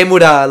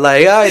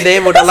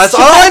 That's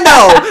all I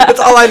know. That's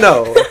all I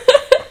know.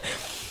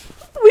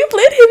 We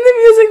played Hindi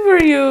music for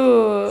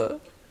you.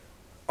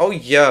 Oh,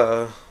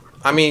 yeah.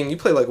 I mean, you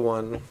played like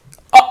one.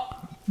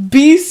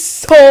 Be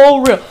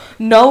so real.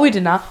 No, we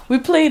did not.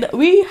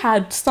 We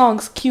had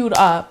songs queued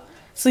up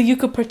so you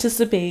could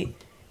participate.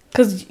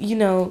 Because, you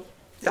know.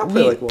 Yeah, I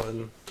played like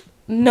one.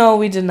 No,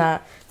 we did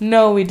not.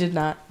 Like,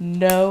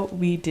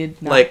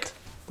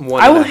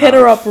 one. I will hit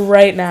her up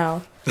right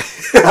now.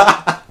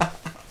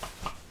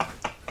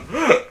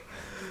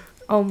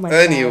 Oh my god.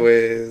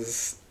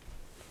 Anyways.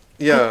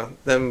 Yeah,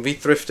 then we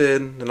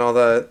thrifted and all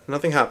that.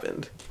 Nothing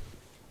happened.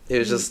 It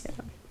was just...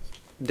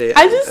 Yeah.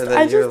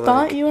 I just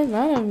thought you were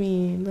mad at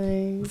me.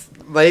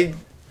 Like,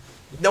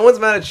 no one's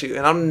mad at you,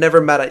 and I'm never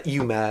mad at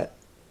you, Matt.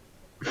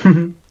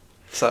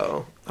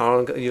 So,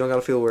 you don't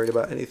gotta feel worried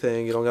about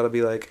anything. You don't gotta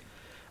be like,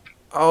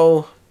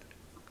 oh,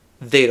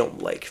 they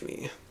don't like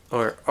me.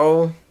 Or,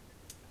 oh,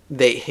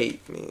 they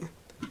hate me.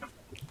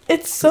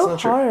 It's so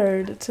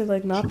hard to,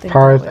 like, not think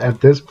Parth, at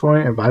this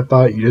point, if I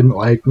thought you didn't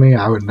like me,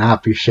 I would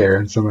not be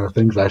sharing some of the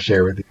things I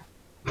share with you.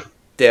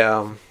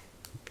 Damn.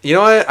 You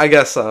know what? I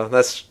guess so.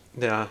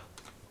 Yeah.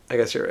 I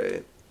guess you're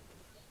right.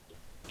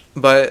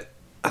 But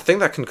I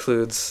think that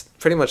concludes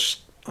pretty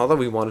much all that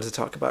we wanted to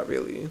talk about,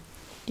 really.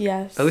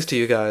 Yes. At least to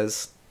you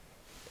guys.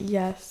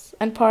 Yes.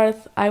 And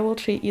Parth, I will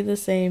treat you the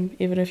same,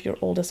 even if you're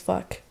old as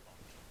fuck.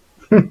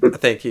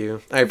 Thank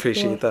you. I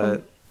appreciate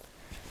that.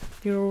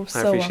 You're so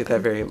I appreciate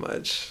welcome. that very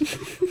much.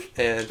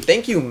 And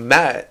thank you,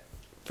 Matt,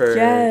 for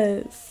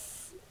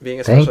being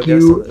a special guest on this. Thank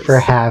you for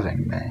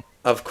having me.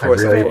 Of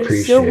course. I really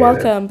appreciate You're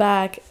welcome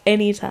back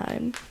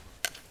anytime.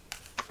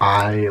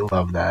 I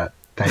love that.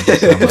 Thank you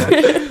so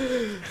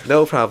much.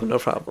 No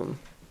problem.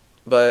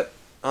 But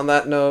on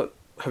that note,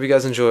 hope you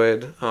guys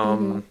enjoyed.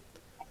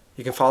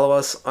 You can follow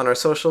us on our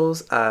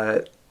socials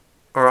on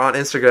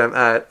Instagram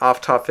at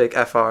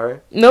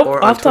offtopicfr. Nope,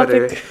 or on off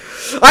Twitter. topic.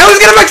 I was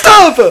getting mixed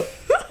up!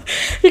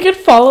 You can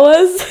follow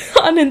us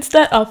on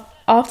Insta at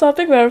Off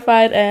Topic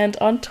Verified and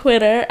on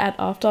Twitter at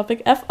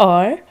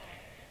offtopicfr.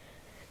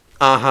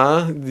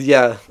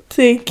 Yeah.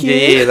 Thank you.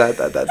 Yeah,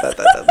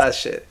 that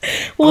shit.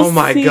 Oh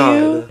my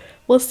god.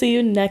 We'll see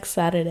you next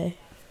Saturday.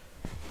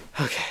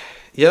 Okay.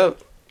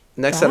 Yep.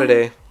 Next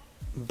Saturday.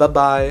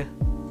 Bye-bye.